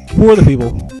 For the people.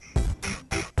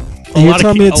 A lot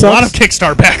of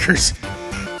Kickstarter backers.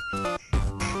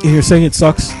 And you're saying it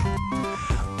sucks?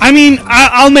 I mean,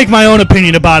 I'll make my own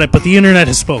opinion about it, but the internet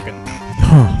has spoken.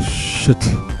 Oh, shit.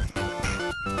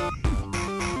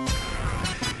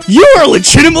 You are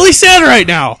legitimately sad right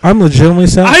now. I'm legitimately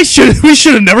sad. We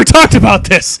should have never talked about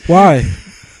this. Why?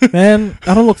 Man,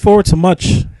 I don't look forward to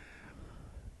much.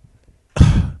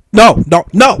 No.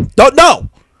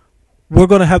 We're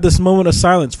going to have this moment of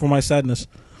silence for my sadness.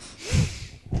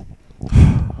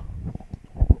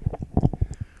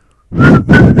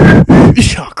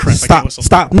 Oh, crap,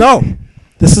 Stop. No.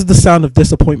 This is the sound of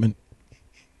disappointment.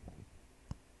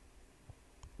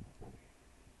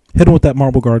 Hit him with that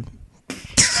marble guard.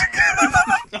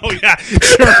 Oh, yeah,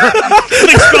 sure. I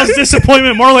think it spells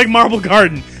disappointment more like Marble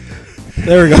Garden.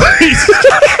 There we go.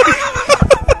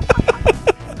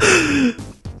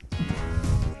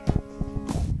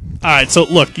 All right, so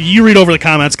look, you read over the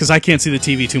comments because I can't see the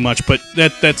TV too much, but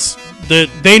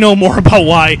they know more about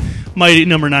why Mighty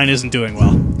Number 9 isn't doing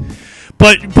well.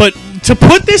 But to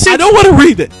put this in... I don't want to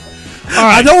read it. All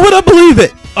right. I don't want to believe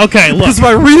it. Okay, look. Because if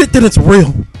I read it, then it's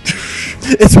real.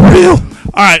 It's real.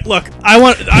 All right, look. I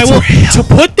will to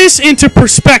put this into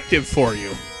perspective for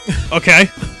you. Okay,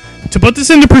 to put this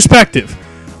into perspective,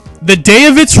 the day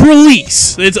of its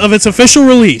release, of its official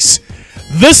release,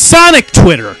 the Sonic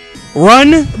Twitter,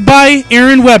 run by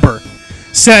Aaron Weber,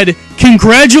 said,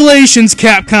 "Congratulations,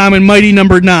 Capcom and Mighty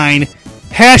Number 9.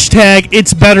 Hashtag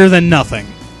it's better than nothing."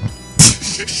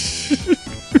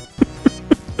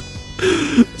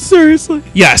 Seriously?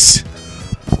 Yes.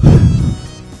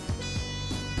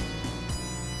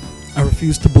 I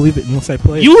refuse to believe it unless I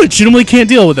play it. You legitimately can't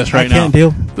deal with this right now. I can't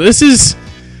deal. This is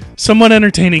somewhat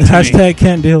entertaining to me. Hashtag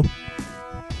can't deal.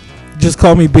 Just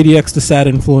call me BDX the sad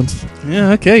influence.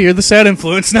 Yeah, okay, you're the sad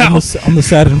influence now. I'm the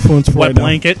sad influence for Wet right now.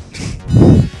 blanket.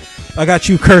 I got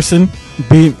you cursing,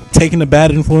 taking the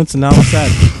bad influence, and now I'm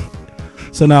sad.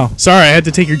 So now. Sorry, I had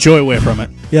to take your joy away from it.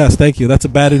 Yes, thank you. That's a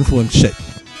bad influence shit.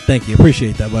 Thank you.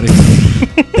 Appreciate that, buddy.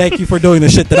 Thank you for doing the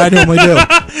shit that I normally do.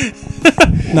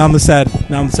 Now I'm the sad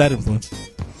influence.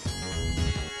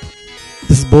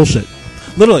 This is bullshit.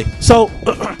 Literally. So,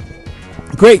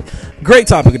 great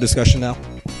topic of discussion now.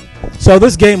 So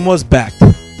this game was backed.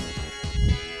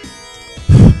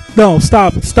 No,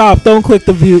 stop. Don't click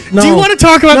the view. No. Do you want to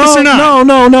talk about this or not?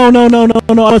 No.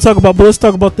 I want to talk about, but let's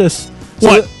talk about this. So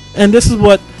what? And this is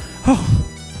what.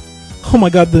 Oh my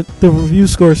god, the review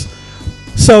scores.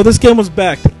 So this game was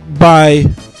backed by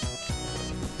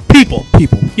people.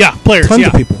 Yeah, players. Tons yeah.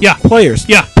 of people. Yeah. Players.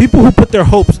 Yeah. People who put their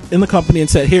hopes in the company and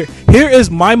said, here is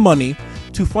my money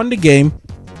to fund a game,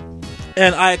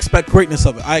 and I expect greatness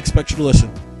of it. I expect you to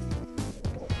listen.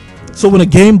 So when a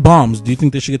game bombs, do you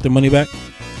think they should get their money back?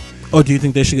 Or do you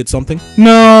think they should get something?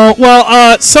 No. Well,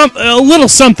 a little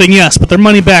something, yes, but their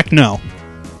money back, no.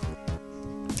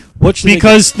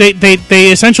 Because they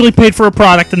essentially paid for a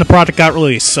product and the product got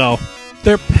released, so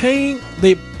they're paying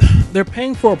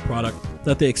for a product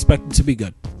that they expect to be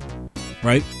good,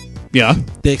 right? Yeah.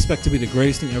 They expect to be the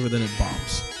greatest thing ever, then it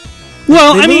bombs.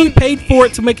 Well, I mean, paid for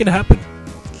it to make it happen.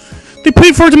 They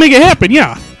paid for it to make it happen,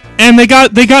 yeah, and they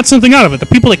got something out of it. The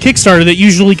people that Kickstarted it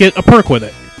usually get a perk with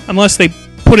it, unless they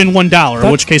put in $1,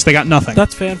 in which case they got nothing.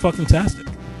 That's fan-fucking-tastic.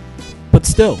 But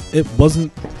still, it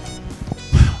wasn't.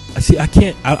 See, I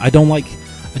can't. I don't like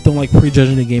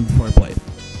prejudging a game before I play it.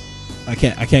 I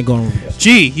can't go on reviews.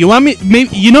 Gee, you want me? Maybe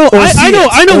I know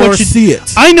what you see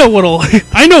it. I know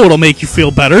what'll make you feel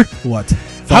better. What?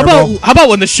 How about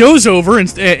when the show's over and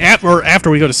or after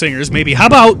we go to singers? Maybe how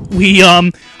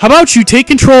about you take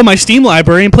control of my Steam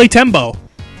library and play Tembo?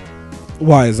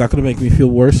 Why? Is that going to make me feel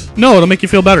worse? No, it'll make you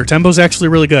feel better. Tembo's actually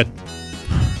really good.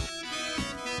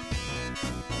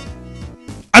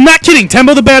 I'm not kidding.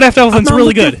 Tembo the Bad Elephant's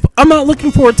really good. I'm not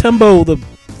looking for Tembo the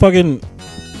fucking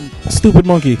stupid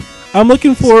monkey. I'm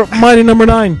looking for Mighty Number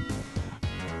 9.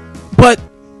 But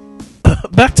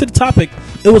back to the topic.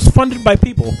 It was funded by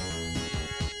people.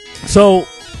 So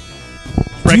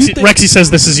Rexy says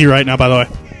this is you right now, by the way.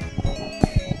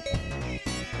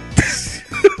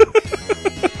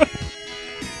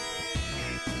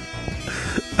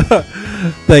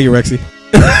 Thank you, Rexy.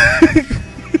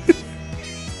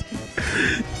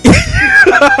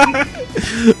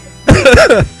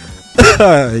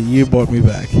 You brought me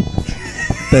back.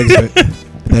 Thanks,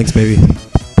 thanks, baby.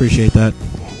 Appreciate that.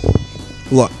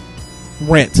 Look,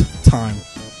 rant time.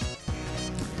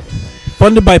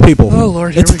 Funded by people. Oh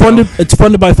Lord, here it's we funded. go. It's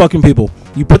funded by fucking people.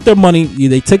 You put their money.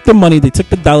 They took the money. They took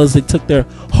the dollars. They took their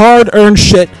hard-earned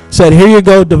shit. Said, "Here you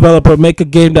go, developer. Make a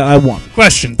game that I want."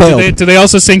 Question: Failed. Do they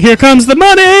also sing "Here Comes the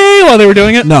Money" while they were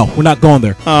doing it? No, we're not going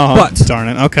there. Oh, but darn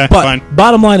it. Okay, but fine.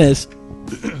 bottom line is,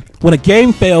 when a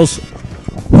game fails,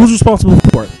 who's responsible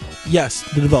for it? Yes,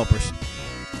 the developers.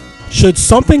 Should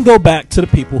something go back to the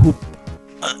people who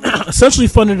essentially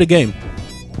funded the game?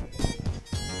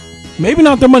 Maybe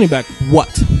not their money back. What?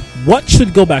 What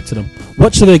should go back to them?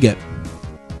 What should they get?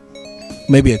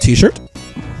 Maybe a T-shirt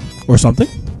or something.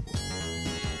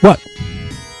 What?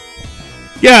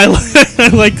 Yeah, I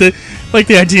like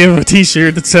the idea of a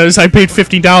T-shirt that says I paid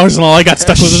 $50 and all I got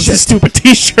stuck with was a stupid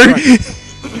T-shirt. Right.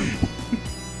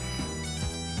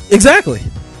 Exactly.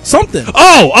 Something.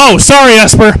 Oh, sorry,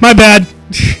 Esper. My bad.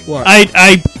 What?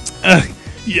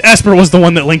 Esper was the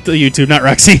one that linked to YouTube, not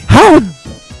Rexy. How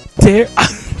dare?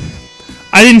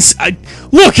 I didn't.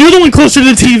 Look, you're the one closer to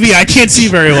the TV. I can't see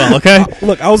very well. Okay.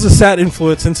 Look, I was a sad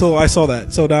influence until I saw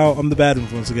that. So now I'm the bad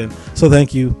influence again. So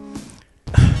thank you.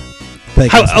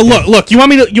 Thank you. Look. You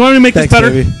want me to make Thanks, this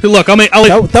better? baby. Look,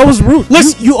 That was rude.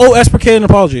 Listen, you owe Esper K an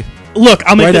apology. Look,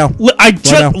 I'll make right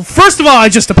now. First of all, I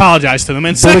just apologized to them,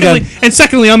 and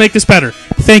secondly, I'll make this better.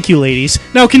 Thank you, ladies.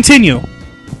 Now continue.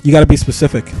 You got to be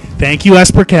specific. Thank you,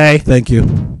 Esper K. Thank you.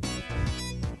 And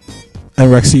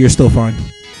Rexy, you're still fine.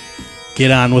 Get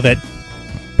on with it.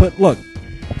 But look,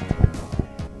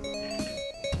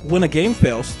 when a game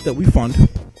fails that we fund,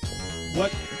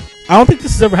 what? I don't think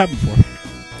this has ever happened before.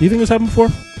 Do you think this happened before?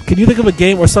 Can you think of a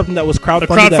game or something that was crowdfunded? A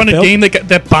crowdfunded game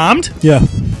that bombed? Yeah.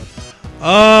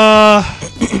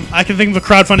 I can think of a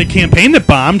crowdfunded campaign that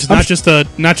bombed. Not just a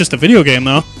video game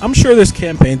though. I'm sure there's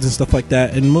campaigns and stuff like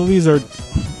that, and movies are.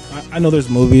 I know there's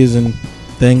movies and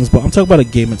things, but I'm talking about a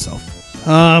game itself.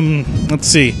 Let's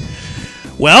see.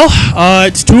 Well,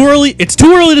 it's too early. It's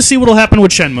too early to see what'll happen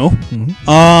with Shenmue.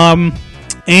 Mm-hmm.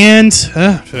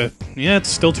 Yeah, it's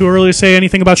still too early to say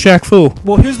anything about Shaq Fu.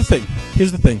 Well, here's the thing.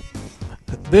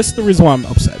 This is the reason why I'm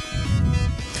upset.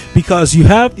 Because you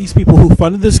have these people who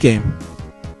funded this game.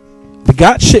 They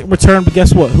got shit in return, but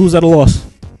guess what? Who's at a loss?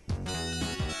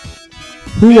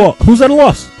 Who's at a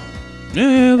loss?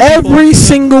 Yeah, every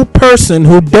single person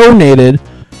who donated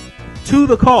to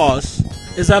the cause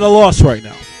is at a loss right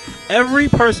now. Every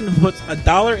person who puts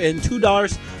 $1 in, $2,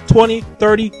 $20,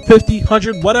 $30, $50,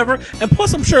 $100, whatever. And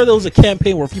plus, I'm sure there was a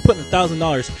campaign where if you put in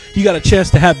 $1,000, you got a chance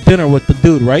to have dinner with the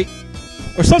dude, right?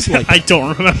 Or something like that. I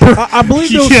don't remember. I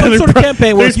believe there was some sort of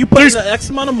campaign where if you put in an X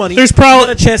amount of money, there's probably you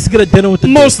got a chance to get a dinner with the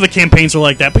dude. Most of the campaigns are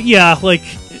like that, but yeah,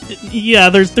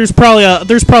 there's probably a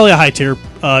high tier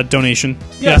donation.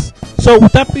 Yes. Yeah. So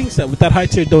with that being said, with that high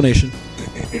tier donation,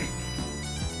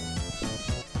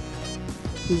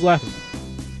 who's laughing?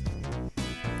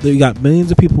 You got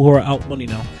millions of people who are out money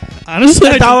now.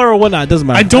 Honestly, $1 or whatnot, it doesn't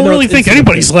matter. I don't really think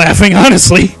anybody's laughing,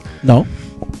 honestly. No.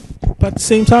 But at the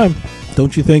same time,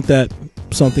 don't you think that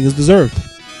something is deserved?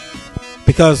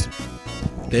 Because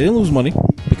they didn't lose money,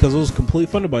 because it was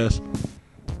completely funded by us.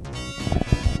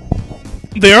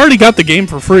 They already got the game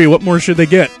for free. What more should they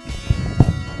get?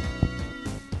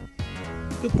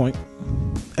 Good point.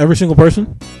 Every single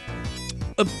person?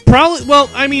 Probably. Well,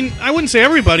 I mean, I wouldn't say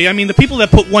everybody. I mean, the people that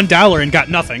put $1 and got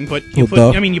nothing, but you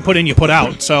put in, you put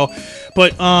out. So,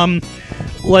 but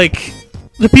like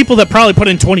the people that probably put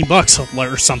in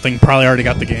 $20 or something probably already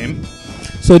got the game.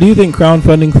 So, do you think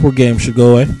crowdfunding for games should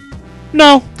go away?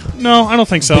 No, I don't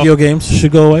think so. Video games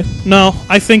should go away? No,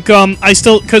 I think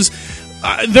because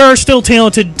there are still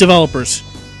talented developers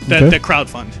that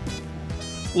crowdfund.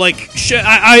 Like,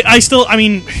 I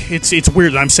mean, it's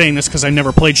weird that I'm saying this because I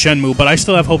never played Shenmue, but I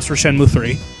still have hopes for Shenmue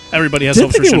 3. Everybody has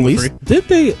hopes for Shenmue 3. Did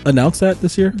they announce that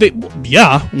this year?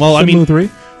 Yeah. Well, Shenmue I mean, 3?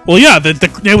 Well, yeah.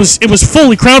 It was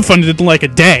fully crowdfunded in like a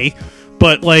day,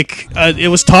 but like it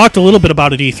was talked a little bit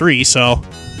about at E3. So,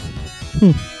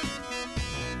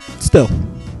 still,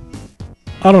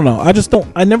 I don't know. I just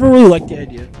don't. I never really liked the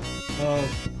idea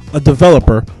of a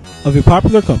developer of a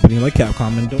popular company like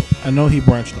Capcom, and I know he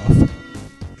branched off,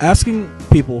 asking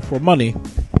people for money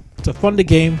to fund a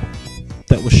game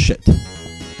that was shit.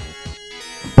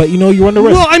 But you run the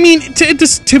risk. Well, I mean,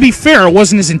 to be fair, it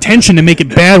wasn't his intention to make it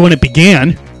bad when it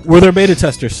began. Were there beta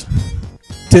testers?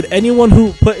 Did anyone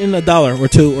who put in $1 or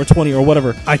 $2 or $20 or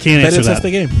whatever I can't answer beta test that.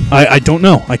 the game? I don't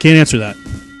know. I can't answer that.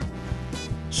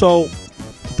 So,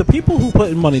 the people who put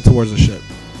in money towards the shit,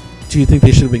 do you think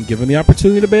they should have been given the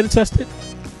opportunity to beta test it?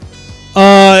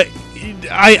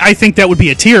 I think that would be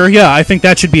a tier. Yeah, I think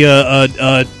that should be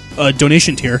a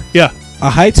donation tier. Yeah, a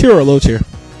high tier or a low tier?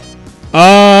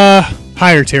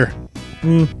 Higher tier.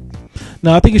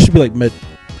 No, I think it should be like mid.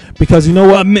 Because you know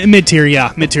what? Mid tier,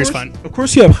 yeah. Mid tier's fine. Of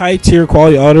course, you have high tier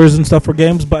quality auditors and stuff for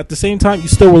games, but at the same time, you're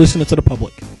still releasing it to the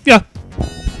public. Yeah.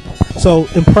 So,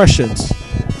 impressions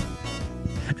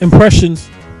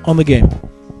on the game,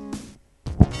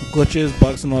 glitches,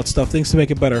 bugs, and all that stuff, things to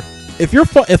make it better.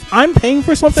 If I'm paying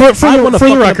for something, for I want a the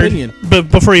fucking record, opinion.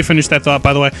 but before you finish that thought,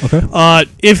 by the way, okay.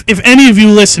 If any of you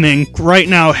listening right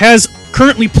now has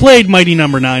currently played Mighty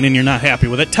Number 9 and you're not happy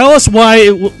with it, tell us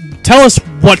why. Tell us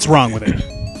what's wrong with it.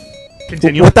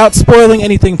 Continue. Without spoiling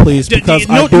anything, please, because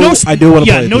I do want to play it.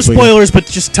 Yeah, no spoilers, but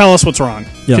just tell us what's wrong.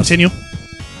 Yes. Continue.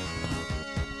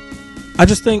 I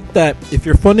just think that if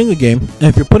you're funding a game and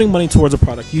if you're putting money towards a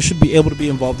product, you should be able to be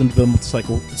involved in the development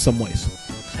cycle in some ways.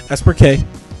 As per Kay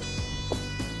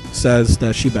says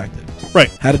that she backed it. Right.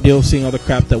 Had to deal with seeing all the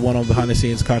crap that went on behind the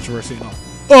scenes, controversy and all.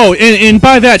 Oh, and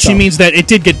by that she means that it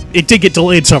did get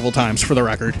delayed several times, for the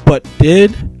record. But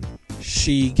did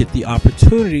she get the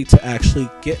opportunity to actually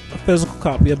get a physical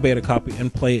copy, a beta copy,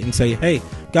 and play it and say, hey,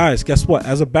 guys, guess what?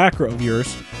 As a backer of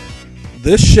yours,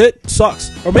 this shit sucks.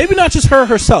 Or maybe not just her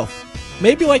herself.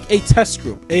 Maybe like a test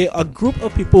group. A group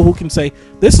of people who can say,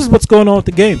 this is what's going on with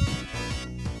the game.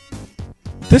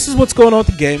 This is what's going on with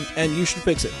the game, and you should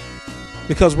fix it.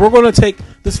 Because we're going to take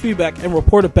this feedback and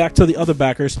report it back to the other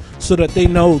backers so that they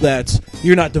know that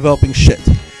you're not developing shit.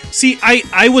 See,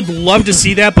 I would love to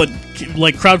see that, but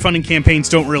like crowdfunding campaigns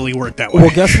don't really work that way.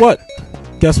 Well, guess what?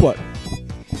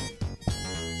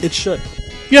 It should.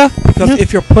 Yeah. Because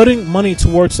if you're putting money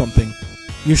towards something,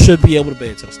 you should be able to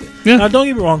beta test it. Yeah. Now, don't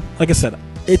get me wrong. Like I said,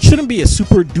 it shouldn't be a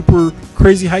super duper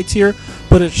crazy high tier,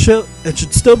 but it should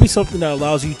still be something that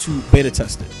allows you to beta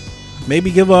test it.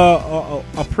 Maybe give a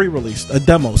pre-release, a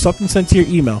demo, something sent to your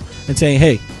email and saying,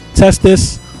 hey, test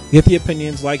this, get the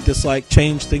opinions, like, dislike,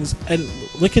 change things, and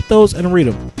look at those and read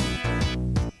them.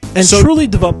 And truly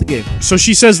develop the game. So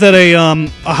she says that a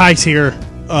high tier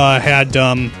had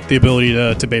the ability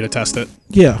to beta test it.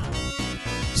 Yeah.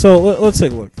 So let's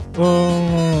take a look.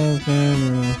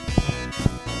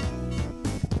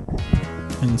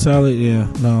 And Sally,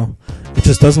 yeah, no, it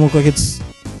just doesn't look like it's.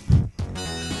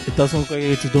 It doesn't look like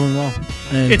it's doing well.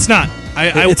 And it's not.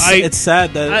 It's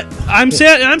sad that I'm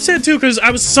sad. I'm sad too because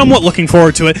I was somewhat looking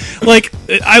forward to it. Like,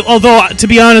 although to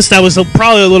be honest, I was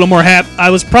probably a little more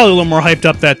hyped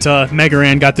up that Mega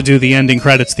Ran got to do the ending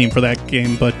credits theme for that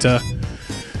game. But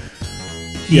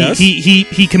yes.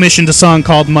 he commissioned a song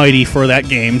called "Mighty" for that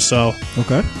game. So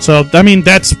okay. So I mean,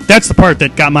 that's the part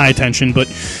that got my attention. But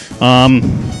I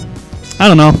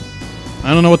don't know.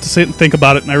 I don't know what to think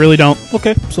about it. I really don't.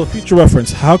 Okay, so future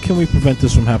reference. How can we prevent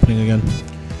this from happening again?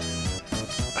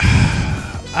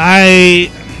 I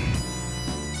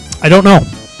don't know.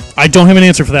 I don't have an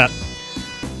answer for that.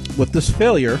 With this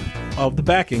failure of the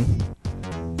backing,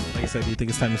 like I said, do you think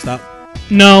it's time to stop?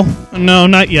 No,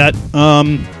 not yet.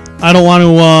 I don't want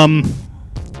to.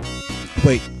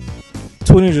 Wait,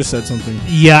 Twinner just said something.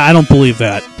 Yeah, I don't believe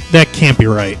that. That can't be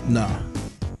right. Nah.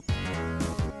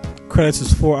 Credits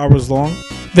is 4 hours long.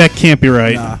 That can't be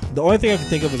right. Nah. The only thing I can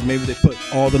think of is maybe they put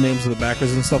all the names of the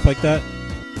backers and stuff like that.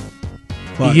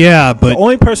 But yeah, but the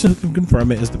only person who can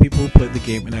confirm it is the people who played the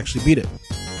game and actually beat it.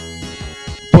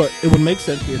 But it would make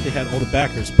sense if they had all the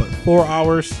backers. But 4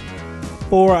 hours.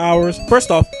 First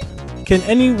off, can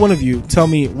any one of you tell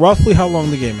me roughly how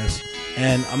long the game is?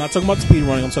 And I'm not talking about speed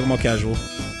running. I'm talking about casual.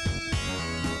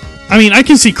 I mean, I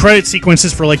can see credit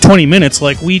sequences for like 20 minutes.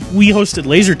 Like we hosted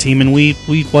Laser Team, and we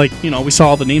like we saw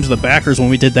all the names of the backers when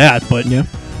we did that. But yeah,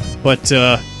 but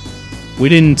we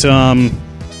didn't.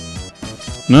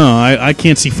 No, I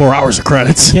can't see 4 hours of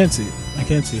credits. I can't see.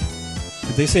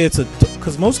 If they say it's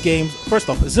because most games. First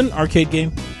off, is it an arcade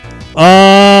game?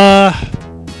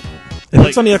 If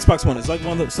it's on the Xbox One, it's like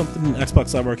something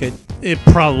Xbox Live Arcade. It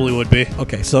probably would be.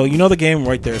 Okay, so you know the game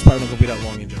right there is probably not going to be that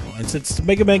long in general. And since it's a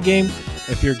Mega Man game,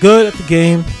 if you're good at the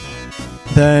game,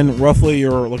 then roughly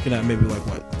you're looking at maybe like,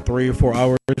 what, 3 or 4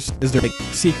 hours? Is there like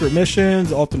secret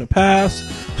missions, alternate paths,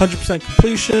 100%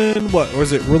 completion? What? Or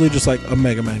is it really just like a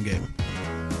Mega Man game?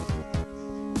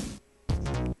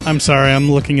 I'm sorry, I'm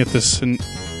looking at this. And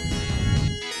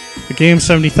the game,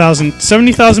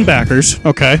 70,000 backers.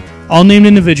 Okay. All named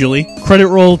individually. Credit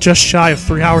roll just shy of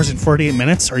 3 hours and 48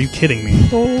 minutes. Are you kidding me?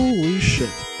 Holy shit.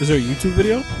 Is there a YouTube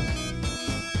video?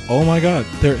 Oh my god,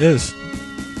 there is.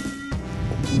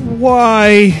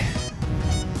 Why?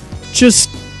 Just...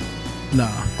 Nah,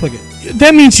 click it.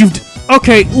 That means you've...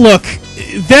 Okay, look.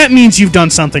 That means you've done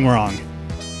something wrong.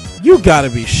 You gotta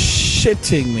be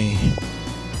shitting me.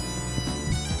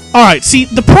 Alright, see,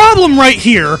 the problem right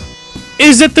here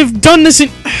is that they've done this in...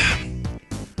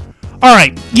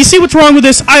 Alright, you see what's wrong with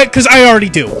this? Because I already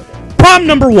do. Problem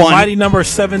number one... Mighty number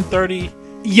 730...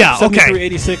 Yeah, okay.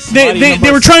 7386.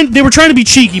 They were trying to be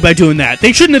cheeky by doing that.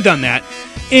 They shouldn't have done that.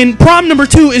 And problem number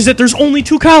 2 is that there's only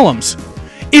 2 columns.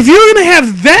 If you're going to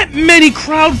have that many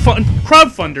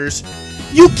crowdfunders,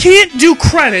 you can't do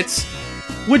credits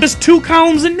with just 2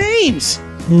 columns and names.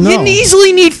 No. You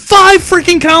easily need 5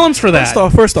 freaking columns for that.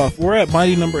 First off, we're at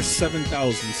Mighty number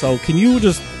 7,000. So can you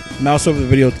just mouse over the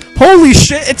video? Holy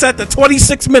shit, it's at the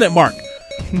 26-minute mark.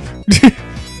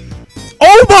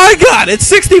 Oh my god, it's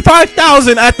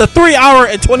 65,000 at the 3 hour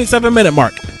and 27-minute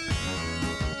mark.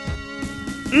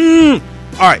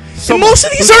 Alright, so and most of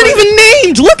these aren't even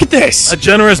named. Look at this. A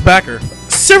generous backer.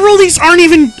 Several of these aren't.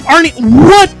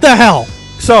 What the hell?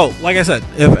 So, like I said,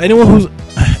 if anyone who's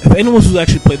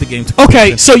actually played the game,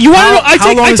 okay, so you want to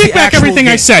know? I take back everything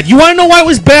I said. You want to know why it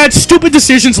was bad? Stupid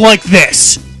decisions like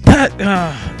this.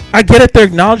 I get it, they're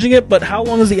acknowledging it, but how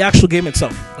long is the actual game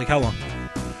itself? Like, how long?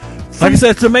 Like I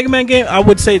said, it's a Mega Man game. I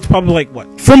would say it's probably like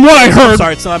what? From what I heard, I'm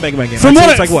sorry, it's not a Mega Man game. From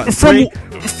what it's like what? From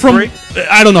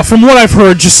I don't know. From what I've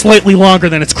heard, just slightly longer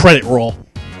than its credit roll.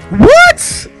 What?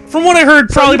 From what I heard,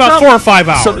 probably about 4 or 5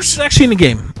 hours. So this is actually in the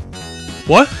game.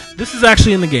 What? This is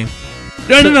actually in the game.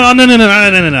 No.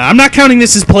 I'm not counting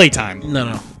this as playtime.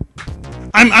 No.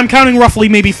 I'm counting roughly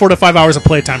maybe 4 to 5 hours of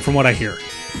playtime from what I hear.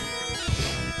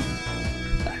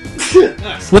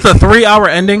 With a 3 hour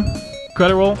ending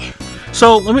credit roll.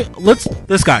 So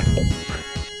this guy,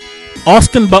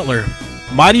 Austin Butler,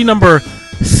 Mighty number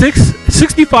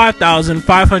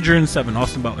 65,507.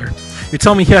 Austin Butler. You're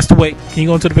telling me he has to wait? Can you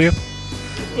go into the video?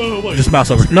 Just mouse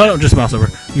over. No, just mouse over.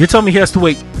 You're telling me he has to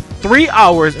wait 3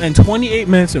 hours and 28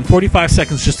 minutes and 45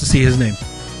 seconds just to see his name?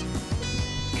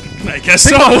 I guess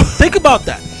so. Think about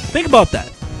that.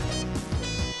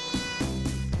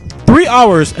 3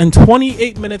 hours and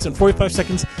 28 minutes and 45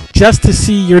 seconds just to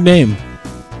see your name.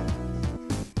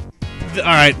 All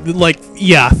right,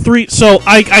 yeah, 3. So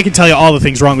I can tell you all the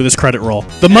things wrong with this credit roll.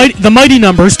 The mighty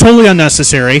numbers totally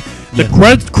unnecessary. The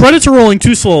credits are rolling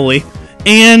too slowly,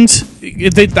 and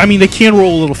they can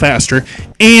roll a little faster.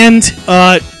 And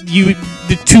the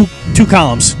two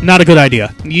columns, not a good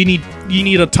idea. You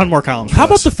need a ton more columns. How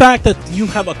about the fact that you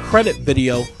have a credit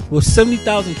video with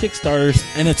 70,000 Kickstarters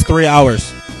and it's 3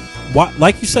 hours? Why,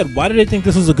 like you said, why did they think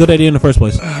this was a good idea in the first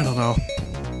place? I don't know.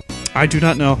 I do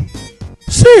not know.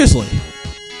 Seriously.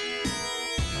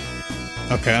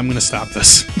 Okay, I'm gonna stop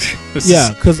this.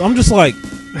 Because I'm just like,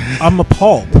 I'm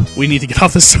appalled. We need to get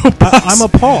off this soapbox. I'm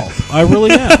appalled. I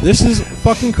really am. This is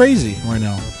fucking crazy right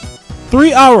now.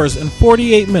 3 hours and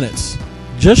 48 minutes.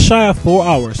 Just shy of 4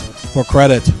 hours for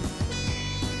credit.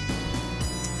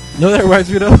 You know what that reminds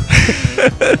me of?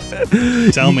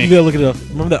 Tell me. You gotta look it up.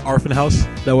 Remember that Arfin House?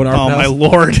 That one Arfin House? Oh, my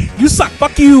lord. You suck.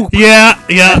 Fuck you. Yeah.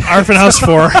 Arfin House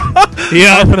 4.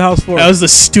 Yeah. Arfin House 4. That was the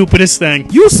stupidest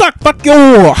thing. You suck. Fuck you.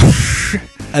 I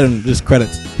don't just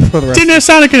credits for the rest. Didn't have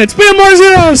Sonic in it. Spam more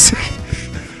zeros.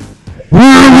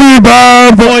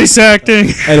 Voice acting.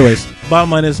 Anyways,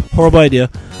 bottom line is horrible idea,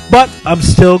 but I'm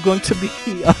still going to be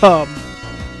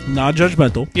not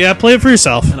judgmental. Yeah, play it for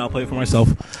yourself, and I'll play it for myself,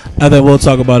 and then we'll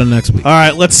talk about it next week. All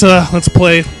right, let's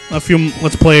play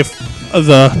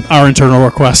our internal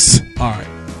requests. All right,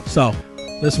 so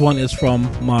this one is from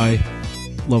my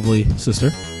lovely sister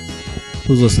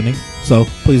who's listening. So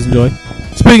please enjoy.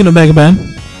 Speaking of Mega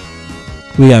Man,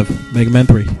 we have Mega Man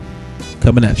 3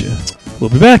 coming at you. We'll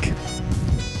be back.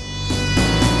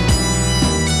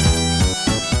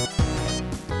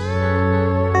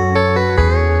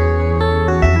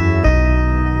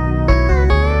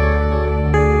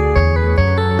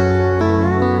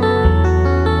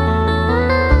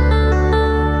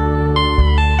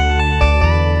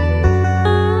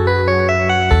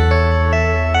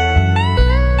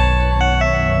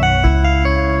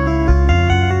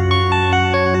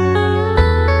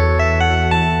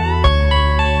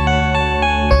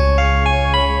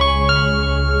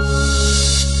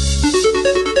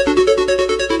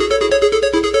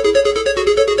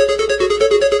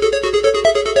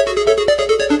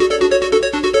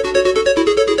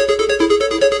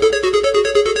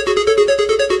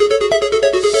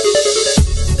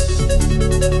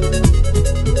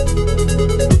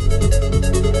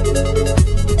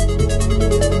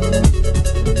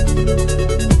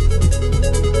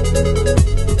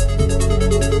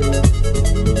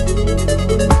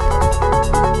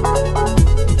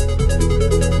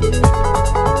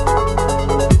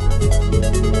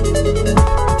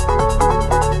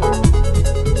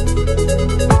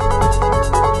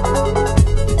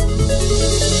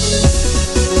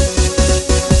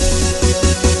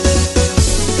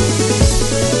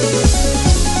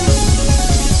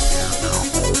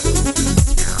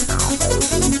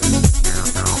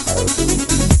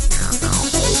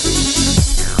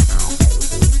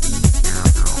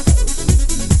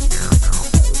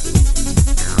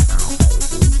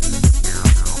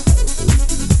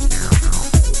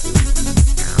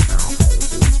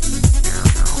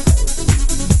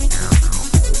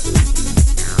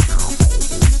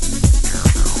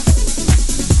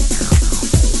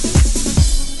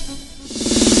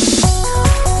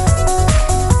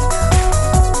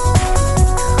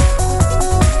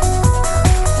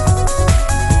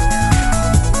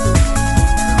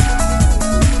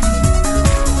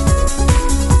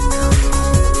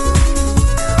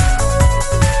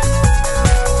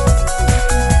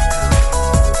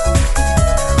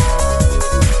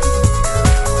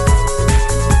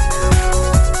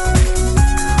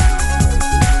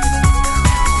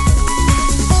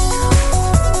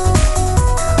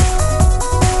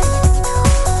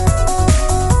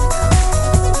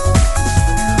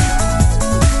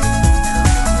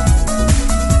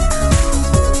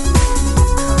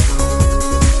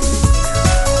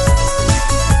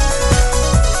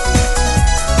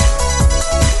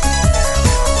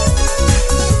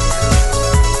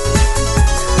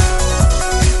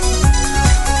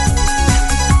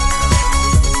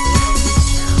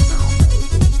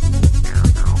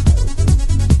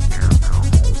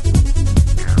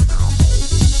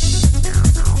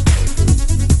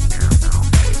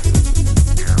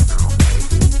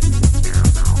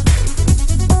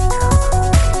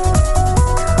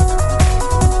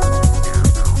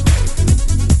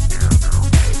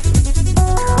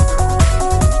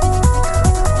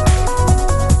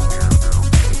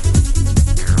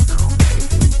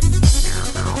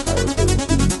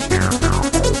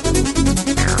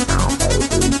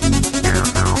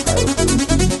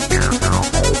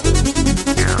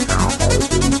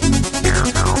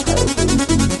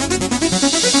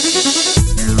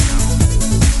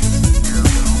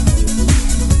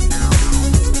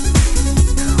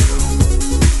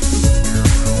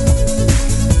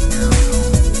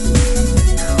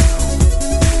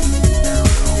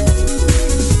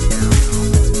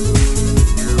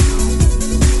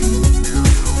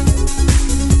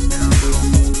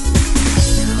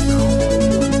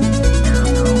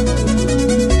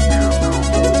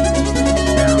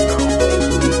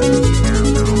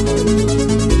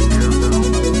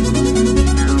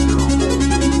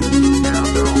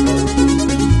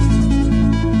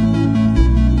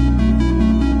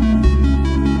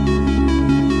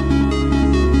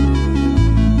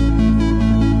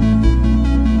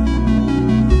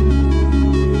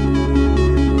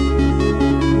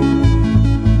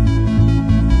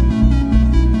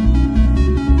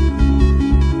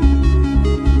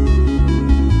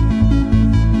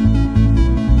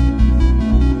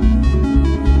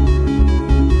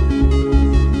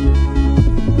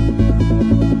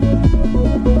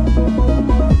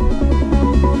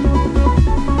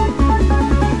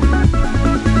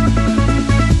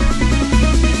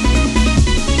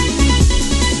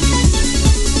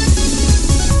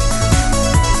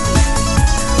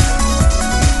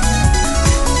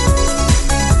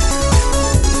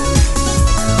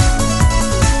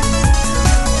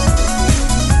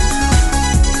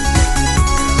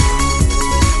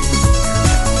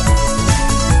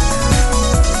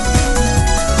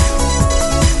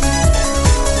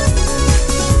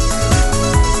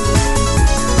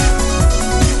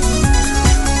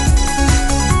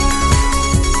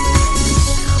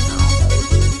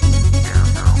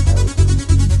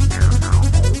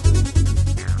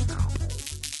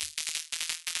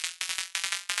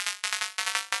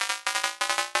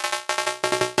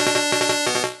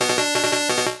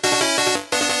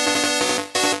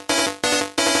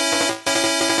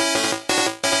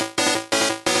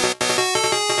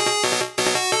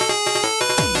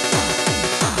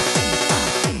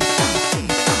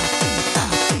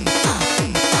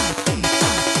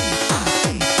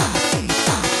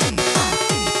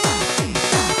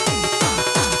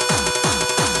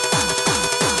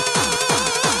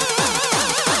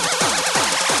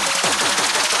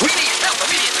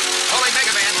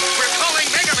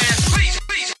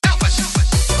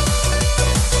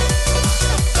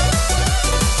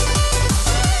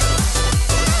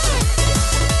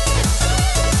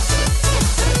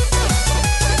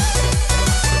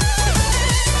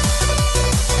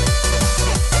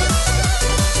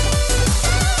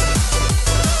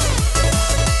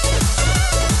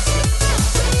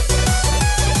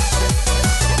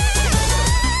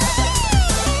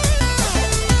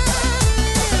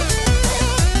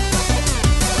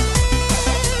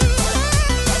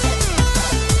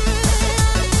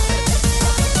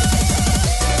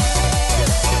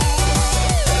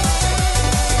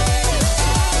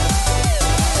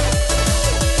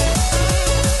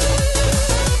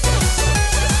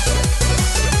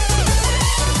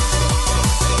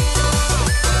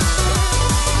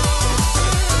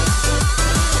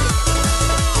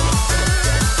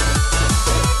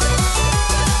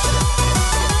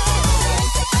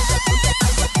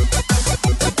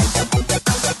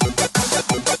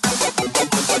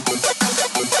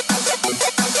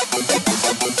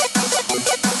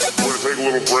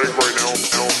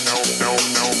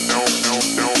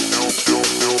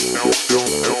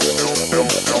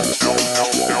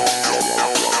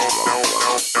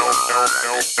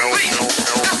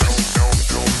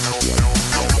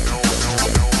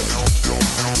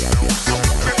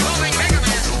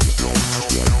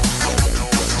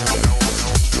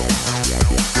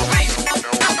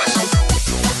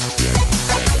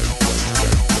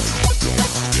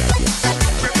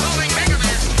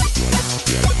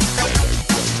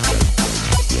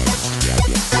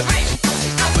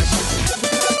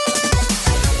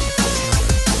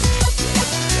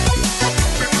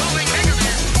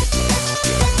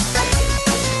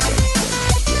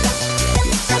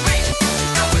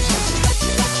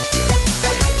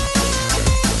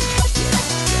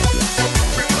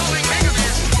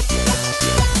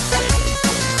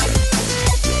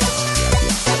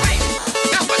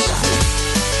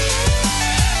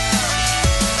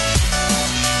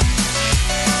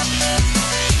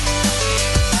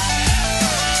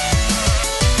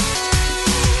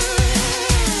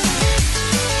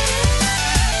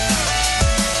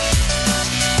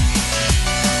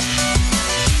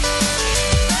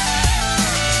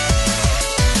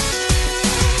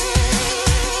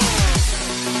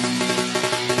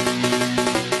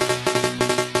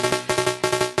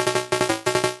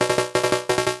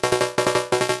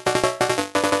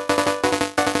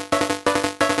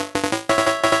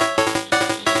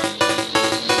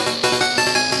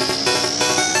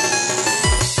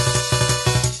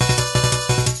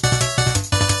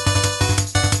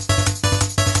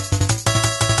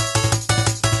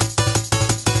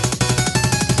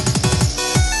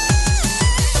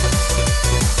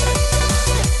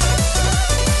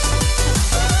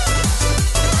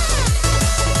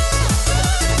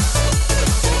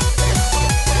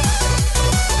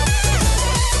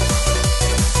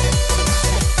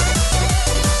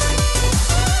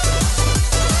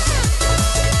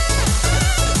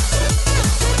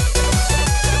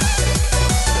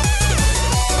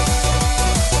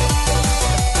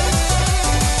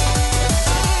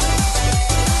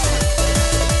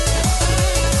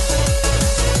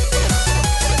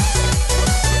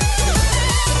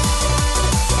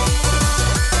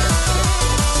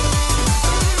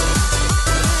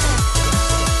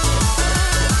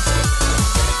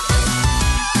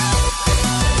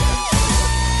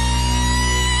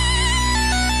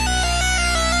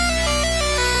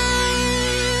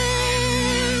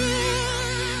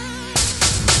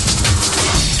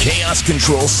 Chaos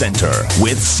Control Center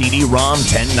with CD-ROM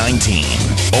 1019.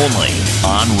 Only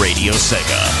on Radio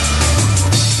Sega.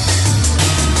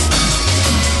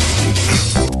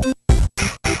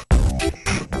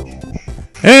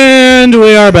 And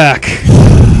we are back.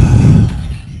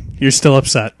 You're still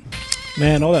upset.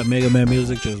 Man, all that Mega Man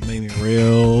music just made me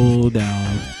real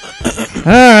down. All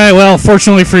right, well,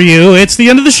 fortunately for you, it's the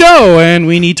end of the show, and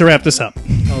we need to wrap this up.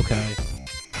 Okay.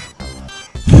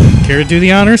 Care to do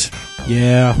the honors?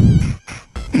 Yeah.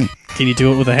 Can you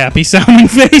do it with a happy sounding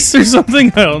face or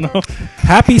something? I don't know.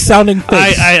 Happy sounding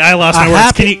face. I lost my words.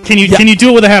 Happy, Can you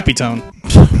do it with a happy tone?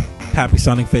 Happy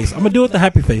sounding face. I'm gonna do it with the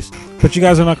happy face, but you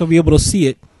guys are not gonna be able to see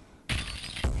it.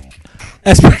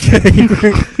 Esper K.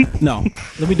 No,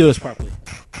 let me do this properly.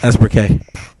 Esper K.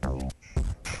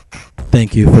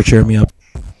 Thank you for cheering me up.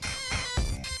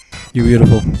 You're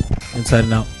beautiful, inside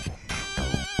and out.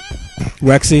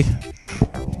 Rexy,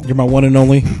 you're my one and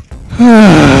only.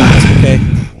 Okay,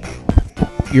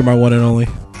 you're my one and only.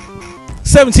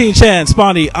 17 Chan,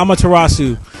 Spondy,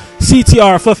 Amaterasu,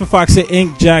 CTR, Fluff and Fox,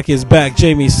 Ink, Jack is back,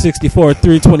 Jamie 64,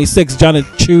 326,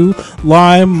 Jonathan Chu,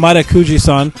 Lime,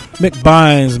 Matakuji-san, Mick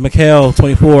Bynes, Mikhail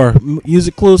 24,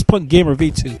 Music Clues, Punk Gamer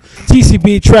V2,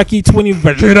 TCB, Trekkie 20,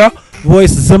 Vegeta,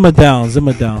 Voice, Zimma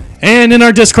Down. And in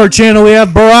our Discord channel, we have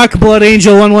Barack Blood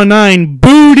Angel 119,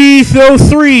 Booty Tho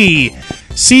 3,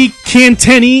 C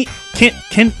Canteni, C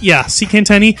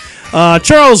Canteni,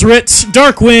 Charles Ritz,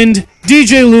 Darkwind,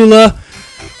 DJ Lula,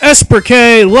 Esper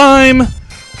K, Lime,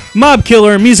 Mob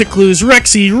Killer, Music Clues,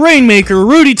 Rexy, Rainmaker,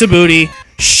 Rudy Tabooty,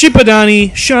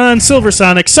 Shippadani, Sean,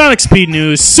 Silversonic, Sonic Speed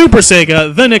News, Super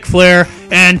Sega, The Nick Flair,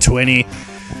 and Twinny.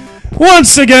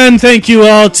 Once again, thank you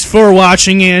all for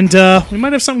watching, and we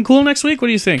might have something cool next week. What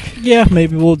do you think? Yeah,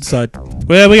 maybe we'll decide.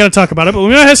 Well, we got to talk about it, but we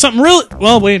might have something really...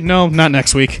 Well, wait, no, not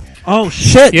next week. Oh,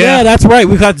 shit. Yeah, that's right.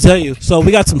 We got to tell you. So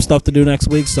we got some stuff to do next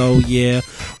week, so yeah,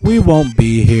 we won't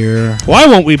be here. Why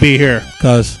won't we be here?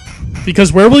 Because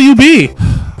where will you be?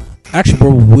 Actually,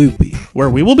 where will we be?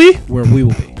 Where we will be? Where we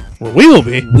will be. Where we will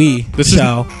be? This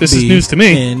is news to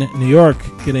me. In New York,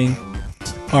 getting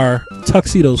our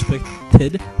tuxedos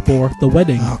fitted for the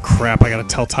wedding. Oh, crap. I got to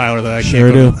tell Tyler that I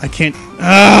sure can't go. I can't.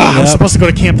 I'm supposed to go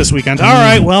to camp this weekend. All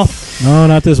right, well. No,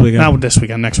 not this weekend. Not this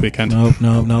weekend, next weekend.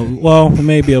 No. Well, we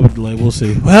may be able to delay. We'll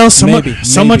see. Well, so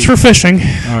much for fishing.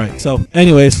 All right. So,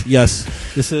 anyways, yes,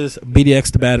 this is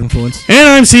BDX, the Bad Influence. And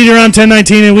I'm CD-ROM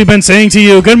 1019, and we've been saying to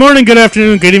you, good morning, good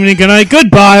afternoon, good evening, good night,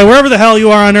 goodbye, wherever the hell you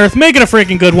are on Earth. Make it a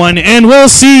freaking good one, and we'll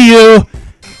see you,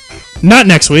 not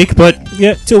next week, but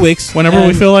 2 weeks. Whenever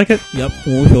we feel like it. Yep,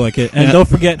 when we feel like it. And don't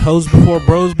forget, hoes before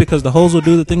bros, because the hoes will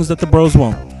do the things that the bros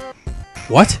won't.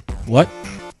 What?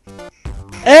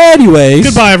 Anyways.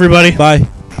 Goodbye, everybody. Bye.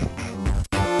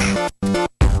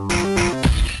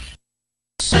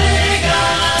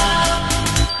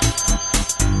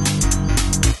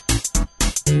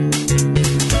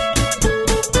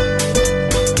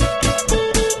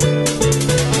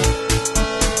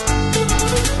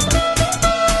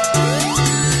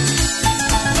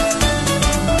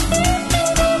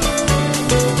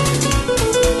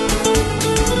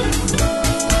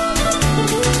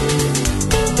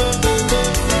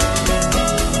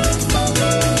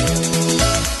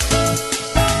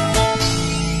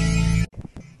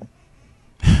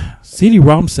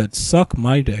 CD-ROM said, suck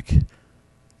my dick.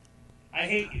 I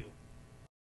hate you.